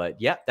well. But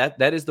yeah,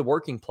 that is the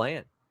working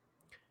plan.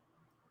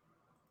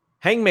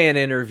 Hangman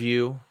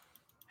interview.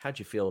 How'd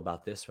you feel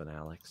about this one,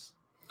 Alex?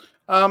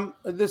 I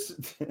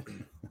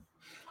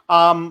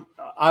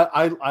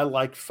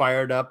like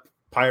fired up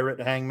Pirate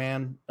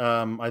Hangman.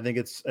 I think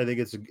it's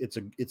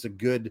a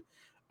good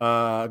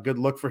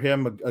look for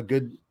him. A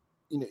good,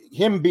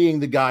 him being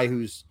the guy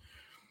who's,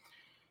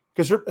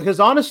 because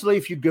honestly,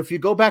 if you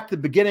go back to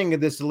the beginning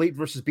of this Elite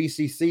versus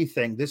BCC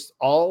thing, this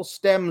all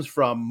stems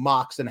from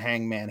Mox and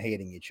Hangman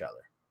hating each other.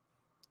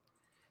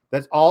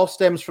 That all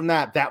stems from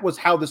that. That was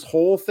how this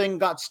whole thing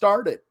got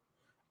started.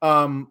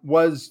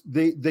 Was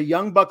the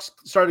Young Bucks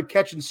started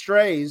catching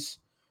strays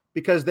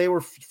because they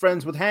were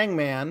friends with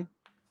Hangman.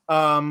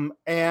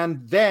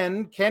 And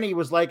then Kenny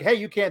was like, hey,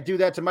 you can't do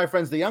that to my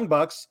friends, the Young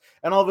Bucks.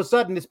 And all of a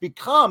sudden it's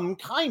become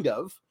kind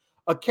of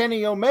a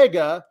Kenny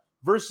Omega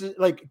versus,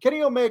 like,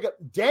 Kenny Omega,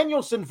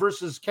 Danielson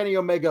versus Kenny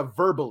Omega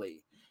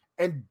verbally,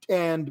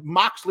 and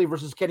Moxley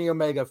versus Kenny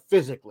Omega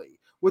physically,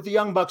 with the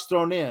Young Bucks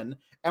thrown in.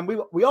 And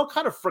we all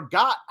kind of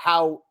forgot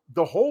how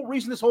the whole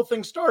reason this whole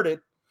thing started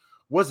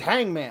was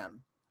Hangman.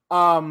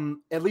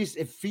 At least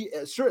it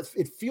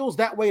feels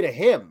that way to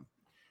him.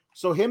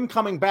 So him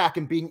coming back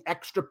and being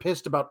extra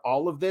pissed about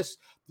all of this,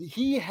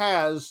 he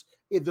has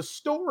the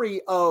story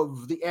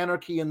of the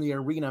Anarchy in the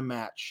Arena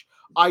match.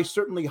 I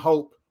certainly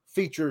hope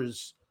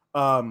features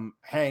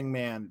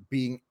Hangman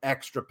being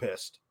extra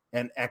pissed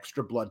and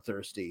extra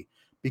bloodthirsty,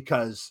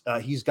 because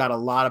he's got a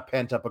lot of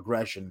pent up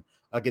aggression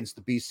against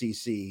the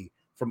BCC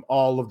from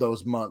all of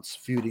those months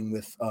feuding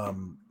with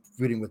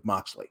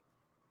Moxley.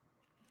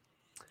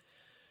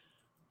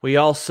 We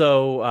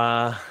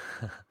also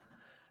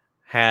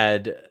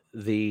had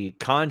the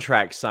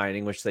contract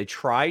signing, which they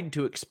tried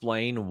to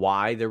explain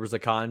why there was a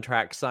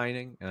contract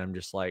signing. And I'm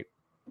just like,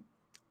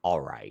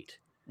 all right.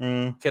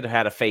 Could have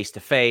had a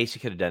face-to-face.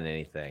 You could have done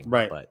anything.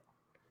 Right. But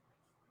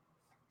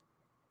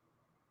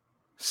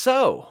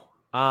so,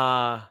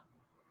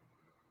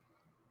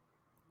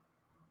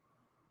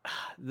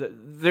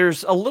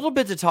 there's a little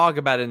bit to talk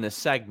about in this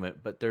segment,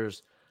 but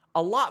there's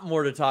a lot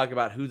more to talk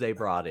about who they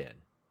brought in.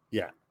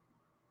 Yeah.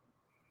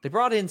 They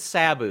brought in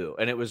Sabu,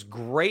 and it was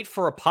great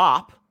for a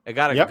pop. It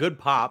got a good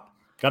pop.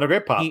 Got a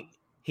great pop.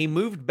 He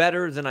moved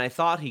better than I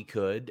thought he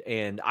could,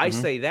 and I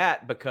say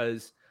that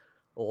because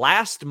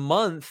last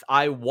month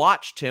I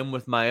watched him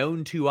with my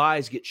own two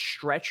eyes get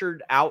stretchered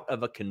out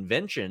of a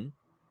convention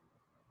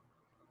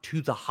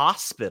to the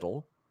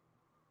hospital.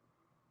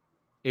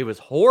 It was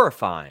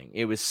horrifying.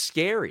 It was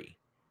scary.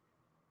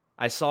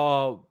 I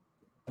saw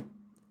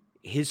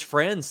his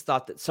friends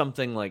thought that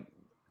something like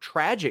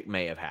tragic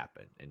may have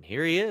happened, and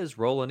here he is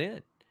rolling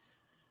in.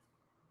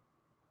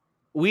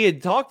 We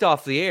had talked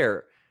off the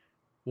air.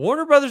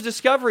 Warner Brothers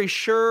Discovery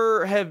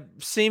sure have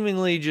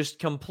seemingly just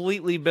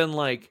completely been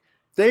like,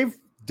 they've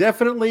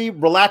definitely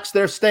relaxed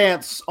their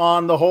stance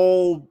on the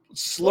whole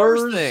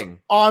slurs thing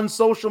on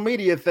social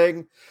media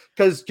thing,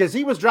 because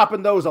he was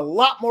dropping those a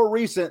lot more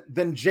recent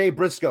than Jay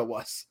Briscoe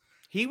was.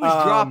 He was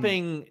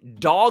dropping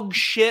dog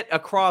shit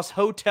across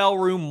hotel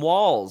room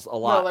walls a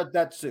lot. No,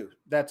 that's too.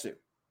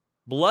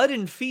 Blood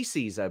and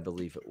feces, I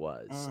believe it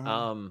was.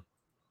 I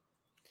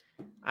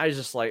was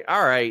just like,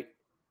 all right,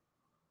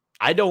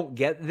 I don't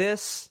get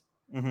this.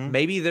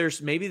 Maybe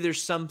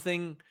there's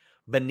something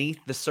beneath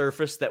the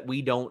surface that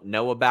we don't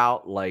know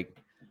about, like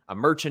a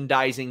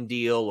merchandising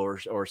deal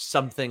or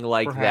something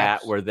like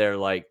Perhaps. that, where they're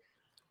like,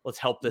 let's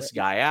help this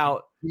guy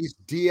out. He's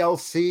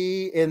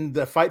DLC in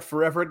the Fight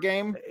Forever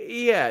game.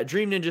 Yeah.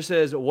 Dream Ninja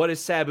says, what is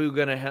Sabu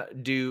going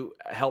to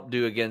help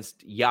do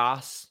against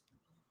Yas?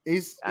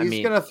 He's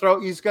gonna throw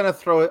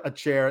a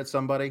chair at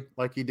somebody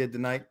like he did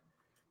tonight.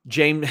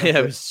 James,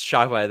 I was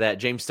shocked by that.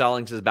 James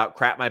Stallings says, about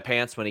crap my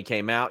pants when he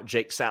came out.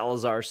 Jake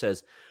Salazar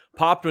says,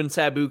 popped when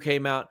Sabu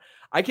came out.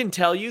 I can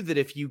tell you that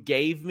if you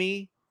gave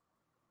me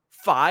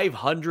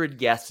 500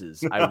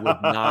 guesses, I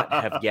would not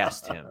have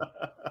guessed him.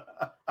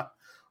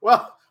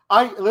 Well,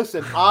 I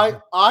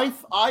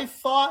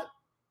thought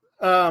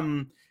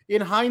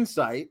in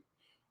hindsight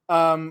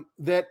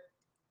that,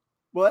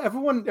 well,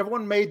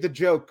 everyone made the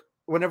joke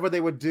whenever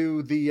they would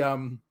do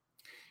the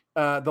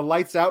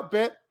lights out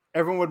bit.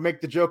 Everyone would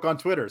make the joke on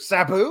Twitter.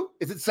 Sabu?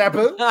 Is it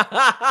Sabu?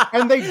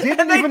 And they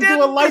didn't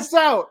do a lights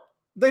out.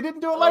 They didn't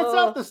do a lights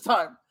out this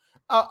time.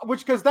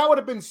 Because that would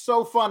have been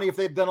so funny if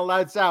they'd done a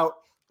lights out.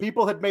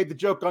 People had made the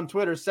joke on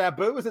Twitter,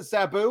 Sabu? Is it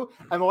Sabu?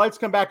 And the lights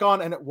come back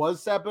on and it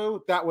was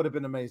Sabu. That would have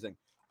been amazing.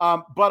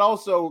 But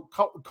also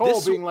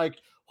Cole being like,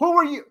 who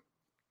are you?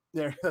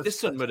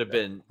 This one would have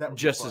been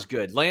just as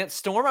good. Lance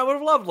Storm? I would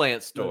have loved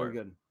Lance Storm.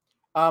 Good.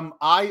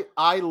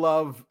 I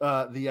love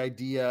the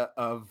idea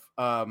of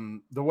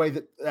the way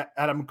that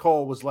Adam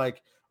Cole was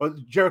like, or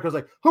Jericho's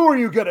like, who are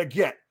you gonna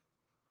get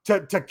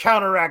to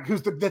counteract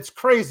that's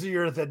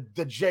crazier than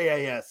the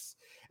JAS?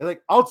 And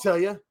like, I'll tell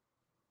you,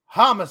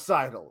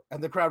 Homicidal.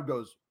 And the crowd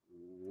goes,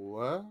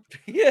 What?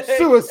 Yeah.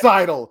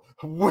 Suicidal.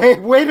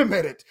 Wait a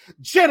minute.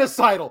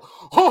 Genocidal.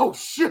 Oh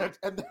shit!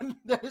 And then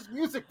his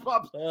music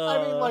pops.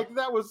 I mean, like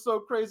that was so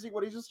crazy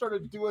when he just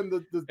started doing the.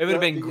 It would have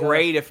been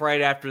great if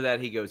right after that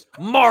he goes,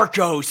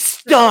 Marco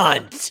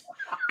stunt.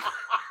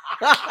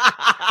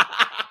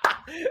 That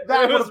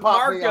would have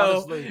popped me,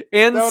 honestly.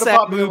 In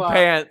SABU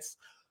pants.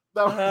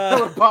 That would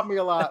have popped me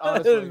a lot,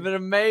 honestly. It would have been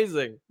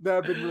amazing. That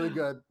would have been really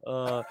good.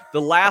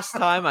 The last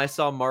time I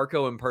saw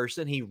Marco in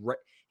person, he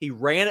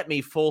ran at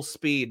me full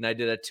speed, and I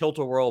did a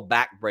tilt-a-whirl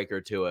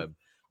backbreaker to him.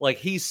 Like,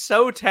 he's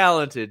so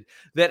talented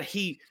that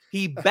he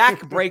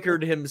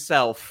backbreakered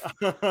himself.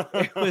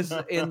 It was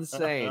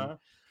insane.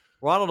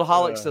 Ronald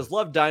Hollick says,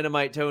 love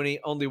Dynamite, Tony.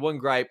 Only one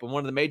gripe, and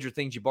one of the major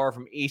things you borrow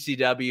from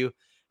ECW.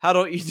 How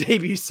don't you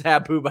debut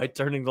Sabu by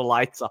turning the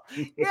lights off?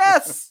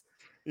 Yes!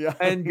 Yeah.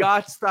 And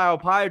Gotch Style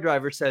Pie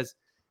Driver says,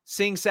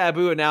 seeing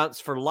Sabu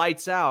announced for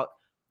Lights Out,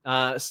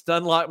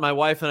 stun locked my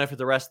wife and I for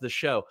the rest of the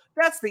show.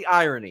 That's the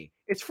irony.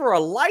 It's for a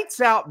Lights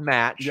Out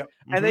match,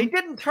 and they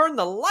didn't turn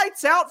the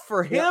lights out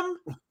for him.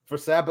 For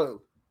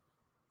Sabu.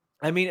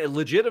 I mean,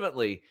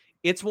 legitimately,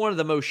 it's one of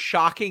the most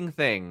shocking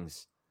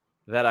things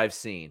that I've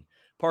seen.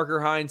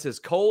 Parker Hines says,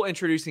 Cole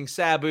introducing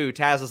Sabu.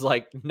 Taz is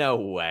like, no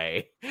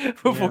way.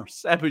 Before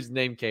Sabu's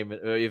name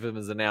even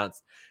was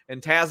announced.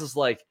 And Taz is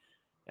like,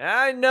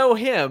 I know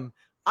him.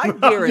 I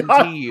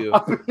guarantee you.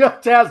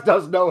 Taz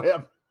does know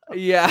him.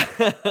 Yeah.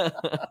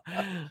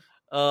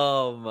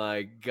 Oh,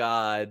 my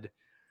God.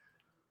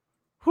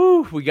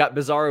 Whew. We got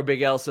Bizarro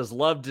Big L says,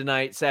 love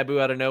tonight. Sabu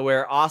out of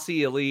nowhere.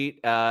 Aussie elite,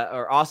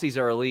 or Aussies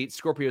are elite.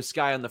 Scorpio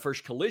Sky on the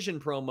first Collision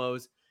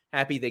promos.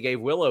 Happy they gave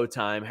Willow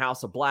time.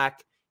 House of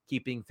Black,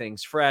 keeping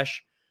things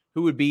fresh.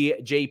 Who would be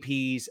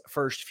JP's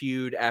first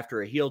feud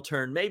after a heel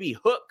turn? Maybe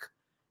Hook.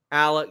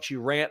 Alex, you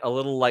rant a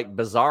little like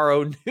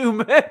Bizarro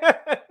Newman.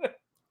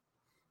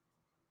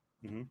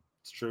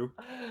 It's true.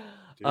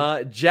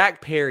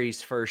 Jack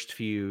Perry's first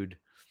feud.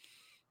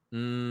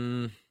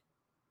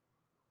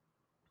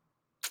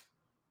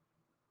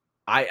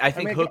 I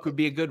think Hook would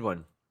be a good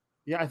one.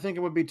 Yeah, I think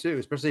it would be too,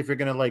 especially if you're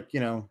gonna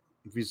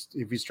if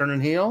he's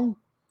turning heel.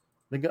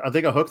 I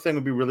think a Hook thing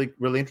would be really,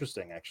 really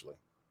interesting, actually.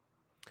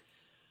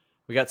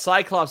 We got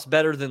Cyclops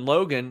better than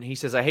Logan. He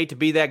says, I hate to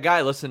be that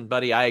guy. Listen,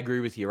 buddy, I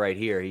agree with you right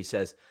here. He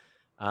says,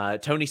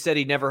 Tony said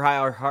he'd never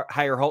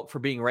hire Hulk for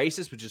being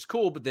racist, which is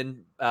cool, but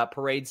then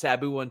parade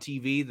Sabu on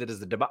TV that is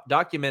the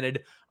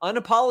documented,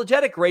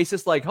 unapologetic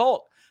racist like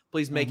Hulk.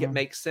 Please make it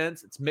make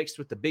sense. It's mixed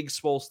with the big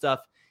swole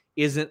stuff.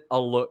 Isn't a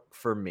look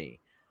for me.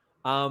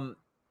 I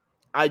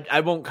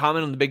won't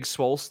comment on the big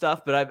swole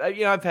stuff, but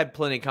I've had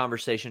plenty of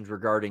conversations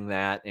regarding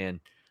that,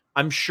 and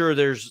I'm sure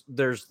there's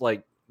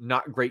like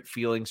not great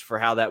feelings for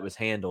how that was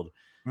handled.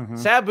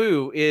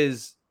 Sabu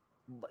is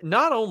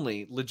not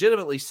only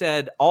legitimately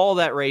said all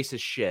that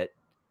racist shit,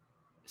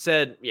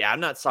 said, yeah, I'm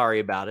not sorry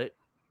about it.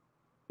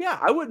 Yeah,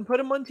 I wouldn't put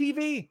him on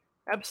TV.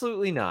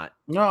 Absolutely not.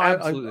 No,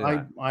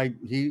 absolutely not.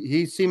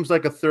 He seems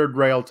like a third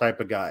rail type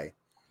of guy.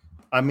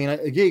 I mean,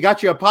 he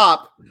got you a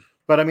pop,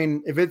 but I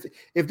mean,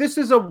 if this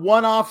is a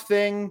one-off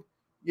thing,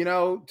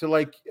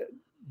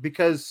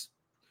 because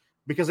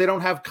they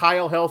don't have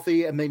Kyle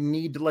healthy and they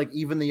need to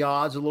even the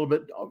odds a little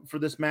bit for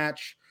this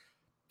match.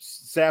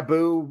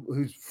 Sabu,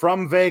 who's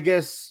from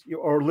Vegas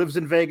or lives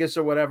in Vegas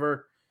or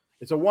whatever,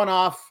 it's a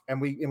one-off and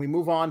we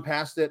move on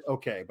past it.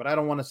 Okay, but I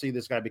don't want to see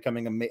this guy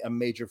becoming a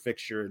major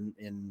fixture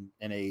in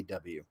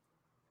AEW.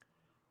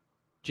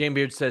 Jane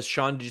Beard says,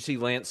 Sean, did you see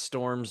Lance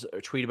Storm's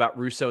tweet about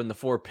Russo and the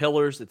 4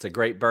 pillars? It's a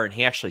great burn.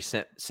 He actually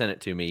sent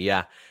it to me.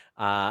 Yeah.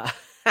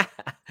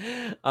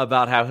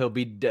 About how he'll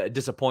be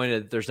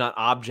disappointed that there's not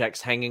objects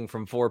hanging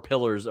from 4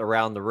 pillars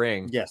around the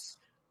ring. Yes.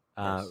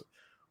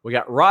 We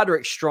got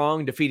Roderick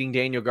Strong defeating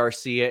Daniel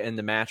Garcia in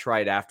the match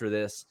right after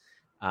this.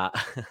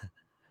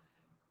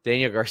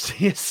 Daniel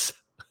Garcia is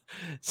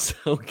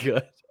so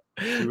good.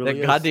 Really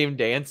that goddamn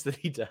dance that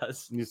he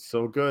does. He's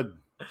so good.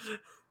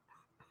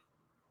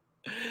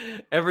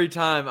 Every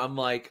time I'm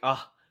like, I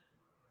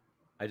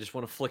just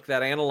want to flick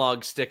that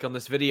analog stick on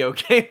this video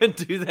game and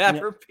do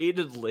that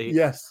repeatedly.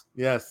 Yes.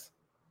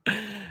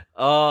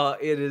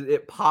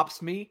 It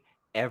pops me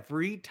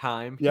every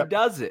time he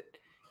does it.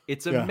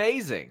 It's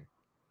amazing.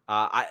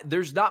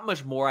 There's not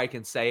much more I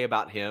can say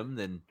about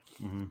him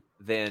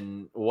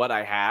than what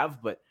I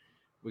have, but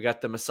we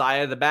got the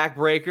Messiah, the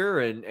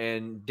Backbreaker,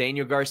 and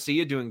Daniel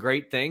Garcia doing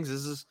great things.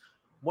 This is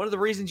one of the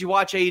reasons you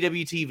watch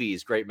AEW TV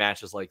is great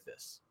matches like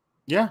this.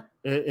 Yeah,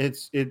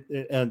 it's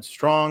and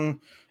Strong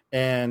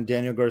and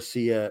Daniel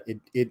Garcia.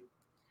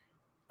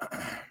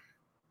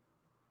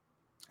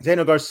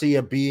 Daniel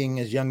Garcia being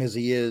as young as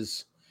he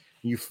is,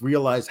 you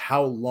realize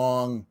how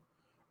long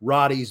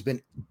Roddy's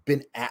been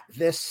at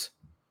this.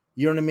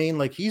 You know what I mean?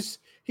 Like he's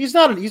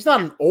not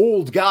an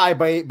old guy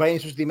by any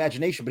stretch of the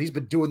imagination, but he's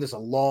been doing this a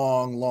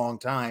long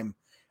time.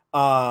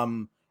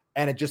 And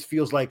it just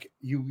feels like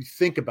you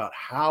think about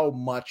how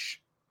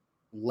much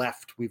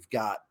left we've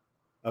got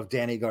of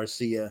Danny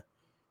Garcia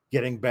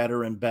getting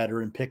better and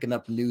better and picking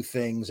up new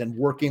things, and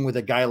working with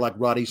a guy like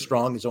Roddy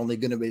Strong is only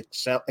going to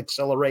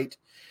accelerate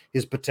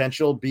his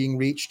potential being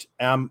reached.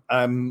 It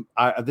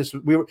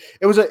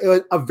was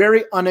a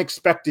very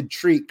unexpected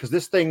treat, because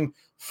this thing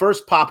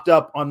first popped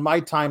up on my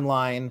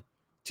timeline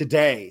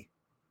today.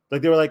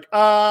 Like, they were like,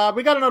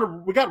 we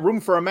got room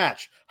for a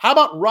match. How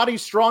about Roddy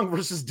Strong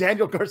versus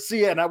Daniel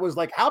Garcia? And I was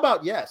like, how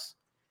about yes?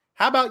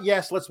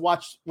 Let's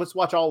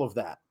watch all of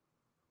that.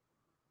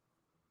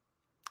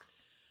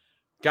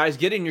 Guys,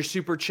 get in your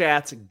super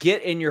chats.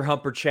 Get in your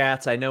humper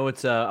chats. I know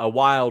it's a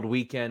wild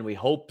weekend. We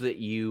hope that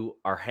you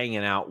are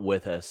hanging out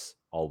with us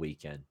all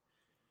weekend.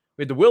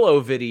 With the Willow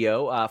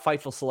video,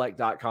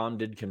 FightfulSelect.com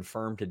did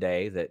confirm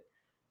today that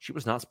she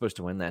was not supposed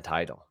to win that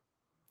title.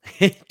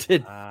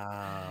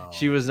 Wow.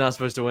 She was not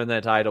supposed to win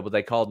that title, but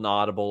they called an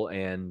audible,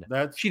 and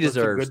she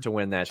deserves to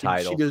win that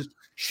title.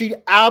 She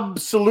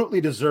absolutely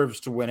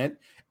deserves to win it.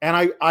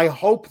 And I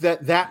hope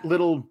that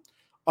little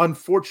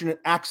unfortunate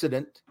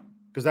accident,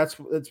 because that's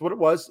what it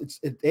was.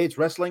 It's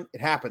wrestling.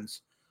 It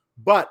happens.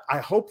 But I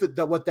hope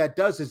that what that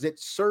does is it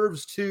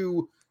serves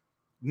to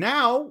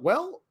now,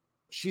 well,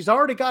 she's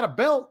already got a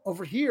belt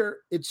over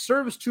here. It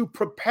serves to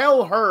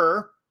propel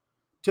her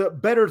to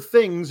better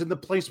things in the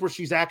place where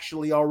she's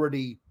actually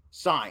already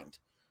signed.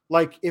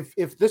 Like,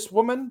 if this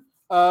woman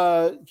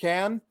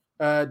can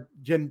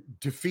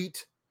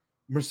defeat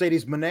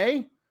Mercedes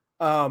Moné,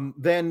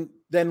 then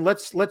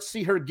let's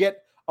see her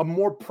get a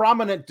more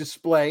prominent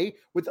display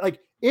with, like,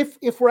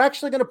 if we're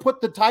actually going to put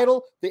the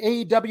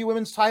AEW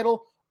women's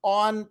title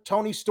on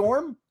Toni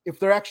Storm, if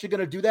they're actually going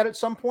to do that at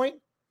some point,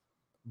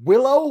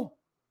 Willow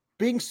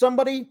being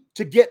somebody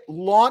to get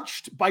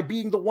launched by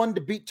being the one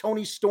to beat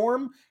Toni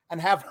Storm and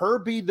have her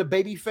be the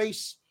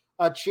babyface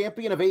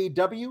champion of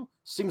AEW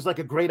seems like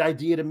a great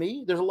idea to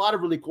me. There's a lot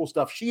of really cool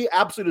stuff. She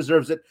absolutely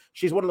deserves it.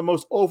 She's one of the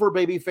most over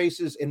baby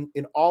faces in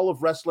all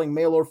of wrestling,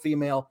 male or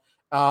female.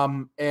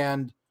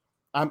 And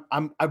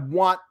I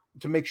want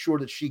to make sure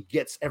that she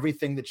gets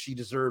everything that she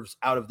deserves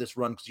out of this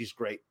run, because she's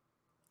great.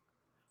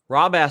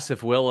 Rob asks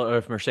if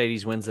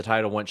Mercedes wins the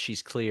title once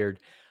she's cleared.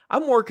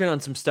 I'm working on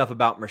some stuff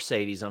about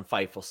Mercedes on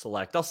Fightful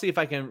Select. I'll see if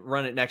I can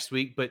run it next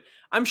week, but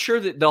I'm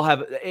sure that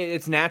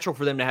it's natural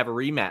for them to have a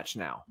rematch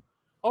now.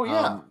 Oh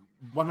yeah.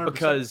 100%.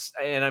 Because,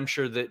 and I'm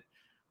sure that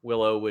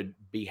Willow would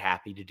be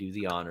happy to do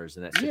the honors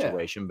in that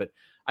situation, but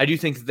I do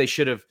think that they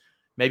should have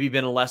maybe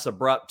been less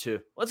abrupt to,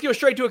 let's go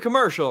straight to a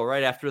commercial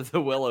right after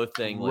the Willow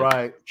thing. Like,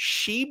 right.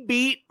 She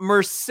beat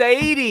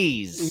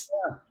Mercedes.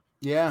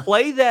 Yeah.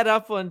 Play that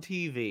up on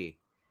TV.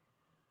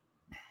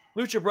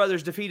 Lucha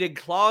Brothers defeated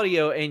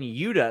Claudio and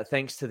Yuta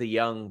thanks to the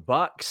Young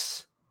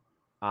Bucks.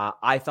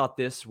 I thought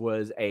this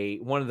was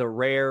one of the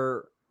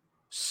rare,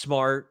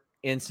 smart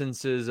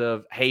instances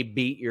of, hey,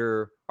 beat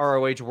your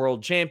ROH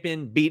World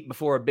Champion, beat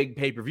before a big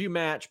pay-per-view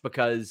match,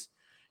 because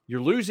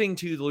you're losing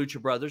to the Lucha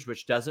Brothers,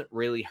 which doesn't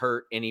really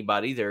hurt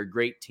anybody. They're a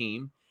great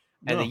team.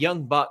 And the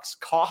Young Bucks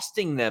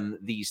costing them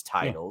these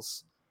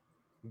titles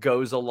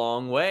goes a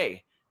long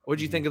way. What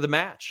did you think of the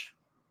match?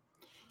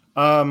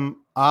 I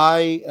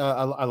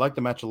like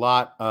the match a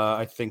lot.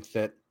 I think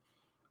that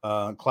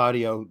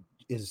Claudio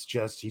is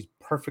he's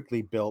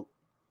perfectly built.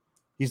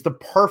 He's the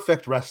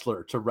perfect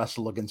wrestler to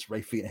wrestle against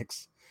Rey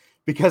Fenix,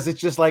 because it's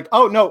just like,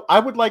 oh no, I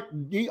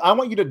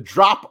want you to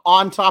drop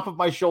on top of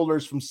my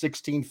shoulders from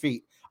 16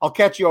 feet. I'll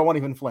catch you. I won't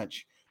even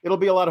flinch. It'll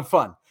be a lot of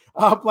fun.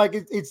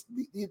 He's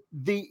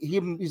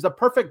the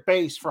perfect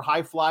base for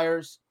high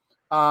flyers.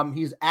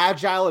 He's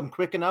agile and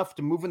quick enough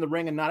to move in the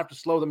ring and not have to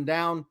slow them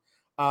down.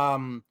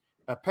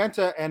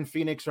 Penta and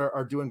Phoenix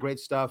are doing great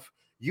stuff.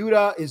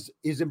 Yuta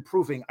is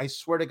improving. I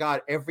swear to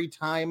God, every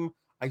time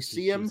I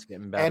see him,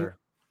 getting better.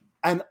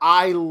 And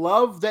I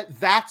love that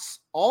that's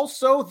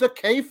also the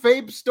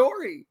kayfabe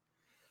story.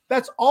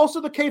 That's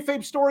also the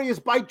kayfabe story, is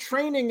by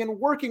training and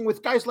working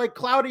with guys like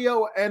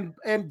Claudio and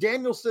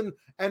Danielson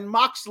and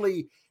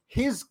Moxley.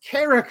 His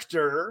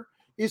character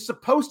is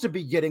supposed to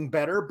be getting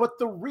better, but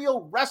the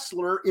real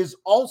wrestler is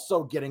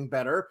also getting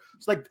better.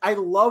 It's like, I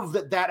love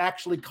that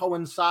actually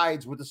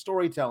coincides with the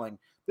storytelling.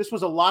 This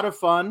was a lot of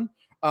fun.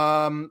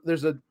 There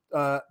was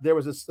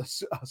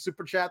a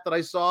super chat that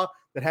I saw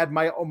that had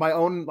my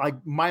own like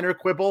minor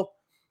quibble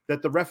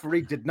that the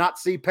referee did not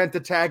see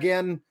Penta tag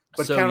in,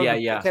 but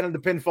counted the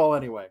pinfall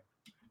anyway.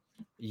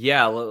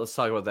 Yeah, let's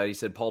talk about that. He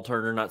said Paul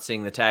Turner not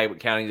seeing the tag but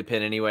counting the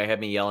pin anyway had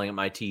me yelling at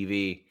my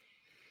TV.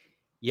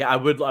 Yeah, I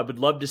would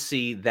love to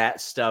see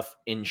that stuff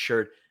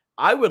ensured.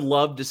 I would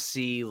love to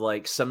see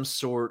like some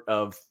sort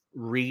of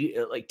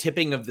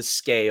tipping of the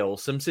scale,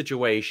 some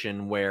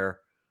situation where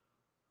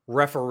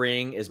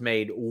refereeing is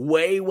made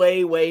way,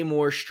 way, way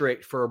more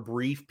strict for a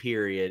brief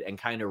period and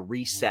kind of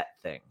reset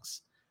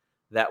things.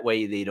 That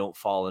way they don't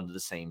fall into the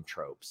same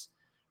tropes.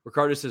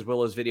 Ricardo says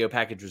Willow's video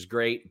package was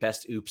great.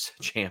 Best oops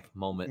champ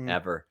moment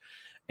ever.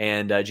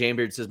 And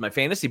Jamebeard says, my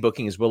fantasy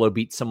booking is Willow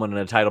beats someone in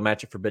a title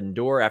match at Forbidden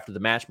Door. After the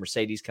match,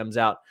 Mercedes comes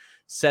out,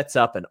 sets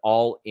up an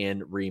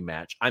all-in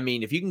rematch. I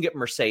mean, if you can get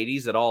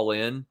Mercedes at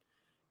all-in,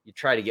 you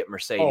try to get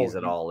Mercedes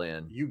at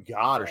all-in. You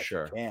got for it.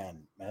 sure.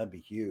 Man, that'd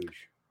be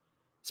huge.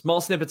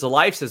 Small Snippets of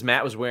Life says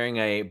Matt was wearing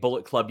a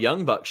Bullet Club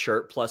Young Buck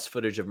shirt plus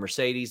footage of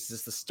Mercedes. This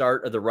is the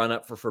start of the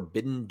run-up for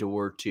Forbidden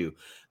Door 2.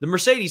 The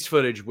Mercedes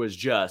footage was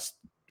just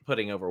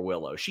putting over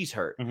Willow. She's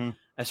hurt. Mm-hmm.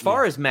 As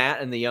far as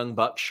Matt and the Young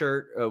Buck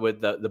shirt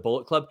with the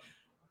Bullet Club,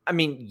 I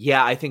mean,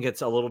 yeah, I think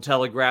it's a little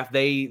telegraphed.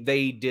 They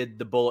did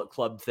the Bullet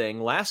Club thing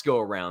last go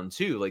around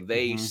too. Like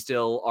they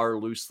still are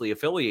loosely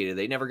affiliated.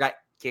 They never got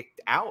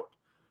kicked out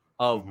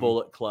of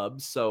Bullet Club.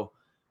 So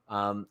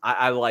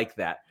I like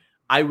that.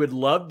 I would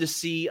love to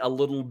see a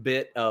little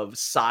bit of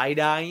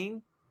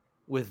side-eyeing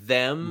with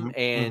them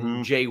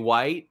and Jay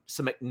White,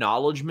 some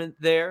acknowledgement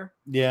there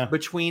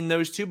between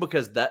those two,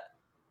 because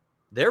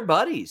they're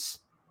buddies.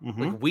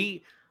 Like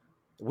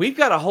we've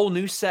got a whole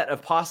new set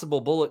of possible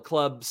Bullet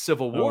Club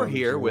Civil War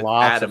here with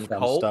Adam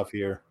Cole stuff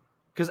here,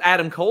 because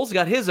Adam Cole's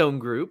got his own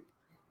group.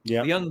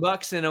 The Young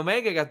Bucks and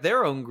Omega got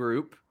their own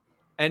group,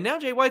 and now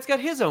Jay White's got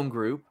his own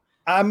group.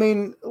 I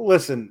mean,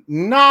 listen,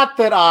 not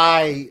that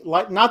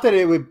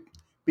it would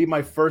be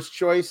my first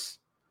choice,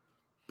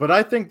 but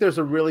I think there's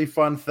a really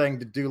fun thing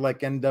to do, like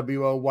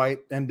NWO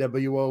White,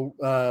 NWO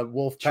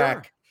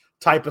Wolfpack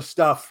type of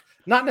stuff.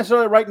 Not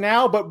necessarily right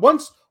now, but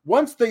once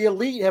the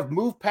Elite have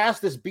moved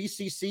past this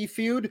BCC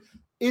feud,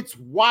 it's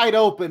wide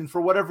open for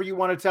whatever you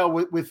want to tell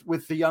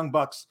with the Young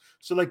Bucks.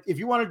 So, like, if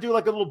you want to do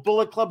like a little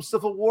Bullet Club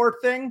Civil War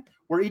thing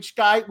where each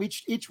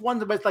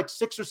one's about like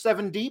 6 or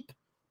 7 deep,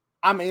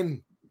 I'm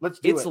in. Let's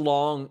do it.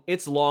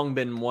 It's long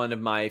been one of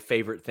my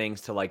favorite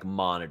things to like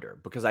monitor,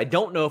 because I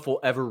don't know if we'll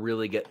ever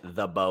really get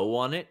the bow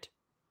on it.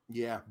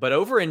 Yeah. But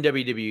over in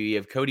WWE, you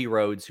have Cody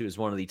Rhodes, who is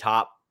one of the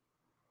top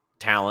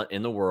talent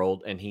in the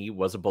world, and he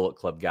was a Bullet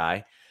Club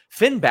guy.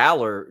 Finn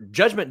Balor,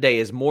 Judgment Day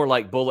is more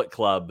like Bullet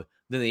Club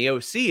than the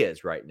OC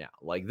is right now.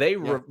 Like they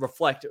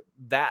reflect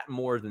that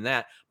more than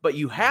that. But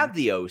you have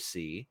the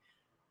OC.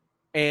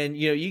 And,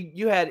 you know,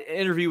 you had an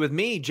interview with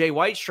me, Jay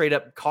White straight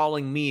up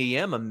calling me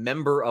a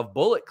member of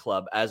Bullet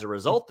Club as a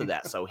result of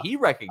that. So he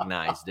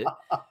recognized it.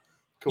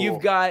 Cool.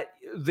 You've got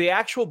the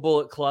actual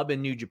Bullet Club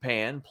in New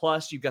Japan,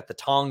 plus you've got the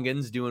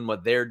Tongans doing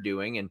what they're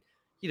doing. And,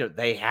 you know,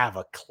 they have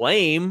a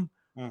claim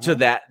to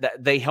that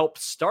they helped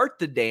start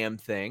the damn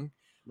thing.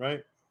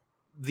 Right.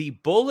 The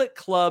Bullet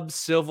Club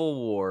Civil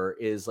War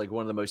is like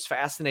one of the most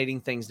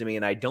fascinating things to me.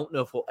 And I don't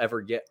know if we'll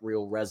ever get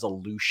real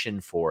resolution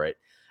for it.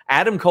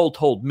 Adam Cole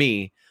told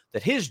me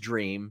that his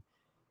dream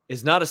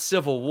is not a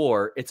civil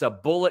war. It's a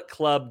Bullet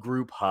Club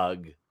group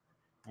hug.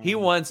 He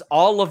wants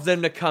all of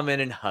them to come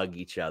in and hug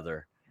each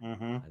other.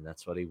 And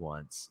that's what he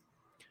wants.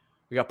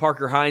 We got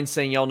Parker Hines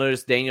saying, y'all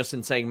notice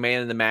Danielson saying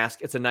man in the mask.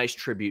 It's a nice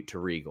tribute to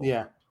Regal.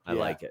 Yeah. I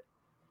like it.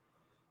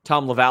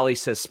 Tom LaValle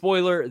says,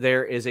 spoiler,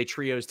 there is a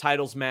trios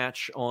titles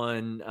match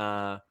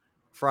on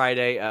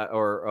Friday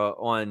or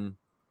on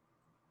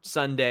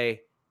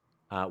Sunday.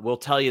 We'll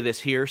tell you this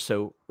here,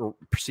 so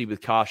proceed with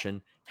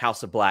caution.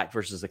 House of Black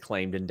versus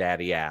Acclaimed and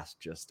Daddy Ass,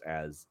 just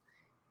as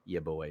your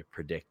boy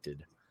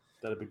predicted.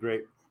 That'd be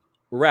great.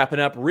 We're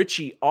wrapping up.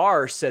 Richie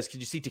R says, could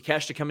you see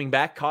Takeshita coming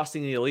back,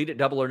 costing the Elite at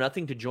Double or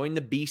Nothing to join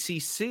the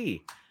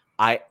BCC?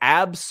 I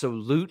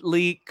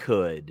absolutely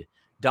could.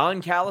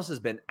 Don Callis has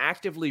been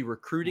actively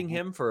recruiting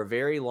him for a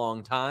very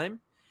long time,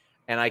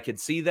 and I could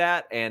see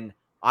that, and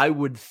I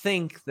would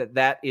think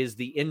that is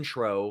the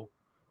intro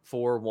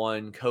for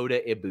one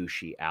Kota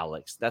Ibushi,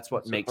 Alex. That's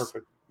what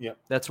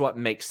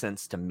makes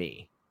sense to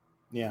me.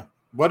 Yeah.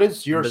 What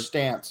is your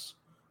stance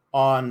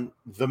on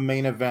the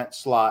main event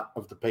slot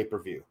of the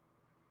pay-per-view?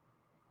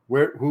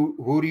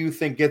 Who do you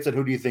think gets it?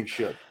 Who do you think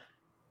should?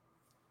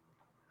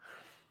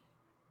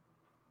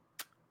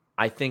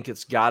 I think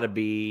it's got to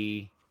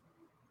be.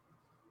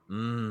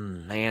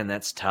 Man,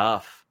 that's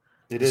tough.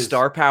 It is.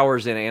 Star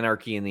Power's in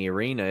Anarchy in the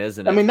Arena,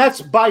 isn't it? I mean,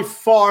 that's by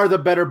far the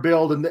better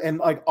build, and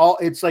like all.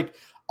 It's like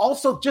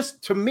also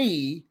just to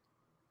me,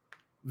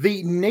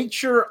 the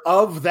nature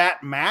of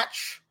that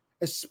match,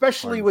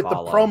 especially with the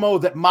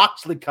promo that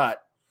Moxley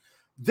cut,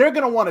 they're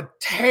going to want to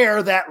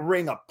tear that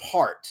ring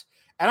apart.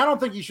 And I don't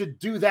think you should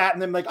do that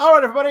and then like, all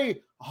right,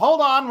 everybody,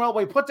 hold on while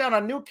we put down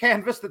a new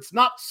canvas that's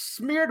not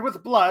smeared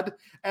with blood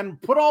and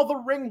put all the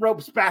ring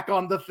ropes back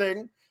on the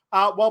thing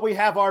while we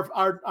have our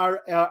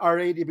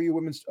AEW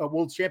Women's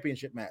World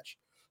Championship match.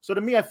 So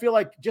to me, I feel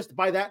like just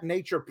by that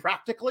nature,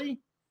 practically,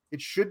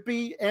 it should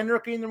be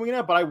Anarchy in the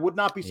Arena, but I would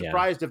not be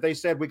surprised if they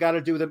said we got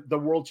to do the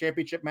World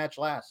Championship match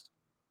last.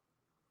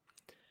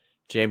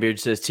 Jambeard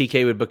says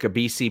TK would book a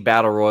BC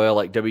Battle Royal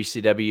like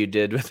WCW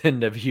did with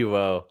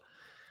NWO.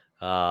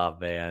 Oh,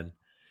 man.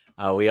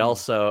 We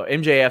also,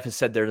 MJF has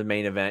said they're the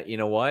main event. You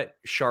know what?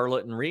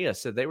 Charlotte and Rhea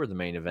said they were the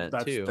main event,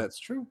 too. That's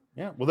true.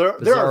 Yeah. Well,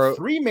 there are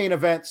 3 main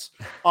events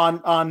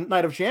on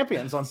Night of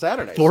Champions on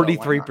Saturday.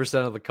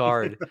 43% of the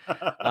card.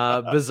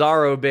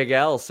 Bizarro Big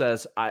L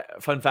says,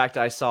 fun fact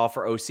I saw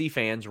for OC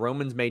fans,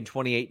 Roman's made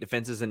 28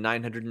 defenses in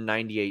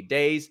 998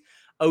 days.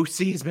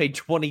 OC has made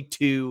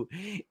 22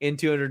 in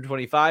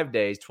 225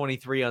 days,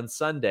 23 on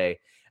Sunday.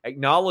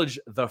 Acknowledge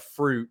the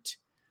fruit.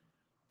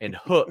 And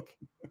Hook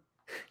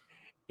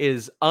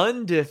is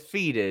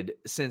undefeated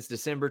since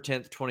December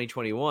 10th,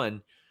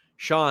 2021.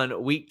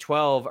 Sean, week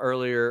 12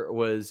 earlier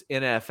was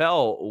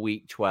NFL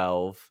week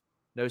 12.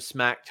 No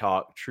smack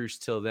talk. Truce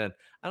till then.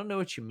 I don't know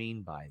what you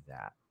mean by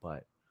that,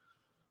 but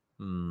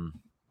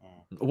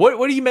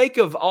what do you make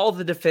of all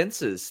the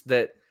defenses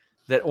that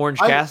Orange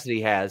Cassidy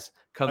has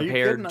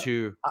compared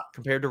to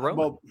Roman?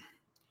 Well,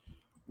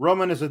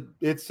 Roman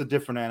it's a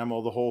different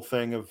animal. The whole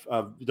thing of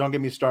don't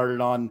get me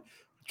started on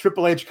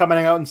Triple H coming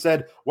out and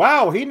said,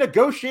 "Wow, he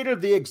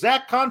negotiated the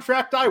exact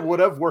contract I would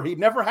have, where he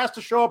never has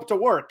to show up to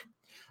work."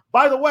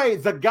 By the way,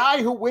 the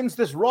guy who wins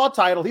this Raw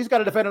title, he's got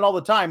to defend it all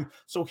the time,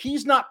 so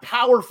he's not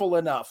powerful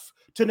enough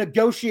to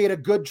negotiate a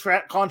good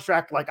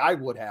contract like I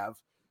would have.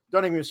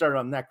 Don't even get started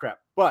on that crap.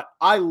 But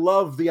I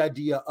love the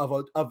idea of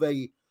a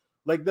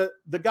like the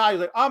guy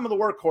like, I'm the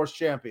workhorse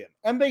champion,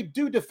 and they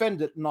do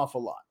defend it an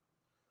awful lot,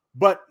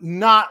 but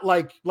not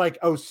like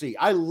OC.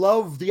 I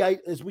love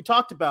as we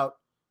talked about.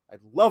 I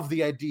love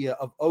the idea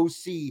of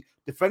OC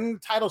defending the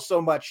title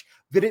so much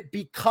that it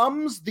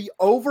becomes the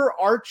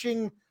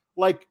overarching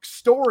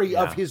story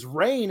of his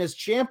reign as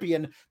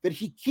champion, that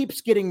he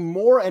keeps getting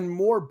more and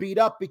more beat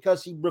up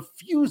because he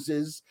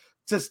refuses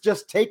to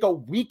just take a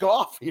week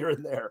off here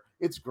and there.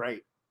 It's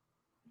great.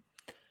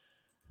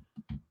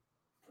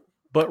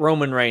 But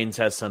Roman Reigns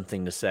has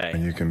something to say.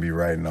 And you can be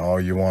writing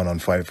all you want on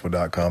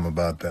Fightful.com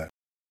about that.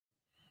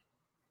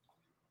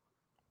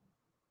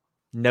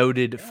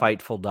 Noted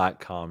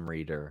Fightful.com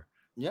reader.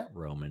 Yeah.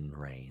 Roman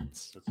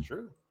Reigns. That's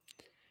true.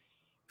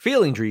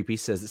 Feeling Dreepy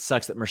says it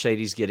sucks that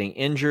Mercedes getting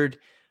injured.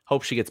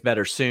 Hope she gets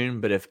better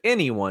soon. But if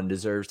anyone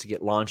deserves to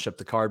get launched up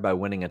the card by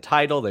winning a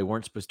title, they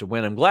weren't supposed to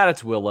win. I'm glad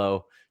it's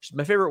Willow. She's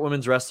my favorite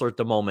women's wrestler at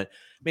the moment.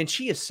 Man,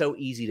 she is so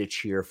easy to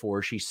cheer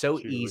for. She's so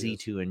easy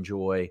to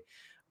enjoy.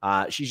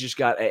 She's just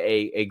got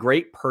a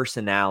great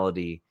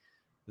personality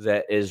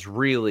that is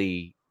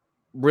really,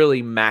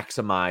 really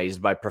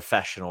maximized by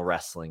professional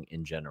wrestling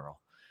in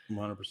general.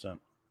 100%.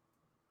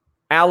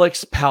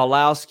 Alex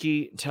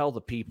Pawlowski, tell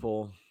the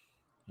people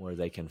where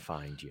they can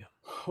find you.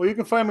 Well, you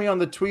can find me on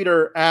the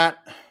Twitter at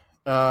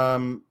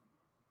Alex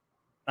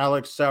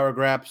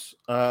Sourgraps,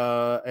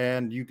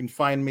 and you can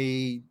find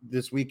me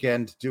this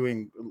weekend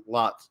doing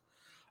lots.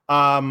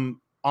 On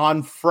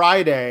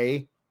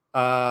Friday,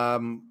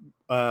 I'll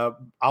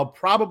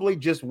probably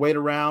just wait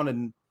around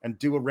and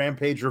do a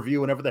Rampage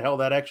review whenever the hell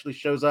that actually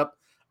shows up.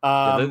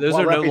 Those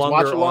are no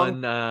longer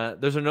on.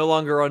 Those are no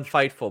longer on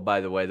Fightful,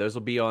 by the way. Those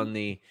will be on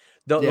the.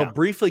 They'll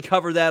briefly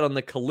cover that on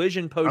the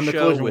Collision post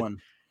show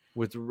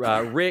with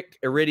Rick,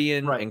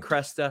 Iridian, and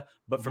Cresta.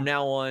 But from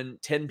now on,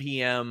 10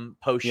 p.m.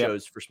 post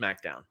shows for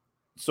SmackDown.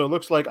 So it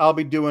looks like I'll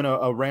be doing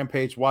a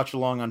Rampage watch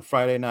along on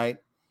Friday night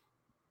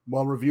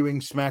while reviewing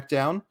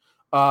SmackDown.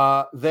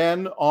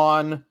 Then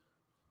on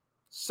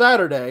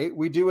Saturday,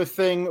 we do a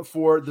thing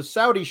for the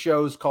Saudi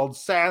shows called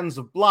Sands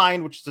of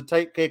Blind, which is a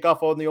take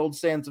off on the old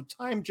Sands of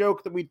Time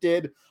joke that we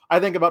did, I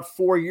think about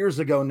 4 years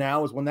ago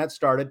now is when that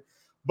started.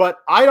 But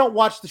I don't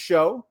watch the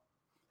show,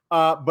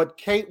 but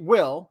Kate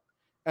will.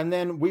 And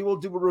then we will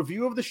do a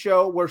review of the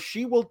show where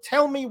she will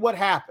tell me what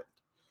happened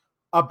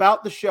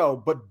about the show.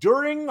 But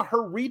during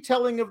her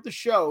retelling of the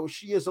show,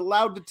 she is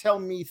allowed to tell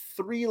me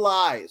 3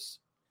 lies.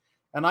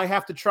 And I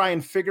have to try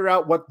and figure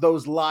out what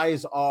those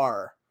lies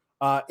are.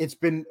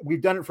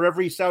 We've done it for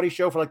every Saudi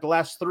show for the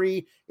last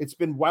 3. It's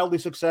been wildly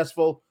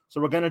successful. So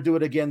we're going to do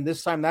it again.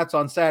 This time that's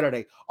on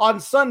Saturday. On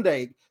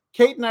Sunday,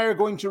 Kate and I are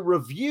going to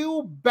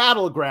review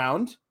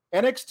Battleground,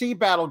 NXT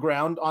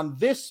Battleground on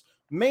this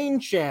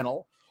main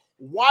channel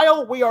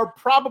while we are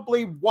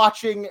probably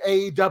watching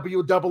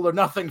AEW Double or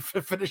Nothing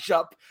to finish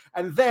up.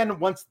 And then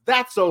once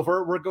that's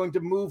over, we're going to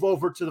move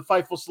over to the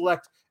Fightful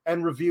Select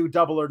and review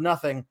Double or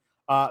Nothing.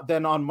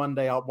 Then on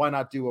Monday, why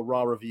not do a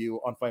Raw review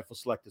on Fightful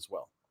Select as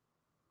well?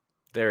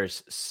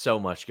 There's so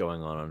much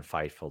going on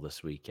Fightful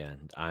this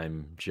weekend.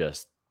 I'm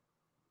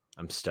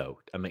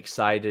stoked. I'm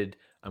excited.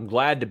 I'm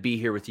glad to be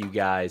here with you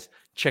guys.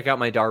 Check out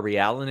my Darby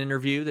Allin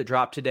interview that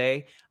dropped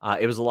today.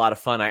 It was a lot of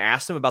fun. I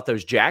asked him about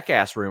those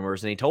Jackass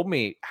rumors, and he told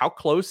me how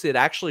close it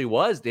actually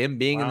was to him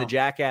being in the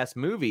Jackass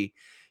movie.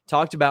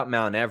 Talked about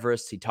Mount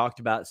Everest. He talked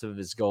about some of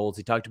his goals.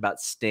 He talked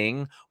about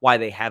Sting, why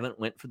they haven't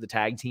went for the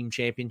tag team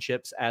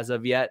championships as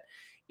of yet.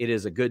 It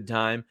is a good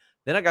time.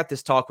 Then I got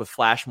this talk with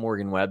Flash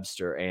Morgan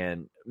Webster,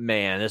 and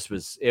man, it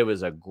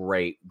was a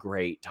great,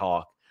 great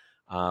talk.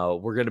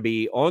 We're going to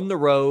be on the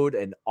road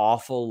an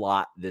awful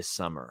lot this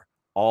summer,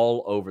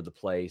 all over the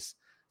place.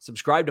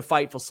 Subscribe to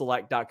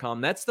FightfulSelect.com.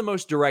 That's the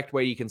most direct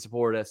way you can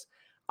support us.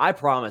 I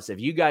promise, if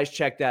you guys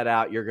check that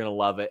out, you're going to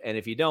love it. And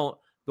if you don't,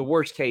 the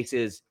worst case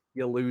is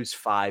you lose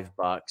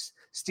 $5.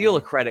 Steal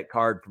a credit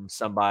card from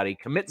somebody,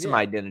 commit some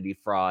identity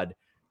fraud.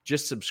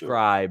 Just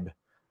subscribe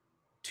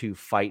to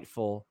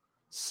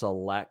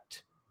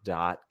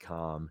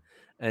FightfulSelect.com.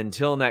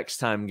 Until next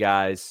time,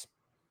 guys,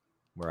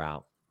 we're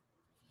out.